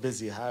a but- more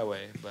busy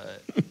highway,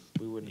 but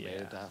we wouldn't have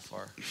made it Yeah. that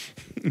far.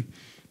 Yeah, we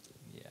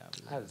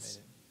I had would've made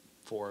it.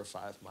 4 or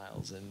 5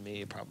 miles in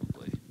me,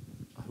 probably.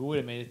 Who would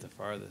have made it the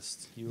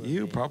farthest? You, or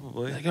You me?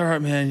 probably. Like, all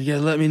right, man, you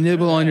gotta let me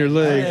nibble on your I'd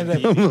leg. end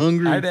up- I'm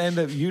hungry. I'd end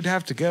up. You'd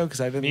have to go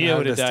because I didn't Mia have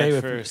would to have stay died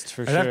with. first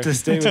for I'd sure. have to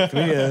stay with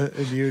Mia,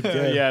 and you'd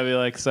go. Yeah, I'd be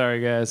like,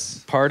 sorry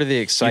guys. Part of the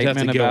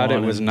excitement go about it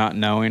on was and- not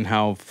knowing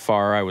how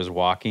far I was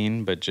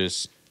walking, but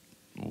just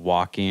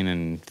walking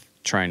and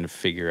trying to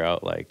figure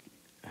out, like,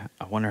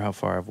 I wonder how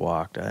far I've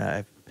walked.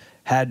 I've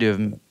had to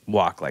have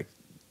walked like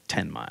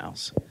 10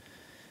 miles.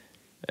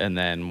 And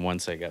then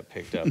once I got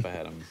picked up, I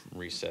had them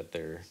reset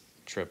their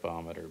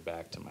tripometer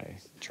back to my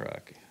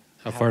truck.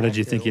 How far did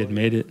you think you had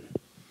made it?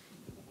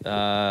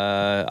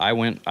 I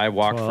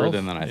walked 12?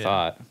 further than I Yeah.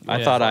 thought. Yeah.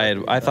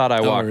 I thought I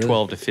Oh, walked really?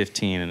 12 to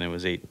 15, and it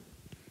was 18.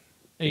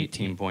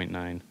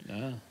 18.9.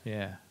 Yeah.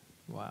 Yeah.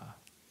 Wow.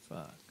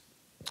 Fuck.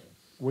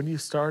 When you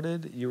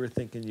started, you were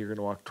thinking you're going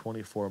to walk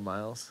 24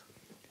 miles.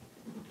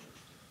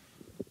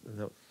 Is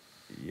that-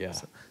 Yeah.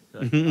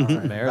 like, all right,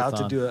 about to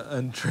Marathon. do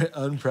an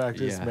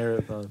unpracticed Yeah.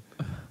 marathon.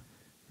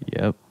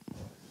 Yep.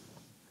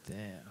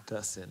 Damn.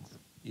 Dustin,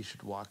 you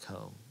should walk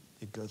home.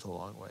 It goes a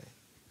long way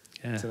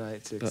Yeah.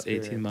 tonight to About 18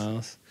 experience-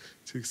 miles.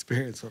 to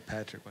experience what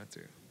Patrick went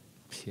through.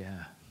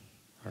 Yeah.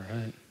 All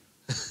right.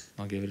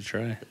 I'll give it a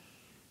try.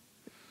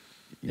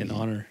 In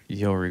honor.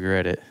 You'll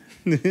regret it.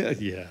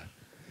 Yeah.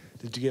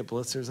 Did you get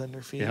blisters on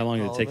your feet? Yeah, how long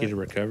did all it take of you to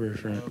recover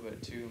from,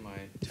 but too, my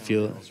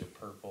feel it. toenails are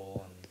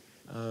purple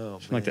Oh,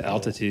 from like the man.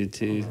 altitude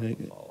too?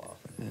 and fall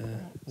off. Yeah. Wow.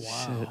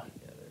 Shit.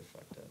 Yeah, they're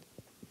fucked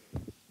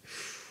up.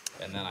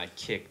 And then I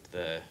kicked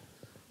the.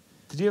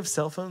 Did you have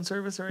cell phone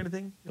service or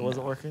anything? It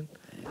wasn't No. working.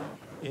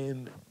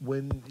 And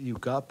when you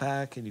got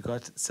back and you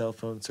got cell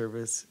phone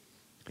service,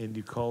 and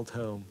you called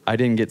home, I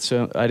didn't get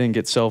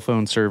cell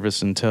phone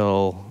service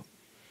until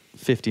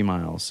 50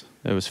 miles.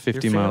 It was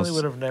 50 your family miles.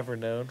 would have never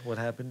known what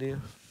happened to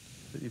you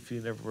if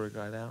you never would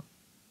have got out.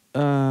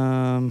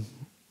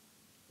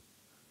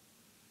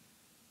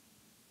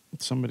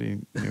 Somebody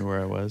knew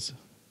where I was.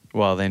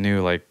 Well, they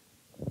knew like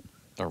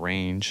a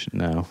range.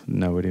 No,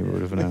 nobody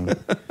would have known.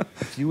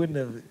 If you wouldn't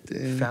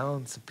have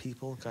found some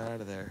people, got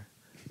out of there.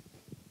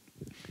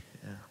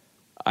 Yeah.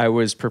 I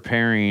was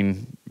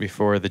preparing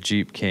before the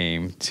Jeep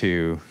came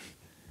to.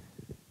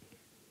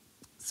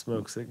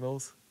 Smoke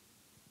signals.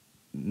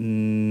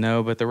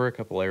 No, but there were a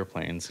couple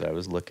airplanes that I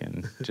was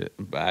looking to,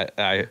 but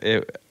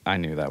I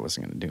knew that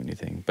wasn't going to do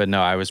anything. But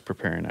no, I was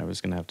preparing. I was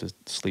going to have to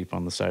sleep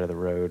on the side of the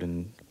road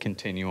and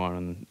continue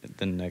on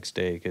the next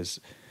day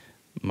because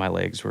my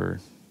legs were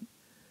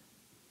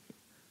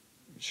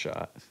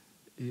shot.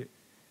 Yeah.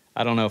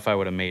 I don't know if I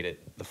would have made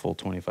it the full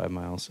 25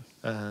 miles.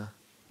 Uh-huh.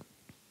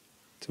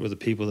 So were the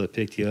people that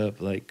picked you up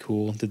like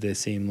cool? Did they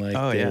seem like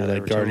Oh, they yeah, were they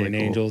like were guardian totally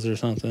cool. angels or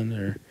something,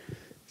 or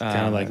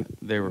kind of like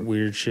they were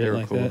weird shit They were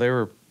like cool. that? They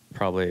were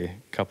probably a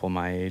couple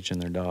my age and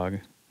their dog.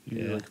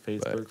 You Yeah, like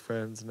Facebook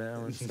friends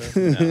now and stuff?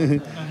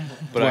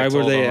 But Why I were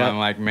told they them, out- I'm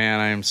like, man,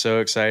 I am so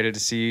excited to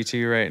see you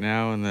two right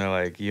now. And they're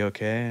like, you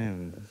okay?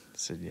 And I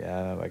said,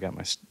 yeah, I got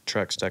my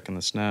truck stuck in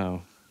the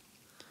snow.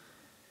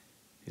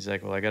 He's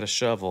like, well, I got a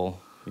shovel.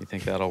 You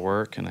think that'll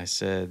work? And I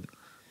said,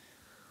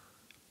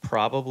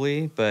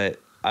 probably,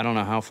 but I don't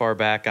know how far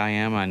back I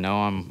am. I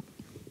know I'm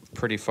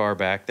pretty far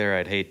back there.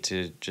 I'd hate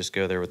to just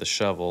go there with a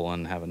shovel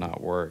and have it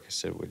not work. I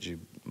said, would you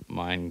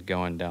mind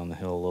going down the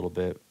hill a little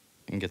bit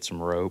and get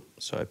some rope?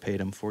 So I paid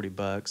him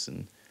 $40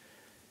 and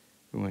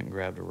we went and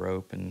grabbed a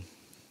rope and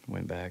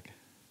went back.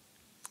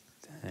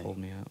 Dang. Pulled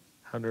me out.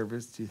 How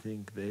nervous do you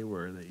think they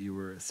were that you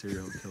were a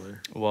serial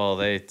killer? Well,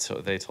 they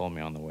told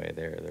me on the way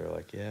there. They're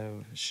like, yeah,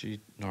 she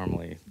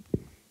normally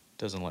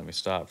doesn't let me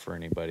stop for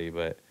anybody,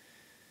 but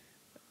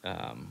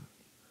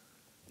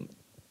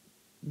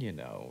you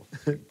know,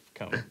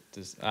 come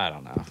just I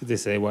don't know. Did they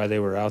say why they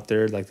were out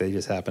there? Like they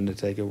just happened to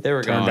take a They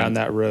were turn going down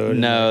that road?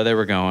 No, they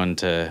were going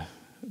to.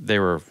 They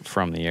were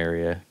from the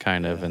area,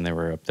 kind of, Yeah. and they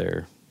were up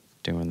there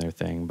doing their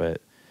thing.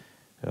 But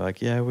they're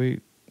like, yeah, we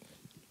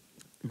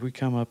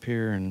come up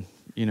here, and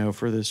you know,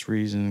 for this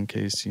reason, in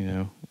case you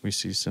know we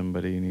see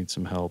somebody who needs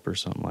some help or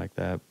something like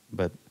that.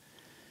 But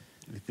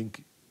You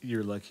think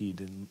you're lucky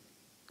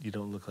you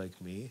don't look like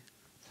me?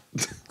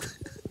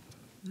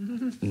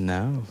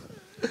 no,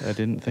 I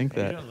didn't think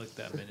You that. don't look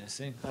that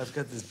menacing. I've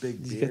got this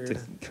big You got beard.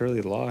 the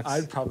curly locks.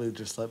 I'd probably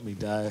just let me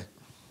die.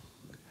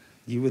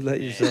 You would let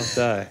yourself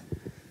die.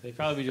 They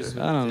probably just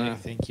I don't know.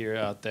 think you're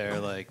out there,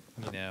 like,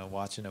 you know,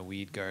 watching a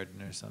weed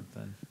garden or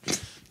something.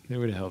 They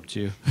would have helped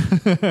you.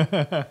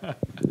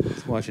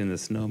 Just watching the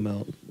snow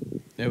melt.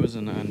 It was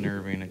an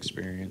unnerving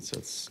experience.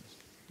 That's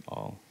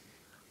all.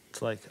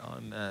 It's like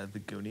on the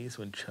Goonies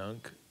when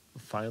Chunk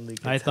finally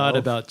gets I thought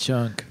help about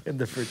Chunk. in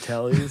the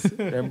Fratellis.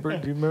 Remember?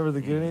 Do you remember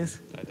the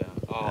Goonies? I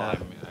don't. Oh, I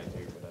do,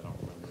 but I don't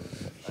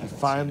remember. He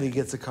finally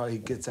gets a car. He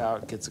gets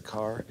out, gets a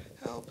car.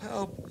 Help,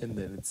 help. And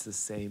then it's the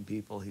same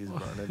people he's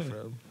running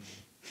from.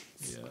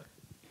 Yeah.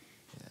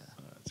 Yeah.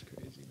 Oh, that's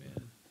crazy,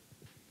 man.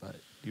 But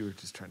you were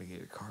just trying to get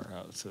your car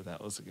out, so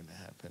that wasn't going to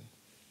happen.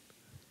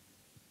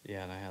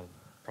 Yeah, and I had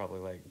probably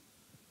like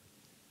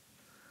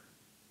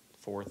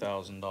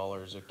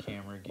 $4,000 of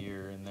camera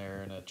gear in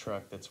there in a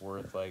truck that's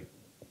worth like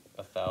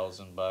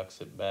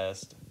 $1,000 at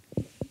best.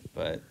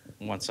 But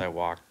once I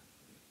walked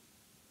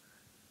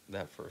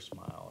that first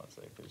mile, I was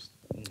like, "There's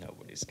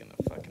nobody's gonna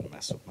fucking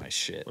mess with my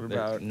shit. What There's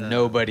about,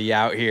 nobody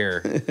out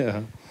here?"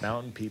 Yeah.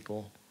 Mountain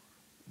people,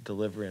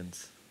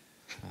 Deliverance.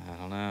 I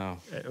don't know.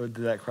 Did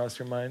that cross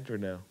your mind or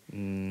no?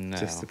 No,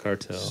 Just the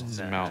cartel. Just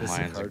Nah, mountain just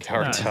the lions and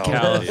cartel. cartel.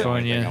 Not in is the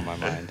only thing California. on my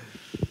mind.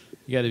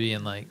 You got to be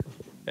in, like,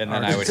 And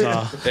then I would,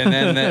 and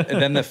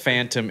then the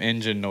phantom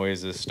engine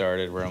noises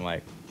started, where I'm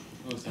like,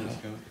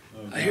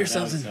 I hear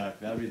something.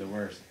 That'd be the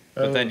worst.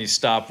 but then you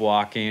stop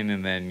walking,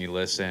 and then you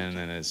listen,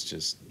 and it's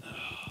just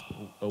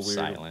A weird,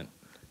 silent.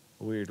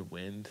 weird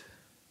wind.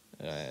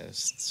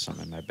 It's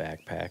something in my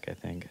backpack, I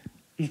think.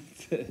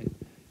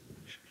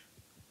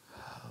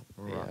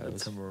 Mirage. Yeah, it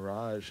It's was- a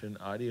mirage, an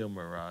audio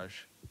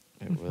mirage.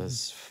 It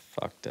was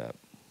fucked up.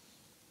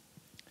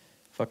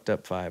 Fucked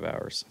up 5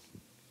 hours.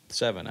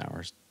 7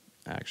 hours,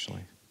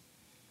 actually.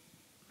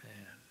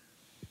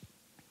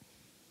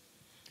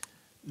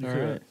 You All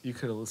could right. you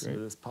could have listened to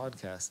Great. this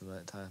podcast in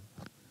that time.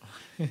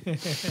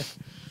 That's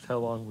how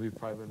long we've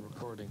probably been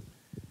recording.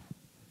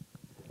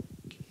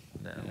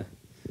 No. Yeah.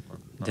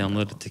 Not Download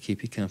that it long. to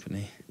keep you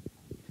company.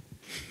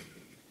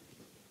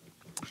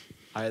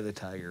 Eye of the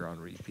Tiger on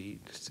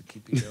repeat just to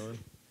keep you going.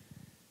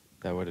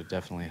 That would have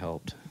definitely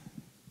helped.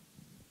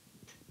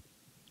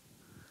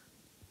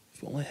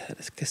 If you only had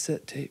a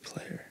cassette tape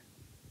player.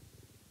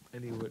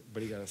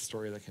 Anybody got a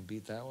story that can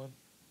beat that one?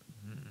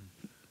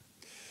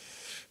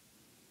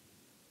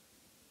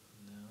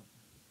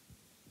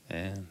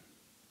 And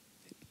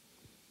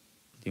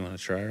do you want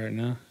to try right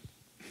now?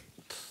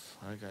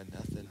 I got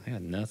nothing. I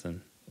got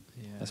nothing.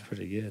 Yeah. That's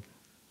pretty good.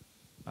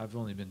 I've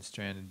only been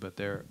stranded, but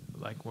there,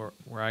 like where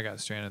I got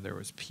stranded, there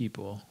was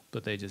people,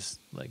 but they just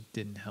like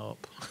didn't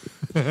help.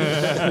 I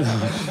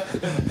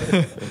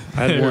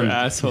had They were one.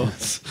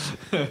 assholes.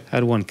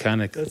 Had one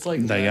kind of That's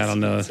like I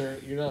don't know.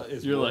 You're not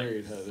as You're like-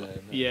 worried then.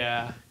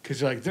 Yeah, Because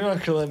you're like, they're not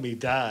going to let me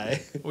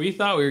die. we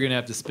thought we were gonna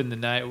have to spend the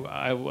night.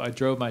 I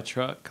drove my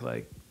truck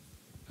like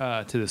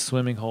to the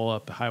swimming hole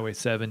up Highway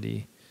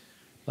 70,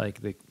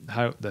 like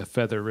the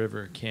Feather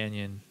River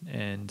Canyon,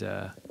 and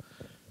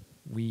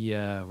we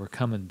were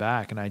coming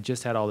back, and I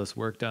just had all this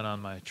work done on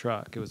my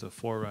truck. It was a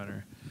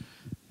 4Runner,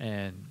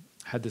 and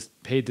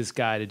paid this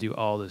guy to do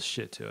all this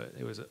shit to it.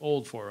 It was an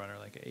old 4Runner,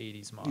 like an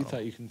 80s model. You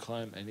thought you can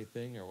climb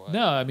anything or what?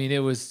 No, I mean,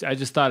 I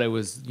just thought it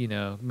was,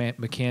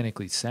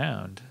 mechanically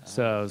sound.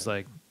 So I was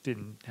like,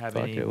 didn't have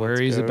Fuck any it, let's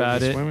worries go to about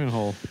the it. Swimming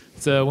hole.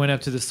 So I went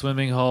up to the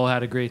swimming hole,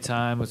 had a great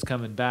time, was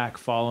coming back,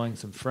 following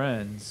some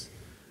friends,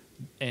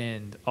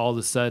 and all of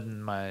a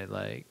sudden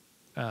my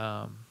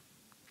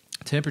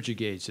temperature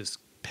gauge just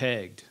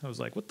pegged. I was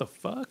like, what the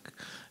fuck?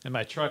 And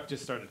my truck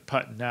just started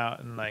putting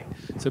out, and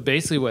so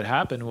basically what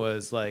happened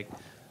was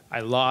I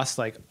lost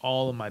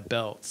all of my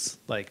belts,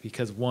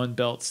 because one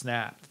belt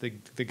snapped.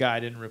 The guy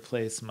didn't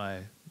replace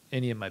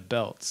any of my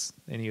belts,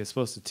 and he was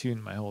supposed to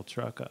tune my whole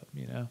truck up,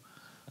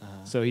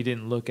 So he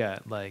didn't look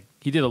at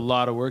he did a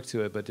lot of work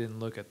to it, but didn't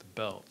look at the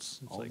belts.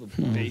 It's All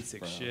the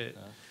basic belts, shit.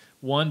 yeah.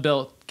 One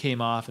belt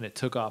came off, and it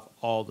took off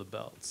all the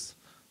belts.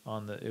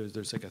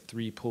 There's a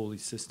 3-pulley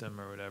system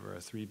or whatever, a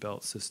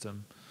 3-belt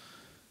system,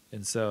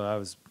 and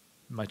so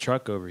my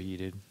truck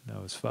overheated. I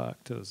was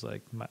fucked. It was I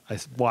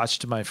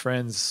watched my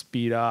friends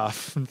speed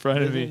off in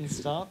front of They me, didn't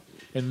stop?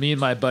 and me and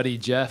my buddy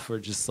Jeff were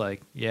just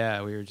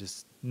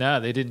no,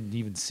 they didn't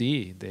even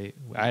see.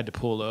 I had to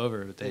pull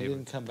over, but They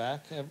didn't come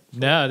back?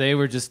 no, they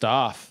were just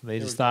off. They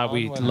just were thought gone?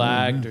 we What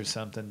lagged or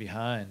something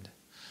behind.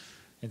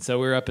 And so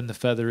we were up in the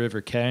Feather River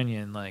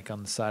Canyon,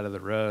 on the side of the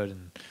road,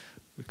 and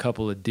a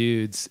couple of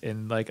dudes,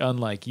 and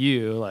unlike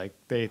you,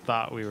 they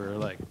thought we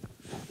were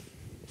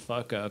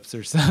fuck ups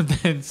or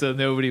something, so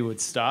nobody would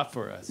stop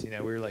for us. We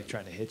were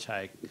trying to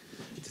hitchhike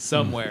to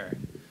somewhere.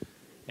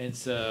 And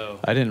so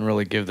I didn't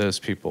really give those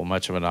people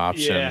much of an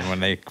option. Yeah. When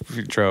they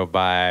drove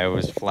by, I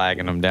was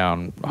flagging them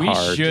down we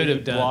hard. should have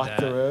Did done block that.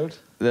 the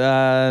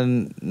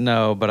road?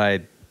 No, but I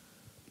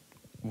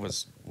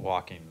was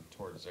walking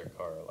towards their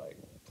car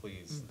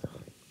please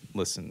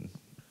listen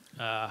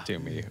to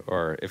me.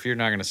 Or if you're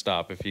not going to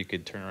stop, if you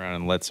could turn around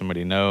and let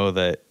somebody know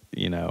that,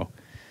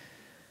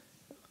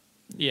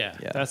 Yeah,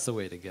 Yeah. that's the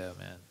way to go,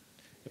 man.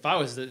 If I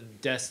was in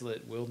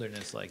desolate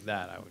wilderness like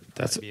that, I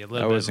would be a I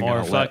little bit wasn't more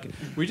gonna let- fucking.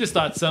 We just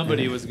thought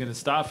somebody was going to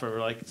stop for.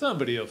 We're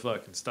somebody will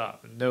fucking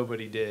stop, and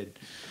nobody did.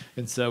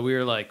 And so we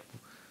were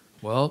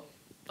well,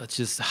 let's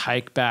just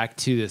hike back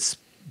to this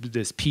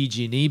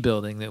PG&E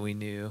building that we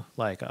knew,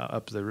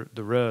 up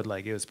the road.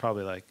 It was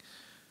probably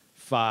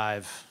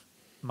 5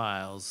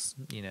 miles,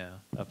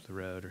 up the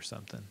road or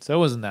something. So it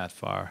wasn't that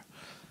far,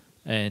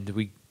 and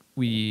we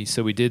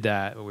did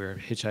that. We were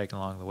hitchhiking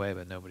along the way,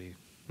 but nobody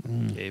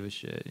gave a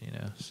shit,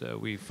 So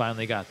we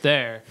finally got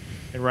there,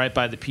 and right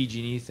by the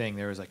PG&E thing,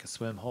 there was a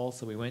swim hole.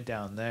 So we went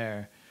down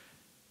there.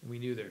 We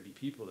knew there'd be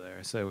people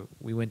there, so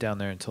we went down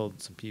there and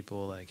told some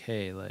people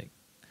hey,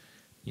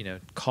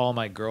 call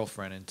my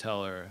girlfriend and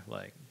tell her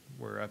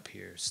we're up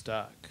here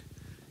stuck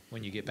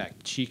when you get back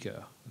to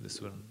Chico. This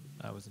is when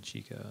I was in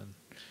Chico, and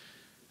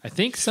I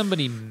think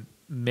somebody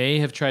may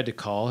have tried to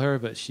call her,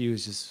 but she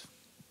was just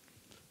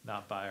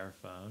not by our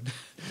phone.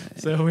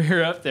 So we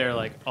were up there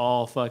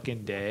all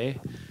fucking day.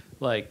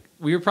 I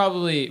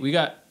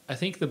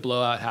think the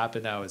blowout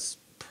happened. I was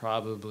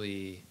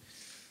probably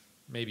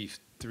maybe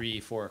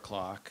 3-4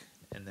 o'clock,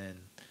 and then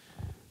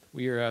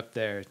we were up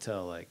there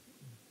till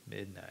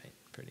midnight,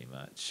 pretty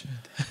much.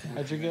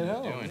 How'd you get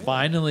home?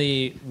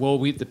 Finally,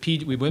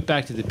 we went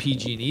back to the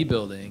PG&E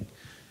building,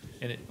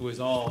 and it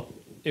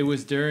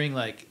was during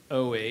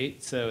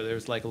 08, so there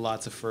was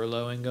lots of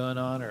furloughing going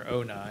on, or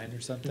 09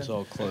 or something. it's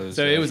all closed.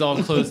 So it was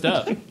all closed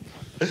up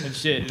and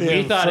shit. We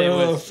Damn, thought it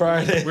furlough was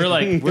Friday. we're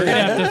we're gonna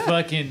have to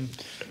fucking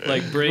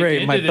break Great,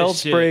 into my this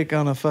belts shit break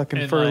on a fucking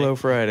and, furlough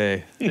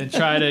Friday. and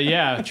try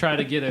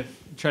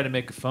to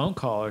make a phone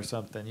call or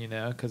something,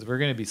 because we're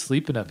gonna be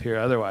sleeping up here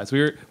otherwise.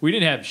 We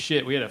didn't have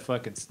shit. We had a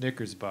fucking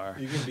Snickers bar.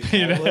 You can be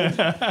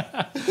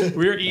homeless.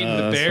 We were eating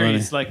the that's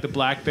berries, funny. the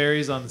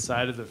blackberries on the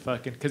side of the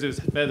fucking, because it was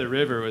Feather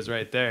River was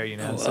right there,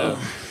 So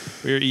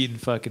we were eating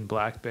fucking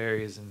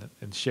blackberries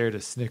and shared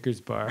a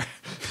Snickers bar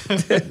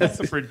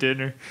for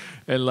dinner,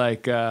 and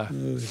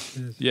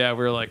yeah,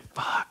 we were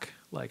fuck,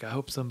 I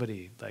hope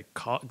somebody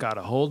got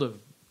a hold of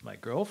my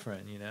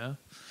girlfriend,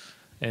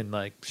 and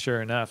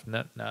sure enough,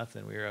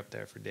 nothing. We were up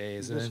there for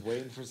days, and Just then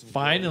waiting for some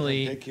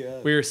finally, people to pick you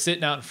up. we were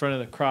sitting out in front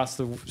of across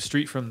the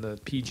street from the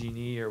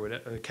PG&E or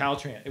whatever,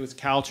 Caltrans. It was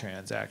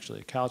Caltrans,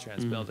 actually,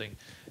 Caltrans building.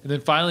 And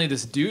then finally,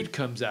 this dude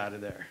comes out of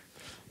there,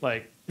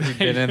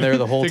 Been in there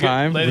the whole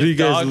time? Let What are his you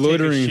guys dog take a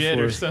loitering shit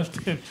for? or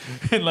something.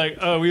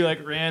 And we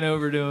ran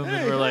over to him,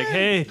 and we're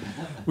hey,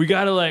 we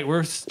gotta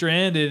we're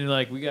stranded,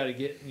 and we gotta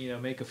get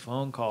make a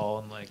phone call,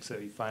 and so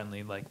he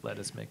finally let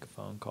us make a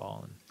phone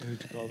call,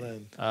 Who'd you call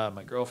then? and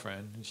my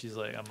girlfriend, and she's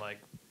I'm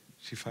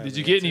She finally did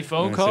you get any answered.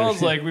 phone No, calls?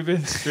 seriously. We've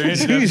been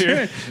stranded up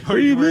here. Where Are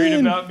you you worried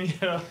been? about me?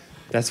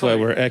 That's why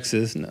we're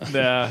exes. No.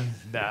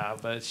 Nah,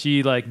 but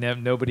she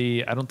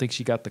nobody. I don't think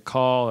she got the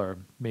call, or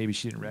maybe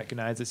she didn't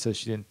recognize it, so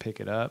she didn't pick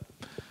it up.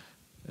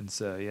 And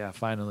so yeah,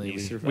 finally You we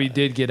survived.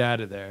 did get out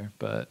of there,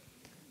 but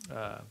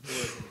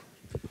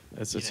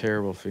That's a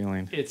terrible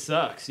feeling. it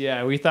sucks.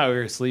 Yeah, we thought we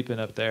were sleeping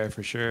up there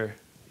for sure.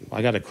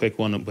 I got a quick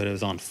one, but it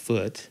was on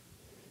foot,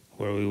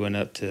 where we went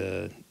up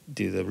to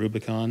do the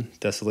Rubicon,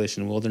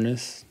 Desolation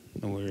Wilderness.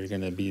 and we were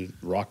gonna be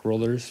rock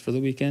rollers for the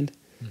weekend.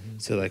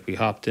 So like we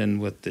hopped in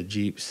with the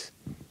Jeeps,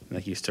 and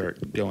like you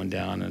start going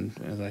down, and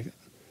I was like,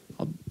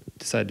 I'll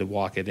decide to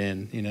walk it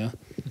in, you know.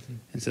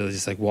 And so I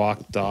just like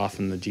walked off,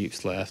 and the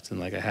Jeeps left, and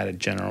like I had a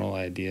general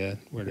idea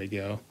where to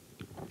go,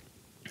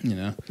 you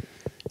know,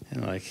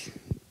 and like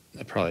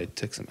I probably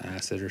took some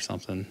acid or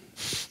something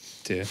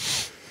too.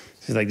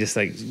 So like just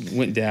like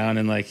went down,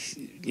 and like,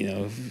 you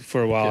know,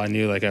 for a while I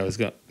knew like I was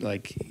going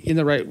like in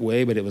the right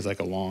way, but it was like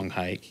a long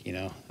hike, you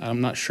know.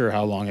 I'm not sure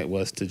how long it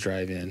was to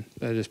drive in,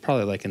 but it was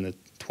probably like in the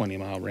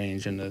 20-mile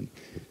range in the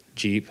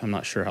Jeep. I'm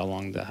not sure how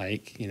long to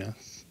hike, you know,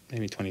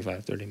 maybe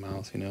 25, 30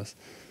 miles, who knows.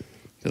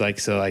 But like,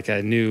 so like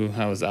I knew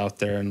I was out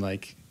there, and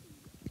like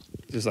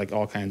there's like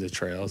all kinds of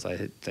trails. I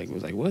think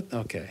was like, what?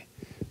 Okay,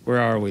 where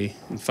are we?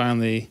 And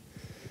finally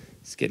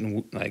it's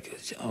getting like,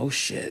 oh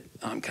shit,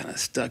 I'm kind of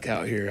stuck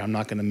out here. I'm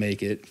not going to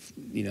make it,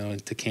 you know,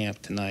 to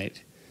camp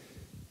tonight.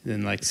 And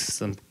then like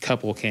some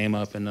couple came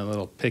up in a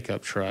little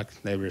pickup truck.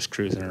 They were just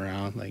cruising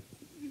around, like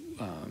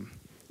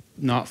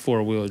not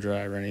 4-wheel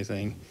drive or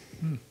anything.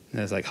 And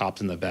I was like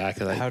hopped in the back.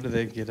 Like, How did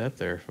they get up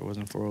there if it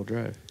wasn't 4-wheel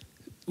drive?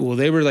 well,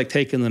 they were like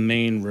taking the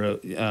main road.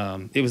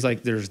 It was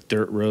like there's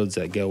dirt roads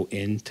that go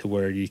into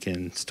where you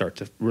can start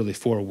to really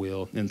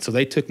 4-wheel. And so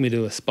they took me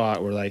to a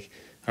spot where like,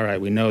 all right,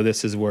 we know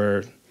this is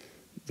where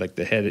like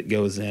the head it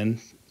goes in,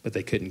 but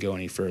they couldn't go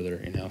any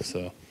further, you know.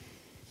 So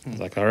I was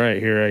like, all right,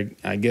 here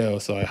I go.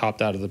 So I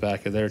hopped out of the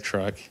back of their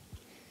truck,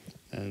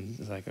 and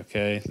it's like,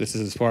 okay, this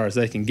is as far as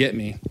they can get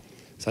me.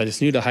 So I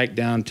just knew to hike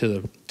down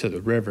to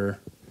the river,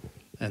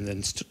 and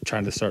then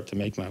trying to start to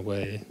make my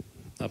way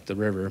up the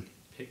river.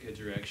 Pick a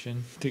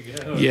direction to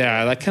go.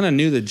 Yeah, I kind of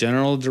knew the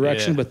general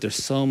direction, Yeah. but there's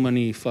so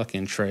many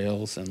fucking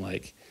trails, and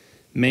like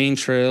main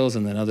trails,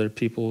 and then other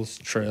people's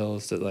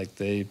trails that like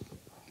they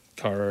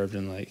carved,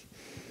 and like,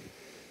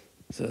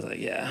 so I was like,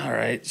 yeah, all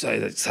right. So I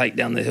just hiked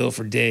down the hill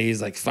for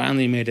days, like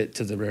finally made it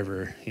to the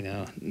river, you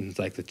know, and it's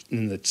like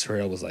the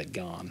trail was like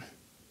gone.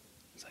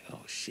 It's like,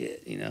 oh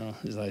shit, you know.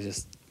 So I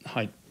just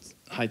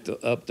hiked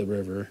up the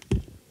river,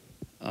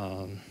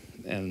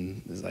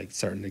 and it was like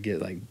starting to get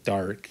like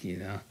dark, you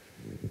know.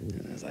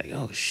 And I was like,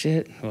 oh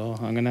shit, well,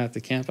 I'm gonna have to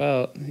camp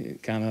out.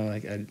 Kind of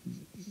like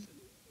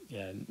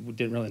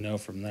didn't really know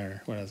from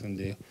there what I was gonna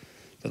do.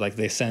 But like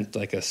they sent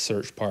like a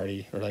search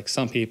party, or like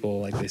some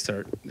people like they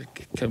start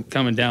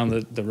coming down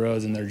the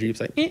roads in their Jeeps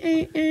like,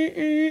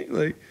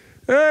 like,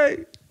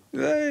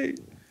 hey,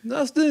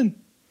 Dustin,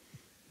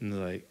 and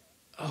they're like,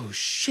 oh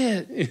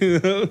shit, you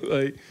know,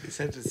 like They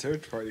sent a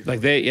search party.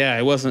 like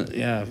it wasn't,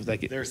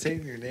 like They were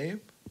saying your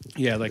name?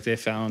 yeah, like they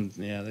found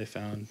me,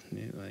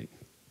 like,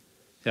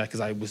 yeah,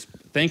 because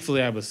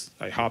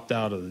I hopped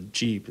out of the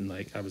Jeep, and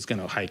like I was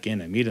gonna hike in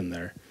and meet them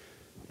there,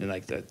 and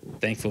like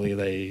thankfully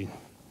they.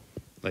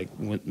 Like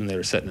when they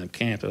were setting up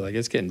camp, they're like,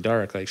 it's getting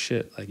dark, like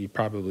shit. Like you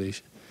probably,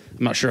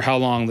 I'm not sure how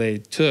long they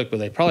took, but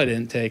they probably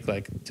didn't take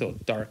like till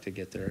dark to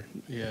get there.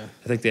 Yeah.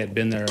 I think they had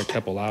been there a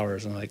couple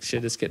hours, and like,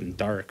 shit, it's getting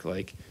dark.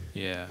 Like,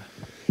 Yeah.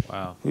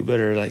 Wow. we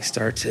better like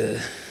start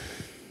to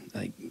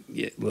like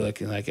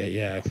look, and like,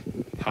 yeah.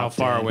 How hopped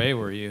far in. away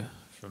were you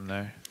from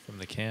there, from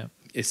the camp?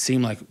 It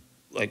seemed like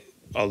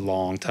a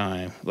long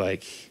time,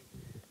 like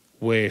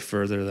way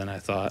further than I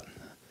thought.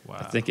 Wow.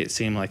 I think it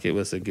seemed like it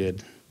was a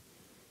good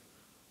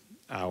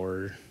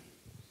hour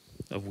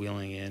of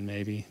wheeling in,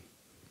 maybe.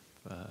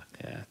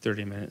 Yeah,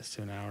 30 minutes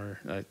to an hour.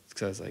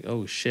 Because I was like,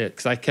 oh shit.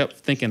 Because I kept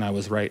thinking I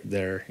was right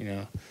there, you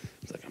know.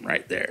 It's like, I'm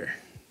right there.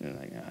 And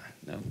like,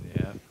 no.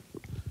 Yeah.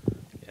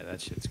 Yeah,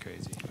 that shit's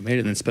crazy. I made it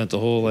and then spent the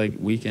whole like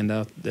weekend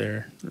out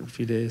there for a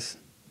few days.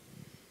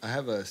 I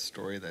have a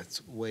story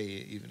that's way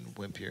even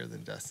wimpier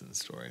than Dustin's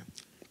story.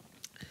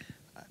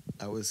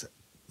 I was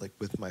like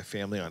with my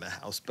family on a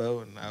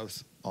houseboat, and I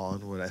was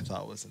on what I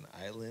thought was an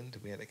island.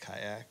 We had a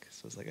kayak,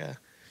 so I was like, I'm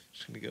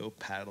just gonna go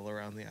paddle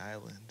around the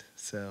island.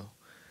 So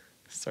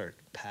I start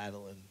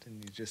paddling,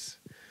 and you just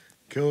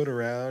going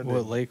around.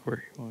 What and lake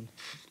were you on?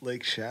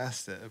 Lake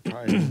Shasta.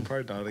 Probably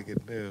not a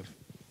good move.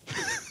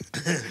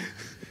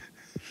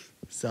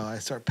 So I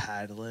start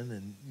paddling,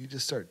 and you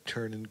just start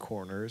turning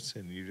corners,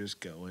 and you're just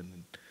going.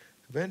 And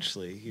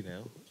eventually, you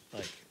know,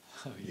 like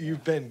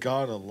you've been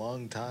gone a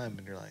long time,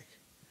 and you're like,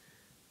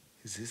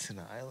 is this an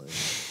island?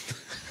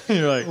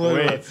 You're like, What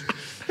wait, else?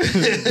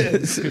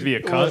 this could be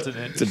a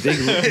continent.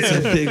 It's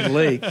a big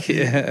lake.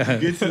 Yeah.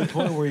 You get to the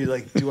point where you're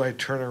like, do I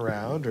turn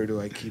around or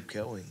do I keep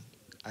going?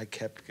 I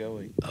kept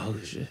going. Oh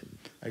shit.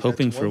 I got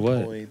Hoping to for one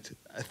what? Point,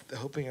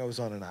 hoping I was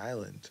on an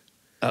island.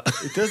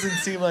 It doesn't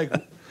seem like,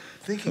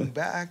 thinking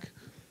back,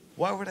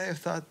 why would I have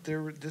thought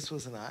this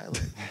was an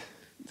island?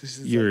 This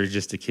is You were like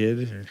just a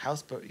kid? Or?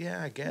 houseboat.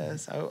 Yeah, I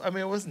guess. I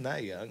mean, I wasn't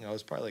that young. I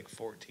was probably like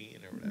 14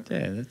 or whatever.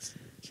 Yeah, that's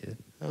a kid.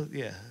 I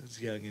was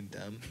young and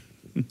dumb.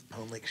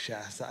 On Lake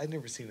Shasta. I'd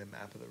never seen a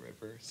map of the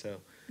river, so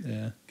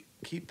Yeah.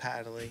 keep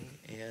paddling,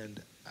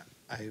 and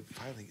I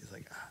finally was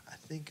like, I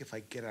think if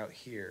I get out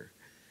here,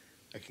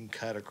 I can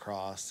cut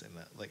across and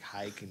like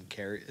hike and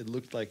carry. It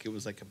looked like it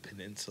was like a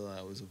peninsula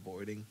I was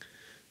avoiding,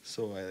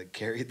 so I like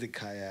carried the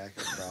kayak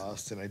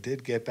across, and I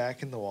did get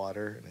back in the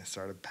water, and I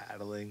started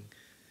paddling,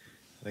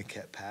 And I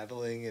kept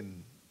paddling,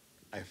 and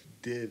I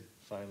did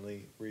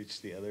finally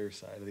reach the other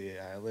side of the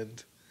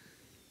island,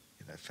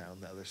 and I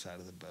found the other side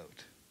of the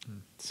boat.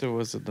 So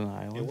was it an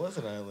island? It was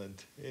an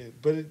island,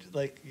 but it,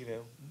 like, you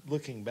know,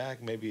 looking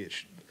back, maybe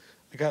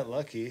I got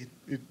lucky.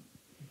 It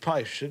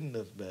probably shouldn't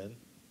have been,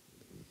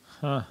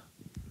 Huh.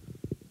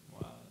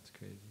 Wow, that's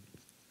crazy.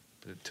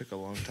 but it took a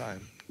long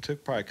time. It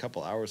took probably a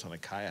couple hours on a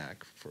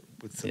kayak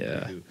with somebody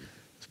Yeah. who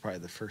was probably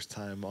the first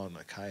time on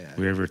a kayak.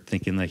 We ever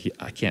thinking like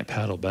I can't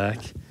paddle back?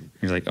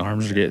 You're like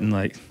arms are getting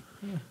like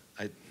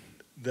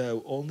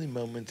The only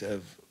moment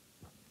of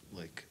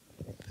like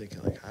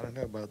thinking like I don't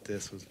know about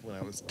this was when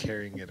I was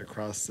carrying it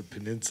across the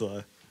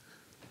peninsula.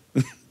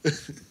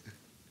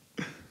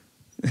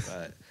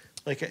 But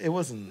like it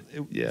wasn't.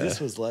 Yeah.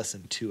 This was less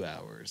than 2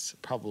 hours.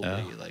 Probably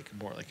Oh. like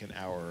more like an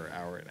hour,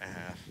 hour and a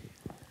half.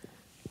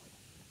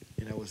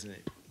 You know, wasn't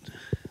it?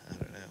 I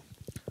don't know.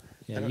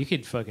 Yeah, don't- you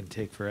could fucking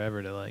take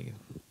forever to like.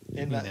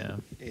 And You I- know.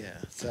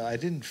 yeah. So I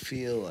didn't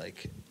feel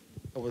like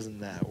I wasn't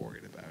that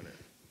worried about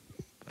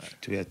it.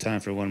 Do we have time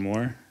for one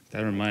more?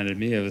 That reminded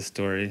me of a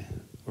story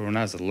where when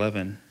I was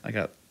 11, I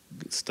got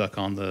stuck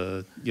on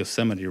the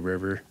Yosemite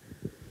River.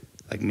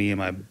 Like me and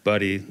my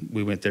buddy,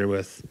 we went there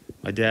with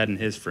my dad and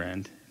his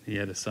friend. He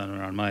had a son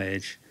around my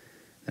age.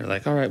 They're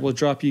like, all right, we'll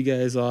drop you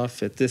guys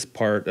off at this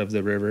part of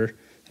the river.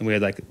 And we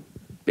had like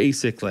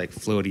basic like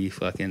floaty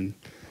fucking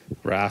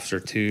rafts or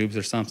tubes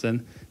or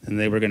something. And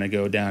they were going to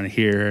go down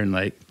here and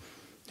like,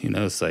 you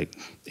know, it's like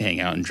hang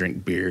out and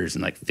drink beers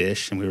and like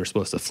fish. And we were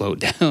supposed to float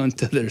down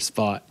to their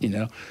spot, you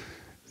know.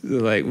 So,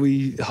 like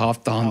we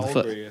hopped on How the old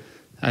foot. were you?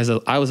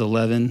 I was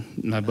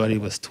 11. My buddy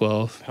was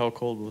 12. How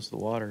cold was the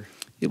water?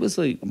 It was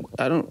like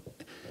I don't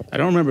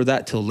remember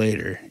that till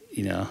later.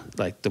 You know,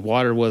 like the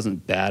water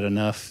wasn't bad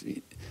enough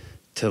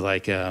to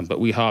like, but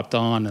we hopped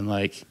on and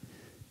like,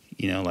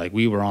 you know, like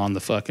we were on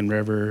the fucking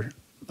river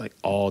like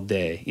all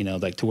day. You know,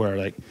 like to where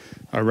like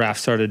our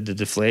raft started to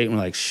deflate and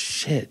we're like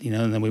shit. You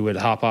know, and then we would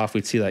hop off.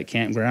 We'd see like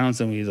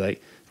campgrounds and we'd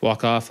like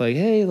walk off like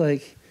hey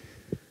like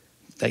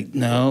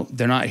no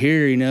they're not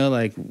here. You know,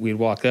 like we'd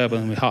walk up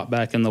and we hop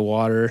back in the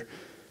water.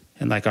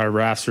 And like our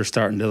rafts were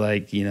starting to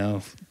like, you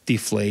know,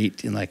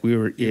 deflate and like we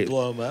were You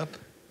blow them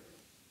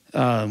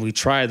up. we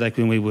tried like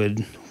when we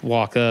would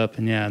walk up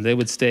and yeah, they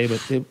would stay,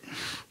 but they,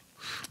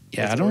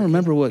 yeah, Was I it don't working?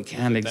 remember what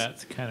kind of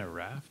That's kind of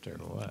raft or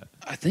what?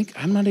 I think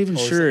I'm not even Oh,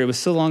 is sure. it- It was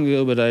so long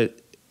ago, but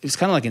it was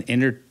kind of like an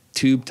inner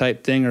tube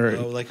type thing or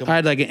Oh, like a- I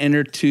had like an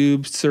inner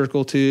tube,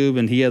 circle tube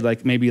and he had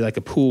like maybe like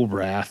a pool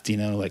raft, you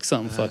know, like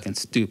something fucking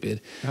stupid.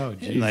 Oh,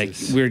 Jesus. And like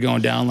we were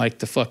going down like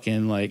the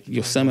fucking like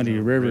Yosemite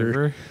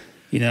River,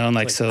 you know, and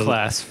like so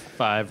class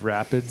 5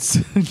 rapids.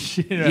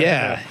 You know?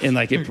 yeah, and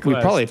like we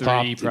Class probably 3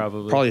 popped,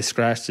 probably.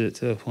 scratched it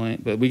to a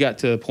point, but we got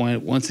to a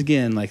point once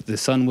again, like the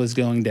sun was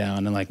going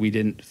down, and like we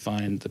didn't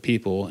find the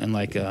people, and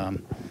like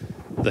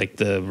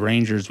the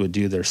rangers would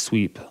do their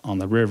sweep on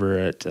the river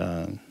at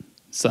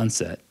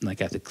sunset, and like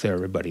have to clear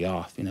everybody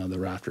off, you know, the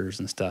rafters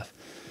and stuff.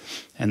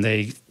 And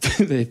they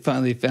they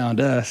finally found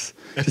us,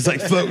 just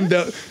like floating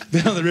down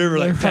the river,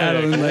 like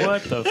paddling, like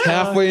What the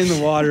halfway in the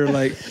water,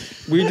 like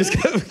we just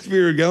kept, we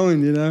were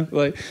going, you know,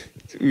 like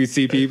we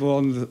see people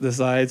on the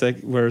sides,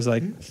 like where it's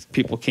like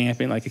people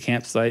camping, like at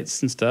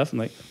campsites and stuff, and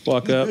like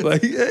walk up,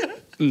 like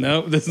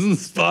nope, this is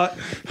the spot.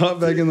 Hop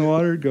back in the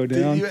water, go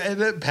down. Did you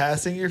end up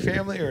passing your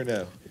family or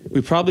no?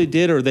 We probably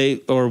did,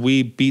 or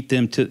we beat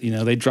them to, you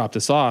know, they dropped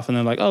us off, and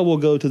they're like, oh, we'll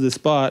go to the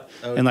spot,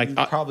 Oh, and like you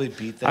probably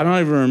beat them. I don't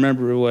even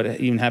remember what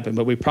even happened,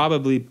 but we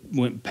probably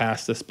went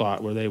past the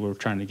spot where they were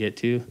trying to get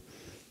to,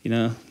 you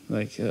know,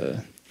 like, yeah.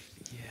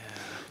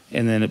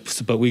 And then,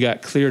 but we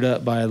got cleared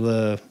up by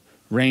the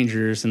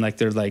rangers, and like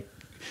they're like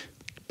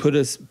put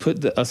us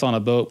on a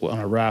boat on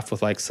a raft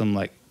with like some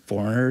like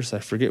foreigners. I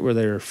forget where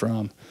they were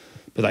from,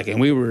 but like, and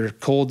we were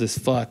cold as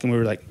fuck, and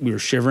we were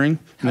shivering.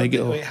 And they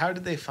go, How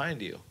did they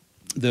find you?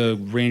 the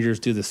rangers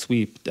do the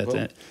sweep at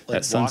Like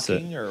at sunset.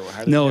 walking, or how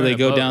did No, They're they in a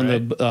go boat, down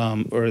right?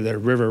 the or the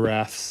river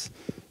rafts.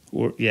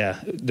 Or, yeah,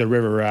 the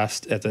river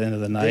rafts at the end of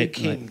the They night.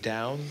 came Like,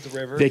 down the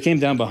river. they came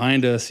down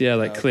behind us, yeah,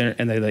 like Oh, okay. clear,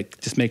 and they like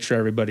just make sure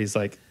everybody's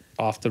like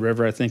off the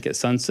river. I think at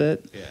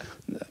sunset.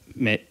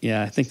 Yeah.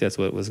 Yeah, I think that's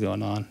what was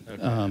going on.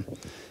 Okay.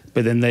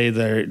 But then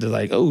they're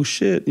like, oh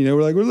shit, you know,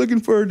 we're looking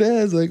for our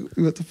dads, like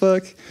what the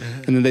fuck?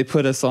 And then they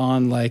put us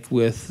on like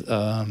with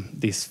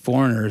these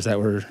foreigners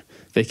that were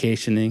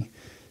vacationing.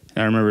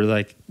 And I remember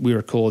like we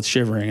were cold,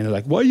 shivering, and they're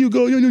like, "Why you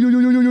go? You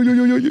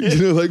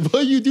know, like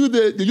why you do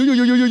that?"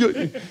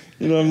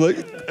 You know, I'm like,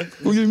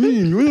 "What do you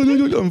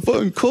mean? I'm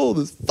fucking cold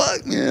as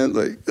fuck, man!"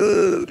 Like,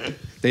 ugh.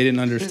 They didn't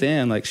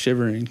understand like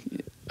shivering.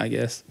 I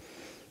guess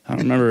I don't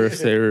remember if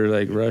they were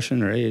like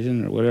Russian or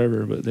Asian or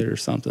whatever, but they were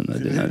something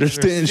that didn't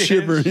understand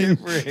shivering.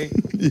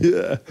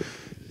 Yeah,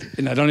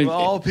 and I don't even. Of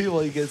all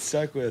people you get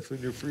stuck with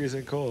when you're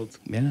freezing cold.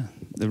 Yeah,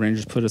 the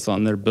Rangers put us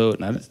on their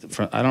boat,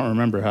 and I don't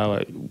remember how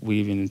we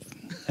even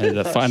ended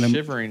up finding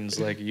them. Shivering's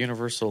like a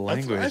universal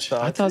That's what language.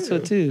 I thought so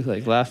too,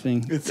 like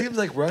laughing. It seems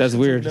like Russians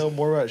weird. would know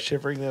more about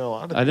shivering than a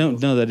lot of people. I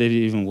don't know that it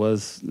even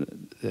was,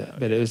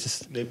 but it was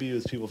just, Maybe it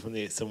was people from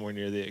somewhere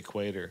near the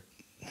equator.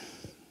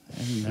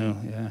 I don't know.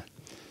 Yeah.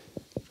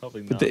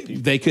 Probably But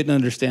not. they couldn't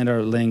understand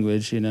our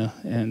language, you know,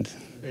 and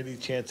Any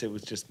chance it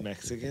was just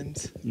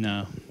Mexicans?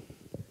 no.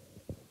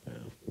 No.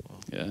 Well,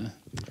 Yeah.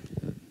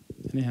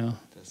 Anyhow,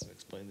 doesn't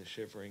explain the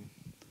shivering.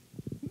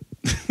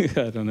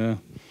 I don't know.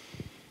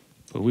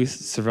 But we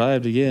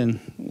survived again,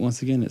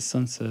 once again at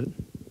sunset.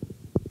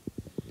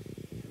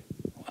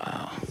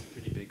 Wow.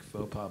 Pretty big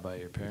faux pas by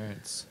your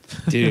parents.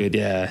 Dude,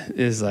 yeah.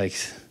 It was like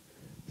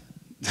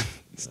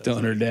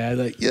stoner dad,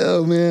 like,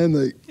 yo, man,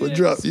 like, we'll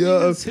drop you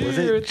off. Was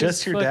it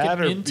just your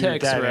dad or your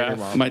dad and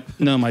your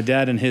mom? My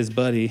dad and his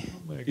buddy.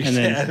 my Your And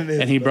dad then his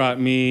and he buddy. brought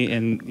me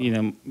and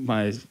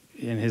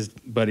his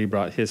buddy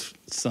brought his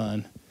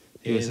son.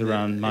 He was And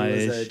around my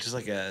it was age. just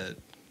like an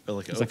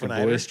It's like a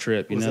overnighter? boys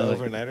trip, you Was know. it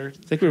like- overnighter?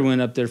 I think we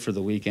went up there for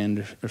the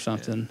weekend or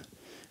something. And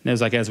it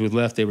was like as we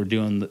left, they would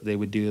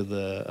do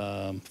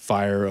the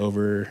fire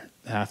over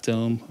Half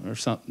Dome or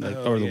something, like,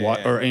 Oh, or the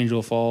yeah. or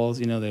Angel Falls.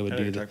 You know, they would I know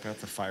do you're the talking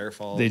about the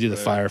firefall. they do the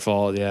fire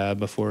fall, yeah,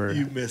 before.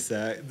 You missed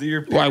that.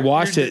 Your Well, I parent-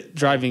 watched your it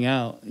driving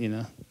out, you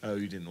know, Oh,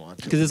 you didn't watch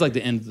it because it's like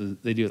the end.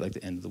 They do it like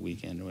the end of the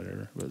weekend or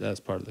whatever. But that's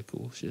part of the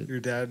cool shit.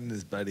 Your dad and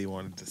his buddy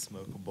wanted to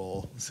smoke a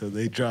bowl, so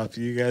they dropped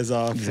you guys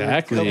off. for a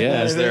Exactly, couple yeah.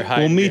 minutes. As they're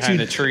hiding meet behind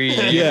you- a tree,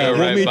 Yeah, go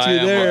we'll right meet by you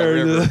 'em on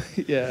there. the river.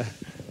 Yeah,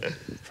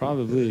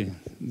 probably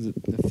the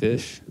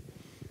fish,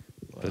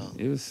 but Well,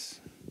 it was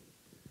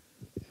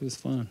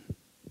fun.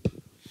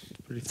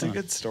 Pretty it's a fun.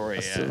 good story. I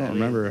still yeah. don't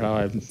remember how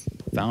I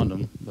found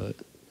them, but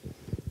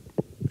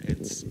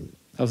It's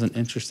that was an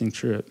interesting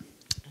trip.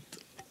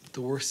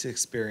 the worse the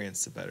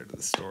experience, the better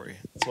the story.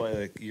 That's why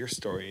like your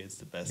story is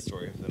the best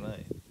story of the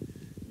night.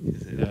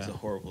 'Cause it was Yeah. a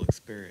horrible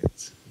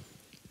experience.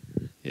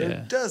 Yeah,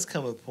 There does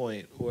come a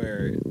point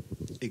where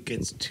it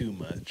gets too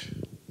much,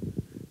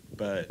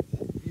 but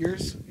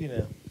yours, you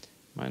know,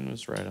 Mine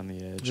was right on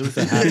the edge. It was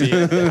a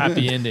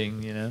happy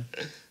ending, you know.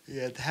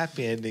 yeah, the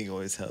happy ending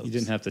always helps. you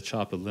didn't have to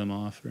chop a limb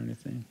off or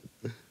anything.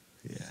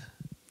 Yeah.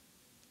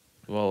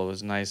 Well, it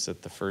was nice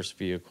that the first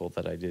vehicle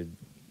that I did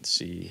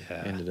see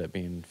Yeah. ended up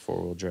being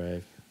 4-wheel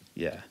drive.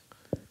 Yeah,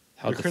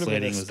 how There could have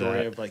been deflating a was story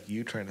that? of like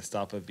you trying to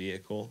stop a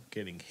vehicle,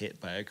 getting hit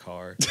by a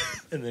car,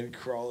 and then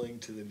crawling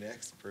to the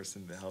next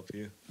person to help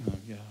you. Oh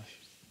gosh.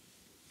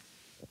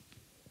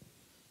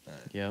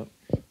 Yep.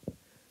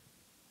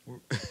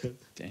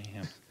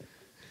 Damn.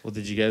 Well,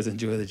 did you guys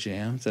enjoy the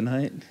jam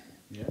tonight?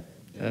 Yeah.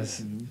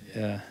 That's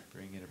yeah.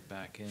 Bringing it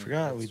back in.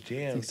 Forgot we I think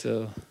jammed.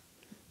 so.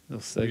 They'll Reel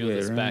segue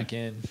this around. back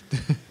in.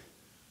 Yeah.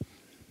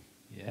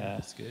 Yeah,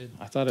 that's good.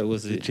 I thought it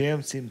was The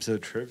jam seems so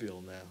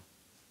trivial now.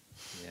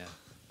 Yeah.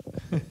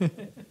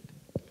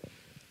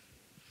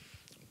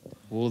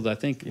 well. I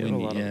think You have a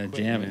when lot of you equipment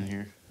jam in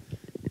here.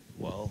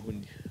 Well,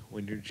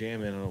 when you're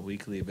jamming on a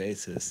weekly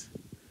basis,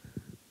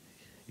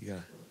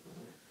 you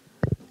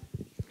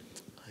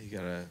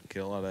gotta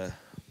get a lot of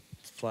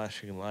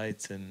flashing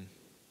lights and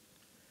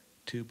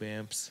tube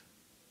amps.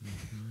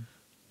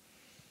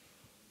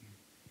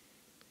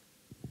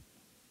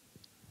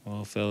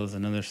 Well, fellas,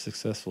 another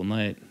successful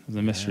night of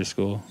the mystery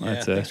school. Yeah,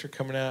 I'd thanks say. for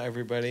coming out,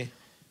 everybody.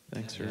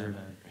 Thanks Yeah, for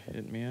man.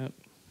 hitting me up.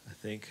 I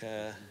think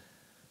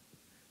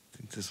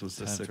this was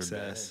a Time for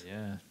success. bed,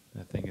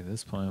 yeah. I think at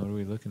this point, what are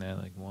we looking at?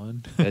 Like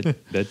 1?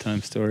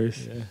 Bedtime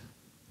stories. Yeah.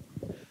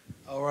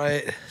 All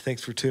right,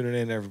 thanks for tuning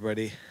in,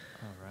 everybody.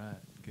 All right.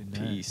 Good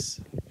night. Peace.